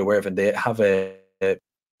keenly aware of it, and they have a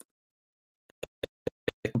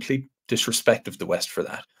complete disrespect of the West for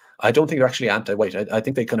that. I don't think they're actually anti-white. I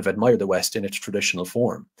think they kind of admire the West in its traditional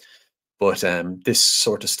form. But this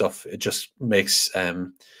sort of stuff, it just makes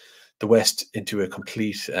the West into a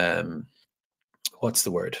complete, what's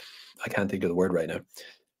the word? I can't think of the word right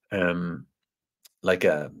now. Like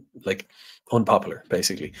unpopular,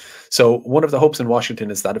 basically. So one of the hopes in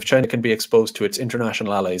Washington is that if China can be exposed to its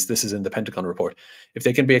international allies, this is in the Pentagon report, if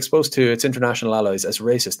they can be exposed to its international allies as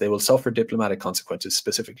racist, they will suffer diplomatic consequences,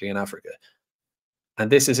 specifically in Africa.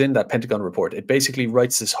 And this is in that Pentagon report. It basically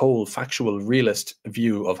writes this whole factual realist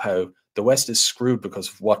view of how the West is screwed because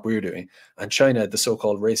of what we're doing. And China, the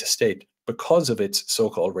so-called racist state, because of its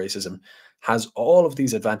so-called racism, has all of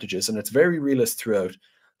these advantages. And it's very realist throughout.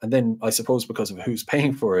 And then I suppose because of who's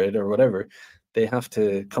paying for it or whatever, they have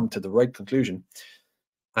to come to the right conclusion.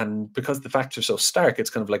 And because the facts are so stark, it's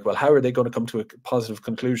kind of like, well, how are they going to come to a positive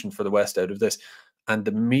conclusion for the West out of this? And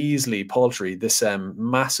the measly, paltry, this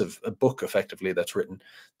massive book, effectively, that's written,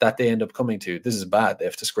 that they end up coming to, this is bad, they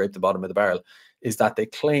have to scrape the bottom of the barrel, is that they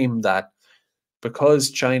claim that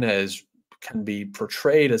because China can be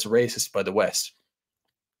portrayed as racist by the West,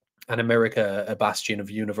 and America a bastion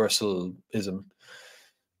of universalism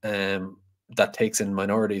that takes in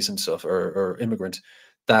minorities and stuff, or immigrants,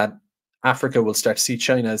 that Africa will start to see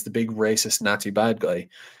China as the big racist Nazi bad guy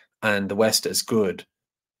and the West as good.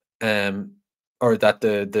 Or that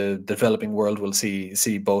the developing world will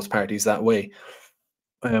see both parties that way.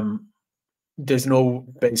 There's no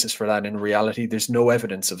basis for that in reality. There's no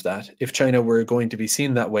evidence of that. If China were going to be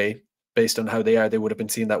seen that way, based on how they are, they would have been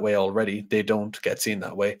seen that way already. They don't get seen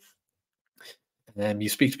that way. You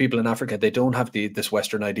speak to people in Africa, they don't have this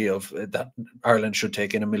Western idea of that Ireland should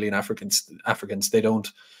take in 1 million Africans. They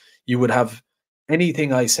don't. You would have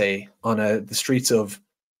anything I say on the streets of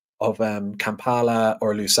Kampala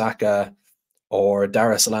or Lusaka or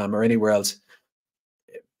Dar es Salaam or anywhere else,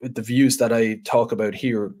 the views that I talk about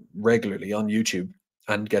here regularly on YouTube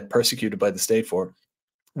and get persecuted by the state for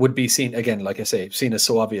would be seen, again, like I say, seen as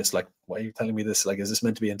so obvious. Like, why are you telling me this? Like, is this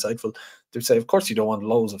meant to be insightful? They'd say, of course you don't want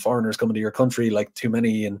loads of foreigners coming to your country, like too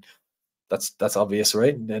many, and that's obvious,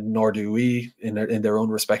 right? And nor do we in their own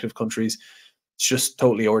respective countries. It's just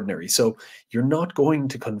totally ordinary. So you're not going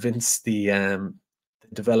to convince the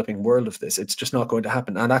developing world of this. It's just not going to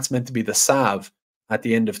happen. And that's meant to be the salve at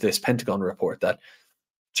the end of this Pentagon report, that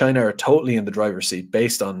China are totally in the driver's seat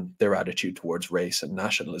based on their attitude towards race and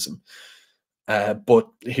nationalism. But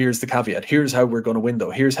here's the caveat. Here's how we're going to win,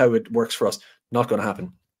 though. Here's how it works for us. Not going to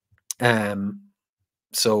happen.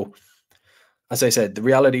 So, as I said, the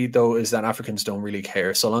reality, though, is that Africans don't really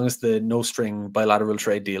care. So long as the no-string bilateral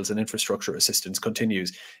trade deals and infrastructure assistance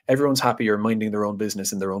continues, everyone's happy or minding their own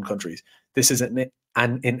business in their own countries. This is an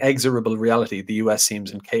inexorable reality the US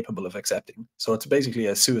seems incapable of accepting. So it's basically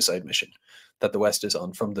a suicide mission that the West is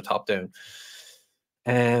on from the top down.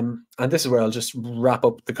 And this is where I'll just wrap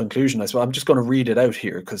up the conclusion. I'm just going to read it out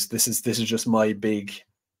here because this is just my big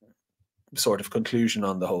sort of conclusion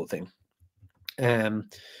on the whole thing.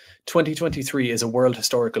 2023 is a world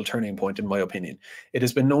historical turning point, in my opinion. It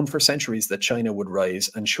has been known for centuries that China would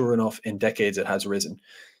rise, and sure enough, in decades it has risen.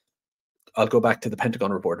 I'll go back to the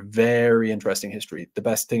Pentagon report. Very interesting history. The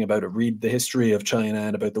best thing about it, read the history of China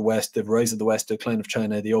and about the West, the rise of the West, the decline of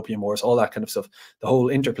China, the Opium Wars, all that kind of stuff, the whole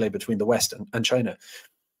interplay between the West and China.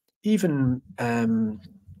 Even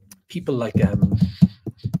people like,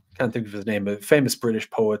 can't can't think of his name, but famous British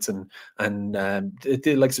poets and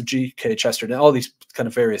the likes of G.K. Chesterton, all these kind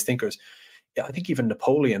of various thinkers. Yeah, I think even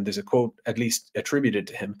Napoleon, there's a quote at least attributed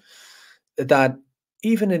to him, that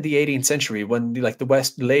even in the 18th century, when like the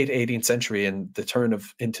West, late 18th century and the turn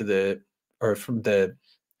of into the, or from the,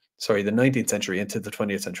 sorry, the 19th century into the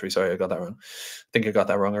 20th century. Sorry, I got that wrong. I think I got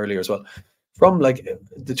that wrong earlier as well. From like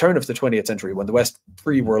the turn of the 20th century, when the West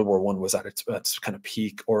pre-World War I was at its kind of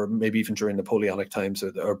peak, or maybe even during Napoleonic times,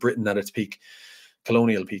 or Britain at its peak,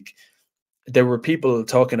 colonial peak, there were people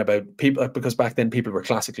talking about people, because back then people were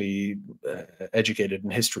classically educated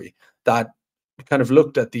in history, that kind of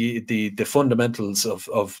looked at the fundamentals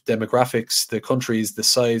of demographics, the countries, the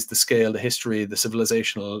size, the scale, the history, the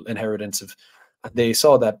civilizational inheritance of, and they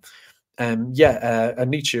saw that,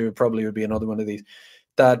 Nietzsche probably would be another one of these,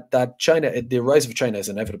 that China, the rise of China is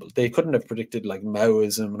inevitable. They couldn't have predicted like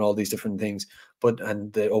Maoism and all these different things,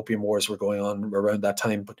 and the opium wars were going on around that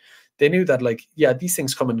time, but they knew that, like, yeah, these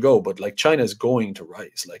things come and go, but like China is going to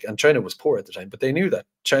rise. Like, and China was poor at the time, but they knew that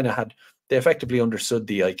they effectively understood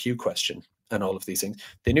the IQ question and all of these things.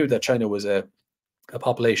 They knew that China was a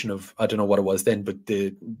population of, I don't know what it was then, but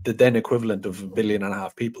the then equivalent of 1.5 billion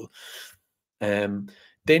people.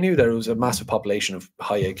 They knew that it was a massive population of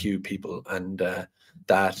high IQ people, and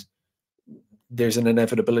that there's an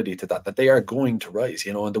inevitability to that they are going to rise,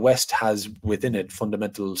 and the West has within it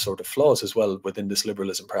fundamental sort of flaws as well within this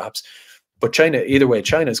liberalism, perhaps. But China, either way,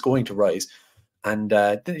 China is going to rise. And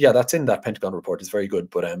yeah, that's in that Pentagon report. It's very good.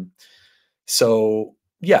 But so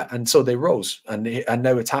yeah, and so they rose, and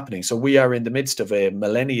now it's happening. So we are in the midst of a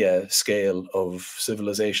millennia scale of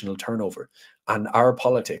civilizational turnover, and our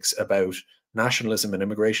politics about nationalism and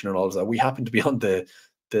immigration and all of that, we happen to be on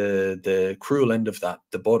the cruel end of that,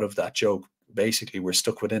 the butt of that joke. Basically, we're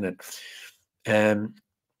stuck within it.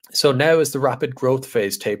 So now, as the rapid growth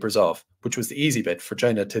phase tapers off, which was the easy bit for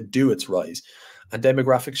China to do its rise, and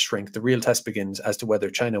demographics shrink, the real test begins as to whether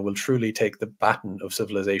China will truly take the baton of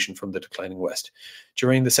civilization from the declining West.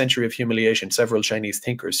 During the century of humiliation, several Chinese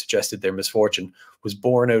thinkers suggested their misfortune was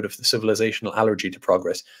born out of the civilizational allergy to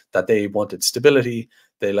progress, that they wanted stability,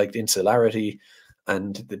 they liked insularity,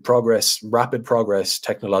 and the progress, rapid progress,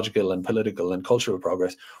 technological and political and cultural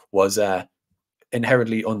progress, was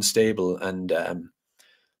inherently unstable and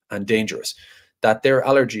dangerous. That their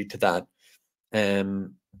allergy to that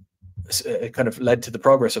it kind of led to the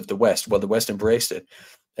progress of the West. While the West embraced it,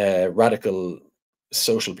 radical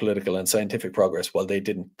social, political, and scientific progress, while they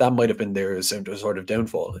didn't. That might have been their sort of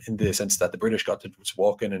downfall, in the sense that the British got to just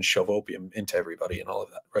walk in and shove opium into everybody and all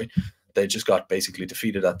of that, right? They just got basically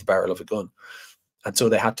defeated at the barrel of a gun. And so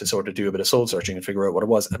they had to sort of do a bit of soul searching and figure out what it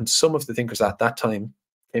was. And some of the thinkers at that time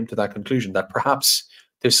came to that conclusion, that perhaps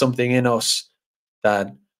there's something in us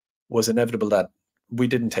that was inevitable, that we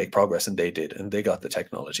didn't take progress and they did, and they got the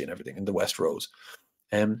technology and everything, and the West rose.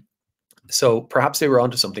 So perhaps they were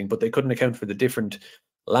onto something, but they couldn't account for the different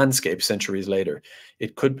landscape centuries later.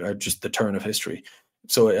 It could be just the turn of history.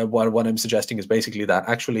 So what I'm suggesting is basically that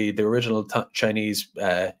actually the original Chinese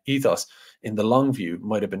ethos in the long view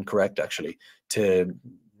might have been correct, actually, to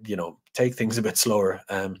take things a bit slower.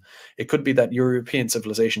 It could be that European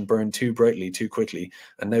civilization burned too brightly, too quickly,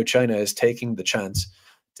 and now China is taking the chance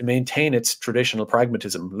to maintain its traditional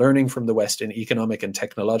pragmatism, learning from the West in economic and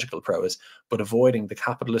technological prowess, but avoiding the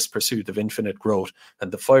capitalist pursuit of infinite growth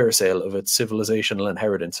and the fire sale of its civilizational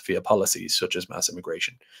inheritance via policies such as mass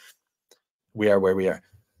immigration. We are where we are.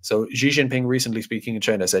 So Xi Jinping, recently speaking in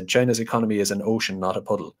China, said China's economy is an ocean, not a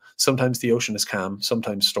puddle. Sometimes the ocean is calm,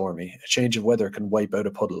 sometimes stormy. A change of weather can wipe out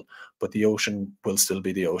a puddle, but the ocean will still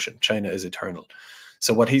be the ocean. China is eternal.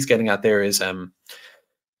 So what he's getting at there is,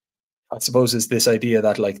 I suppose, is this idea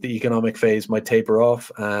that like the economic phase might taper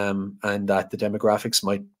off, and that the demographics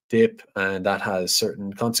might dip, and that has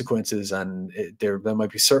certain consequences, and there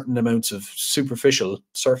might be certain amounts of superficial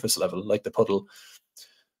surface level, like the puddle,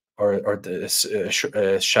 or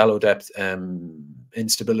the shallow depth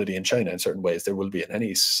instability in China in certain ways. There will be in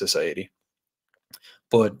any society,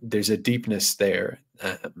 but there's a deepness there,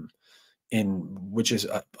 in which is,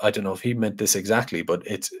 I don't know if he meant this exactly, but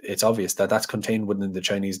it's obvious that that's contained within the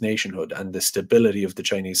Chinese nationhood and the stability of the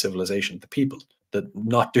Chinese civilization, the people, that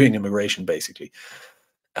not doing immigration basically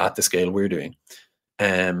at the scale we're doing,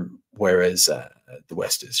 whereas the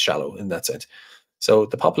West is shallow in that sense. So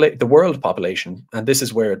the world population, and this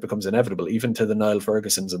is where it becomes inevitable, even to the Niall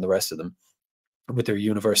Fergusons and the rest of them, with their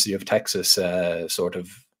University of Texas sort of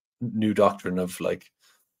new doctrine of like,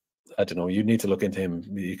 I don't know, you need to look into him,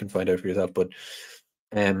 you can find out for yourself. But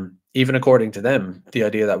even according to them, the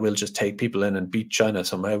idea that we'll just take people in and beat China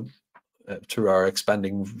somehow through our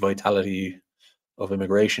expanding vitality of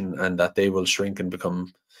immigration, and that they will shrink and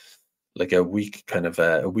become like a weak kind of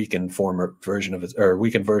a weakened former version of it, or a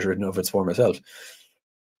weakened version of its former self.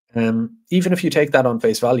 Even if you take that on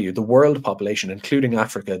face value, the world population, including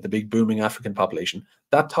Africa, the big booming African population,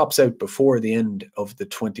 that tops out before the end of the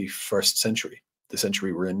 21st century, the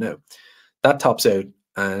century we're in now. That tops out,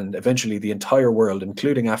 and eventually the entire world,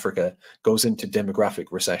 including Africa, goes into demographic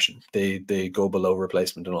recession. They go below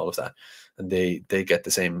replacement and all of that, and they get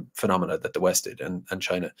the same phenomena that the West did, and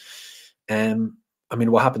China. I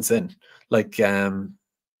mean, what happens then? Like,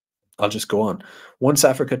 I'll just go on. Once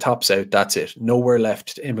Africa tops out, that's it. Nowhere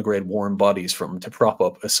left to immigrate warm bodies from to prop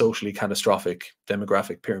up a socially catastrophic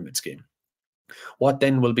demographic pyramid scheme. What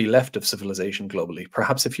then will be left of civilization globally?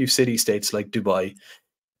 Perhaps a few city-states like Dubai,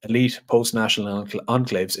 elite post-national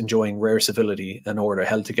enclaves enjoying rare civility and order,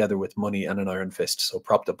 held together with money and an iron fist, so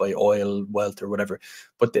propped up by oil, wealth, or whatever.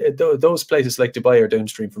 But those places like Dubai are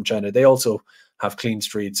downstream from China. They also have clean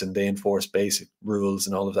streets and they enforce basic rules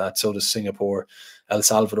and all of that. So does Singapore. El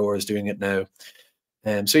Salvador is doing it now.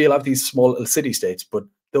 So you'll have these small city-states, but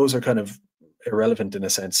those are kind of irrelevant in a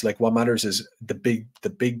sense. Like, what matters is the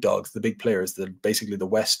big dogs, the big players, basically the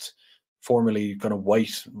West, formerly kind of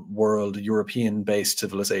white world, European-based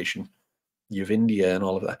civilization. You have India and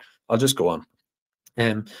all of that. I'll just go on.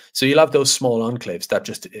 So you'll have those small enclaves that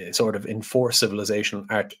just sort of enforce civilization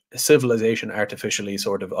artificially,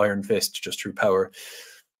 sort of iron fist, just through power.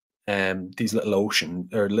 These little ocean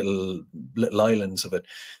or little islands of it.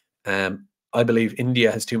 I believe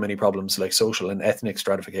India has too many problems like social and ethnic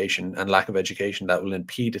stratification and lack of education that will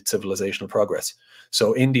impede its civilizational progress.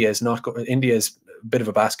 So India is a bit of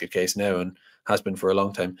a basket case now and has been for a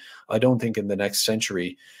long time. I don't think in the next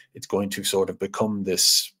century it's going to sort of become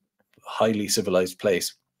this highly civilized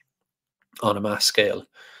place on a mass scale.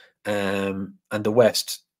 And the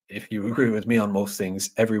West, if you agree with me on most things,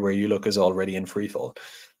 everywhere you look is already in freefall.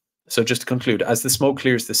 So just to conclude, as the smoke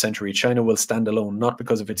clears this century, China will stand alone, not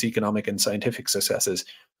because of its economic and scientific successes,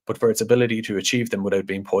 but for its ability to achieve them without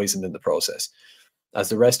being poisoned in the process. As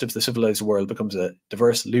the rest of the civilized world becomes a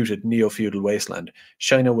diverse, looted, neo-feudal wasteland,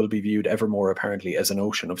 China will be viewed ever more apparently as an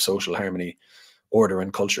ocean of social harmony, order,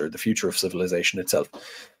 and culture, the future of civilization itself.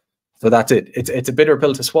 So that's it. It's a bitter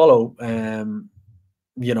pill to swallow.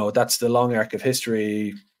 You know, that's the long arc of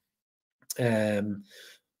history.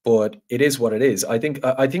 But it is what it is. I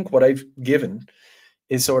think what I've given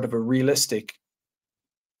is sort of a realistic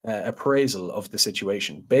appraisal of the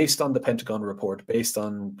situation based on the Pentagon report, based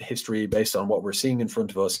on history, based on what we're seeing in front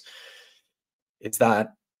of us. It's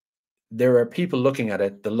that there are people looking at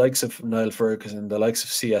it, the likes of Niall Ferguson, the likes of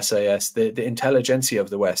CSIS, the intelligentsia of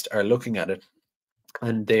the West are looking at it,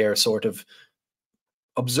 and they are sort of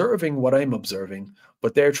observing what I'm observing,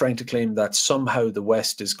 but they're trying to claim that somehow the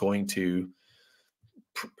West is going to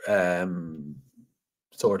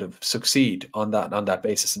sort of succeed on that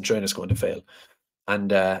basis, and China's going to fail.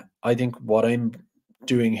 And I think what I'm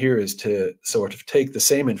doing here is to sort of take the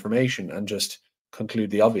same information and just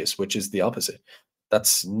conclude the obvious, which is the opposite.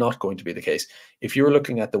 That's not going to be the case. If you're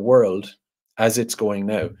looking at the world as it's going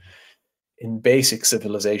now, in basic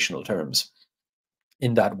civilizational terms,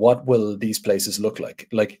 in that, what will these places look like?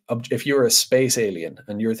 Like, if you're a space alien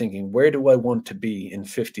and you're thinking, where do I want to be in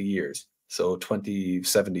 50 years? So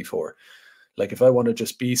 2074. Like, if I want to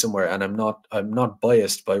just be somewhere and I'm not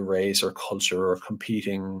biased by race or culture or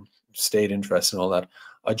competing state interests and all that.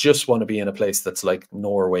 I just want to be in a place that's like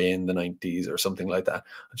Norway in the 90s or something like that.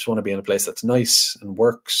 I just want to be in a place that's nice and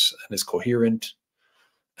works and is coherent.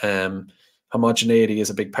 Homogeneity is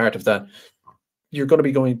a big part of that. You're going to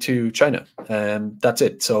be going to China. That's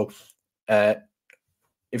it. So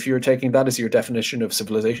if you're taking that as your definition of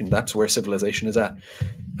civilization, that's where civilization is at.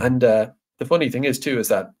 And the funny thing is too, is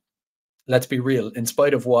that, let's be real, in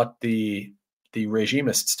spite of what the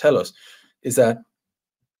regimists tell us, is that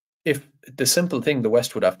if the simple thing the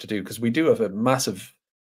West would have to do, because we do have a massive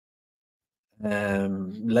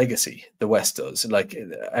legacy, the West does, like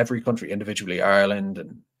every country individually, Ireland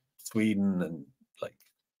and Sweden and like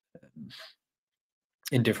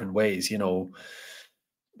in different ways, you know,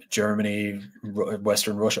 Germany,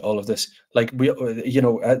 Western Russia, all of this, like we, you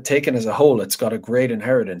know, taken as a whole, it's got a great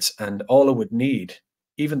inheritance, and all it would need,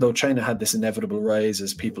 even though China had this inevitable rise,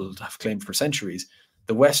 as people have claimed for centuries,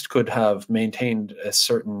 the West could have maintained a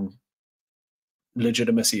certain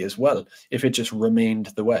legitimacy as well if it just remained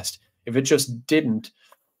the West. If it just didn't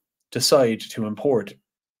decide to import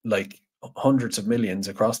like hundreds of millions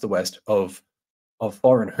across the West of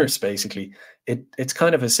foreigners, basically, it's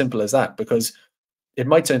kind of as simple as that. Because it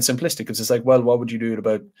might sound simplistic because it's like, well, what would you do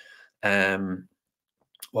about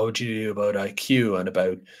What would you do about IQ and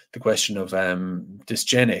about the question of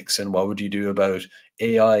dysgenics? And what would you do about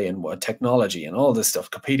AI and what technology and all this stuff,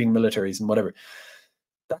 competing militaries and whatever?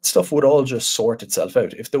 That stuff would all just sort itself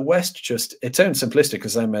out. If the West just, it sounds simplistic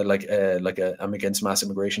because I'm I'm against mass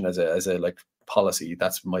immigration as a like policy.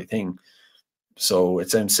 That's my thing. So it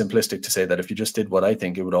sounds simplistic to say that if you just did what I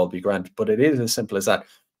think, it would all be grand. But it is as simple as that.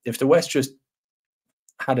 If the West just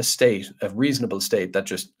had a state, a reasonable state that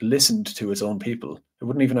just listened to its own people, it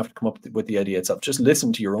wouldn't even have to come up with the idea itself. Just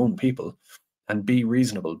listen to your own people and be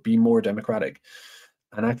reasonable, be more democratic,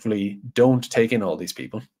 and actually don't take in all these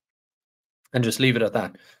people and just leave it at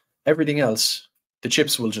that. Everything else, the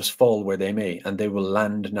chips will just fall where they may and they will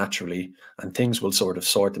land naturally and things will sort of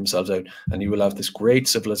sort themselves out. And you will have this great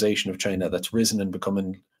civilization of China that's risen and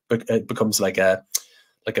it becomes like a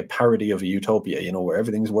parody of a utopia, you know, where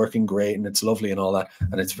everything's working great and it's lovely and all that.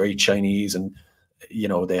 And it's very Chinese and, you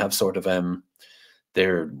know, they have sort of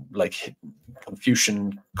their like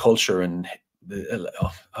Confucian culture and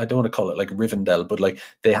I don't want to call it like Rivendell, but like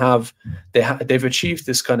they've achieved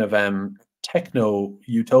this kind of techno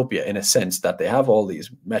utopia in a sense that they have all these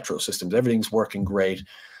metro systems, everything's working great,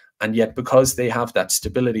 and yet because they have that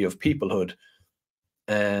stability of peoplehood,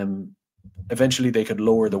 eventually they could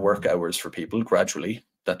lower the work hours for people gradually.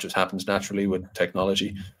 That just happens naturally with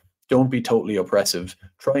technology. Don't be totally oppressive.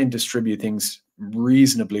 Try and distribute things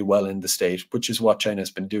reasonably well in the state, which is what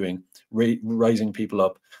China's been doing, rising people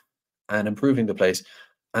up and improving the place.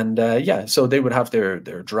 And yeah, so they would have their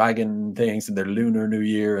dragon things and their Lunar New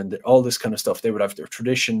Year and all this kind of stuff. They would have their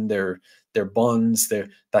tradition, their bonds,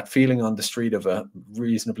 that feeling on the street of a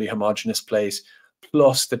reasonably homogenous place,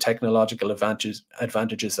 plus the technological advantages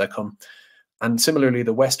that come. And similarly,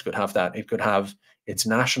 the West could have that. It could have its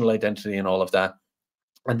national identity and all of that,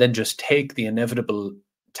 and then just take the inevitable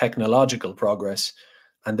technological progress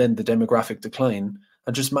and then the demographic decline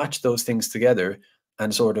and just match those things together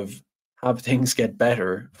and sort of have things get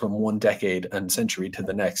better from one decade and century to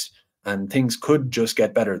the next. And things could just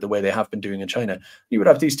get better the way they have been doing in China. You would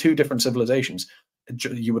have these two different civilizations.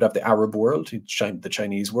 You would have the Arab world, the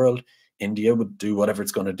Chinese world. India would do whatever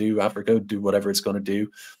it's going to do. Africa would do whatever it's going to do.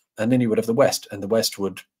 And then you would have the West, and the West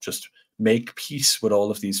would just make peace with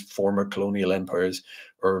all of these former colonial empires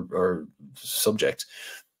or subjects.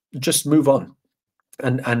 Just move on.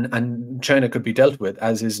 And China could be dealt with,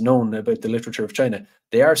 as is known about the literature of China.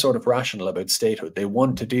 They are sort of rational about statehood. They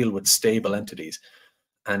want to deal with stable entities,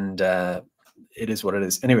 and it is what it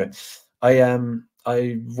is. Anyway,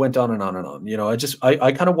 I went on and on and on. You know,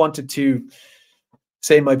 I kind of wanted to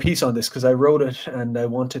say my piece on this because I wrote it and I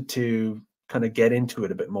wanted to kind of get into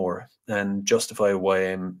it a bit more and justify why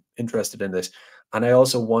I'm interested in this. And I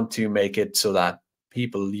also want to make it so that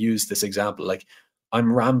people use this example. Like,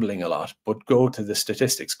 I'm rambling a lot, but go to the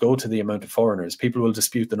statistics, go to the amount of foreigners. People will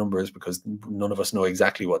dispute the numbers because none of us know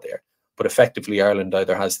exactly what they are. But effectively, Ireland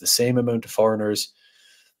either has the same amount of foreigners.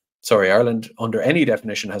 Sorry, Ireland, under any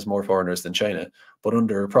definition, has more foreigners than China, but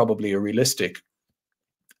under probably a realistic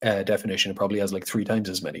definition, it probably has like 3 times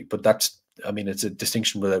as many. But that's, I mean, it's a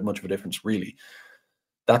distinction without much of a difference, really.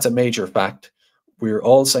 That's a major fact. We're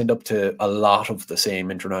all signed up to a lot of the same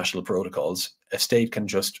international protocols. A state can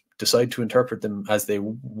just decide to interpret them as they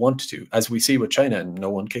want to, as we see with China, and no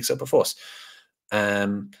one kicks up a fuss.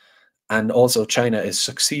 And also China is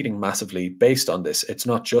succeeding massively based on this. It's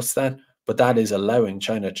not just that, but that is allowing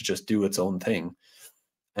China to just do its own thing.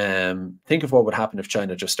 Think of what would happen if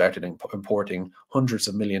China just started importing hundreds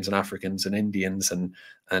of millions of Africans and Indians and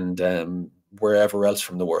wherever else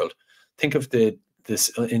from the world. Think of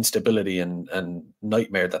this instability and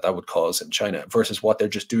nightmare that would cause in China versus what they're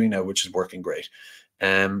just doing now, which is working great.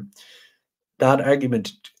 That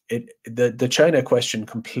argument, the China question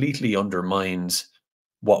completely undermines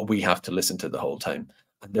what we have to listen to the whole time.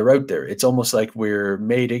 And they're out there. It's almost like we're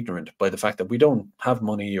made ignorant by the fact that we don't have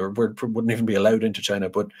money or wouldn't even be allowed into China.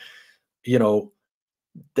 But, you know,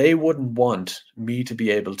 they wouldn't want me to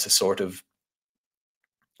be able to sort of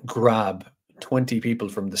grab 20 people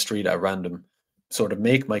from the street at random, sort of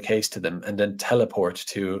make my case to them, and then teleport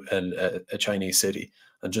to a Chinese city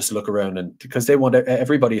and just look around. And because they want,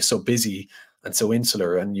 everybody is so busy and so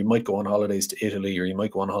insular, and you might go on holidays to Italy or you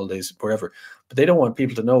might go on holidays wherever, but they don't want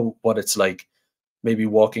people to know what it's like maybe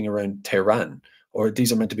walking around Tehran, or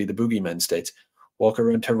these are meant to be the boogeyman states. Walk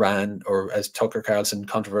around Tehran, or as Tucker Carlson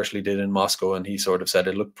controversially did in Moscow, and he sort of said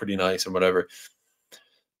it looked pretty nice and whatever.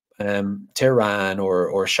 Tehran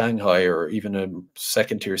or Shanghai or even a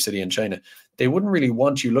second-tier city in China, they wouldn't really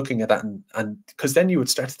want you looking at that, and because then you would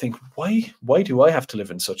start to think, why do I have to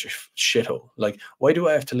live in such a shithole? Like, why do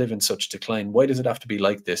I have to live in such decline? Why does it have to be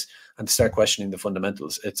like this? And start questioning the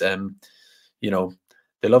fundamentals. It's you know,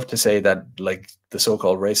 they love to say that like the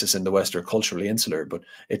so-called racists in the West are culturally insular, but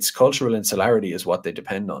it's cultural insularity is what they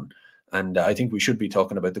depend on. And I think we should be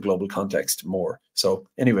talking about the global context more. So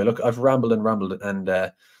anyway, look, I've rambled and rambled, and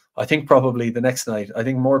I think probably the next night, I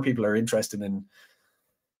think more people are interested in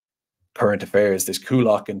current affairs. There's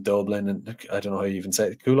Kulak in Dublin, and I don't know how you even say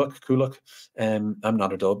it. Kulak. I'm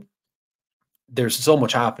not a Dub. There's so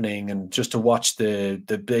much happening, and just to watch the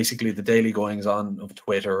basically the daily goings on of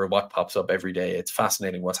Twitter or what pops up every day, it's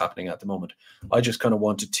fascinating what's happening at the moment. I just kind of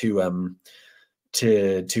wanted to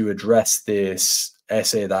address this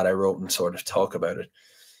essay that I wrote and sort of talk about it,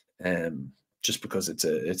 just because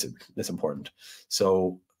it's important.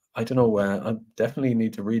 So I don't know. I definitely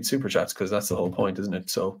need to read super chats because that's the whole point, isn't it?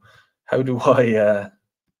 So how do I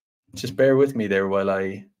just bear with me there while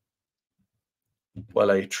I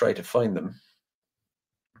try to find them?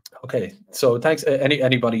 Okay, so thanks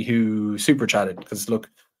anybody who super chatted, because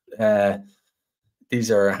look,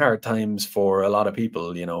 these are hard times for a lot of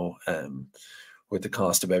people, you know, with the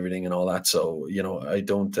cost of everything and all that. So you know, I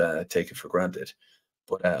don't take it for granted,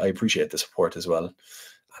 but I appreciate the support as well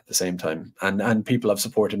at the same time. And people have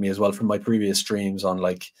supported me as well from my previous streams on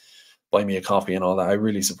like buy me a coffee and all that. I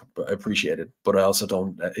really appreciate it, but I also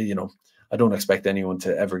don't, you know, I don't expect anyone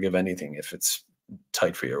to ever give anything if it's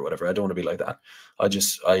tight for you or whatever. I don't want to be like that. I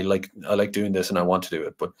like doing this and I want to do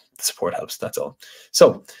it, but the support helps. That's all.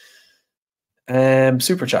 So,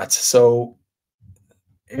 super chats. So,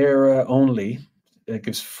 era only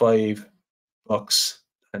gives $5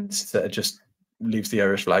 and just leaves the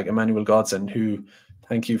Irish flag. Emmanuel Godson, who,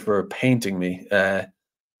 thank you for painting me. I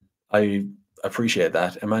appreciate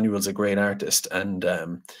that. Emmanuel's a great artist and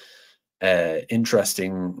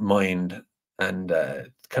interesting mind, and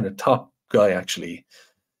kind of top guy actually,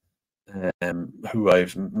 who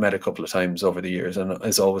I've met a couple of times over the years and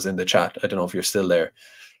is always in the chat. I don't know if you're still there.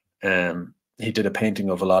 He did a painting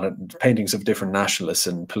of a lot of paintings of different nationalists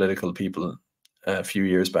and political people a few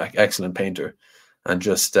years back. Excellent painter, and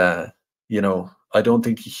just you know, I don't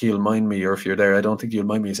think he'll mind me, or if you're there, I don't think you'll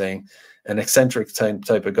mind me saying an eccentric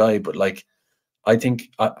type of guy, but like I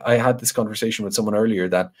think I had this conversation with someone earlier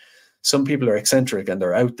that some people are eccentric and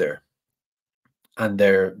they're out there and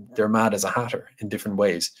they're mad as a hatter in different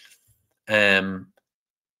ways. According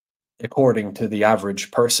to the average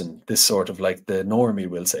person, this sort of like the normie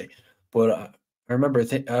will say. But I remember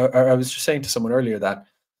I was just saying to someone earlier that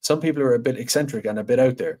some people are a bit eccentric and a bit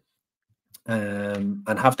out there,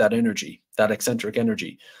 and have that energy, that eccentric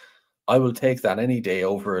energy. I will take that any day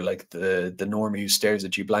over like the normie who stares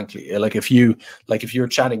at you blankly. Like if you're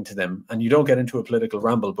chatting to them and you don't get into a political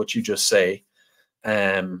ramble, but you just say,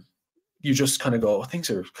 you just kind of go, oh, things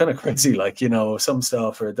are kind of crazy, like, you know, some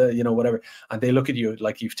stuff or the, you know, whatever. And they look at you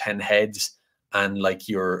like you've 10 heads and like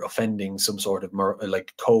you're offending some sort of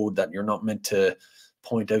like code that you're not meant to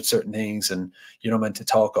point out certain things and you're not meant to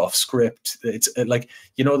talk off script. It's like,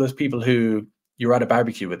 you know, those people who you're at a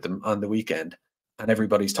barbecue with them on the weekend and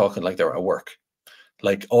everybody's talking like they're at work.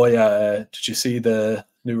 Like, oh yeah, did you see the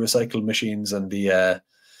new recycle machines and the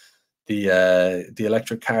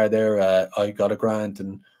electric car there? I got a grant,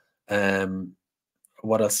 and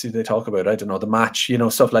what else do they talk about? I don't know, the match, you know,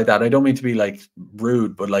 stuff like that. I don't mean to be like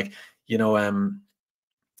rude, but like, you know,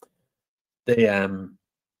 they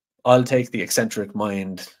I'll take the eccentric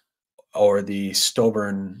mind or the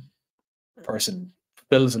stubborn person.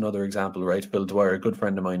 Phil's another example, right? Phil Dwyer, a good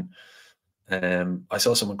friend of mine. I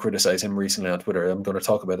saw someone criticize him recently on Twitter. I'm going to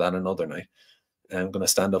talk about that another night. I'm going to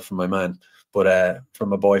stand up for my man, but for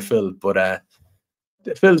my boy Phil. But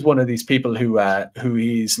Phil's one of these people who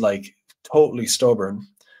he's like totally stubborn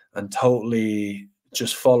and totally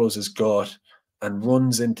just follows his gut and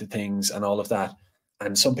runs into things and all of that.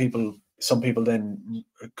 And some people then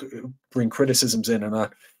bring criticisms in and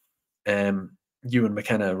that. You and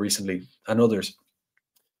McKenna recently and others.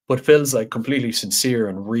 But Phil's like completely sincere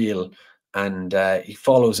and real, and he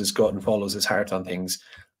follows his gut and follows his heart on things,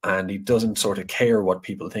 and he doesn't sort of care what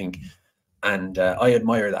people think. And I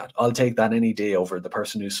admire that. I'll take that any day over the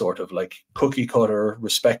person who's sort of like cookie cutter,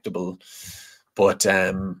 respectable, but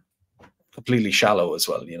completely shallow as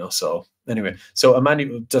well, you know. So anyway, so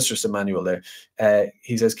Emmanuel, that's just Emmanuel there.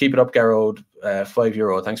 He says, keep it up, Garrod,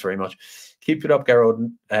 €5. Thanks very much. Keep it up,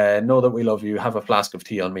 Garrod. Know that we love you. Have a flask of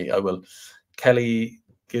tea on me. I will. Kelly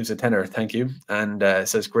gives a tenner, thank you, and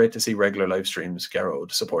says, great to see regular live streams,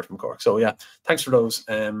 Garrod, support from Cork. So yeah, thanks for those.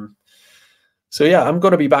 So yeah, I'm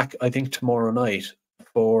going to be back, I think, tomorrow night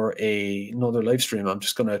for another live stream. I'm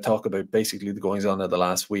just going to talk about basically the goings on of the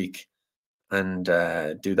last week and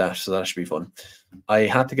do that. So that should be fun. I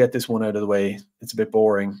had to get this one out of the way. It's a bit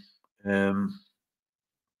boring. I'm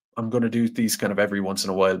going to do these kind of every once in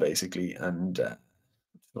a while, basically, and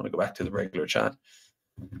you want to go back to the regular chat.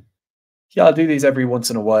 Yeah, I'll do these every once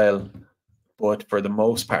in a while, but for the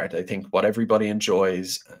most part, I think what everybody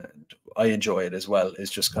enjoys, and I enjoy it as well,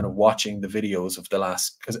 is just kind of watching the videos of the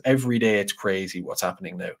last, because every day it's crazy what's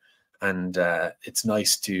happening now. And it's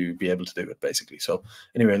nice to be able to do it, basically. So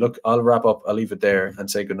anyway, look, I'll wrap up. I'll leave it there and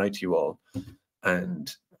say goodnight to you all.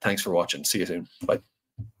 And thanks for watching. See you soon. Bye.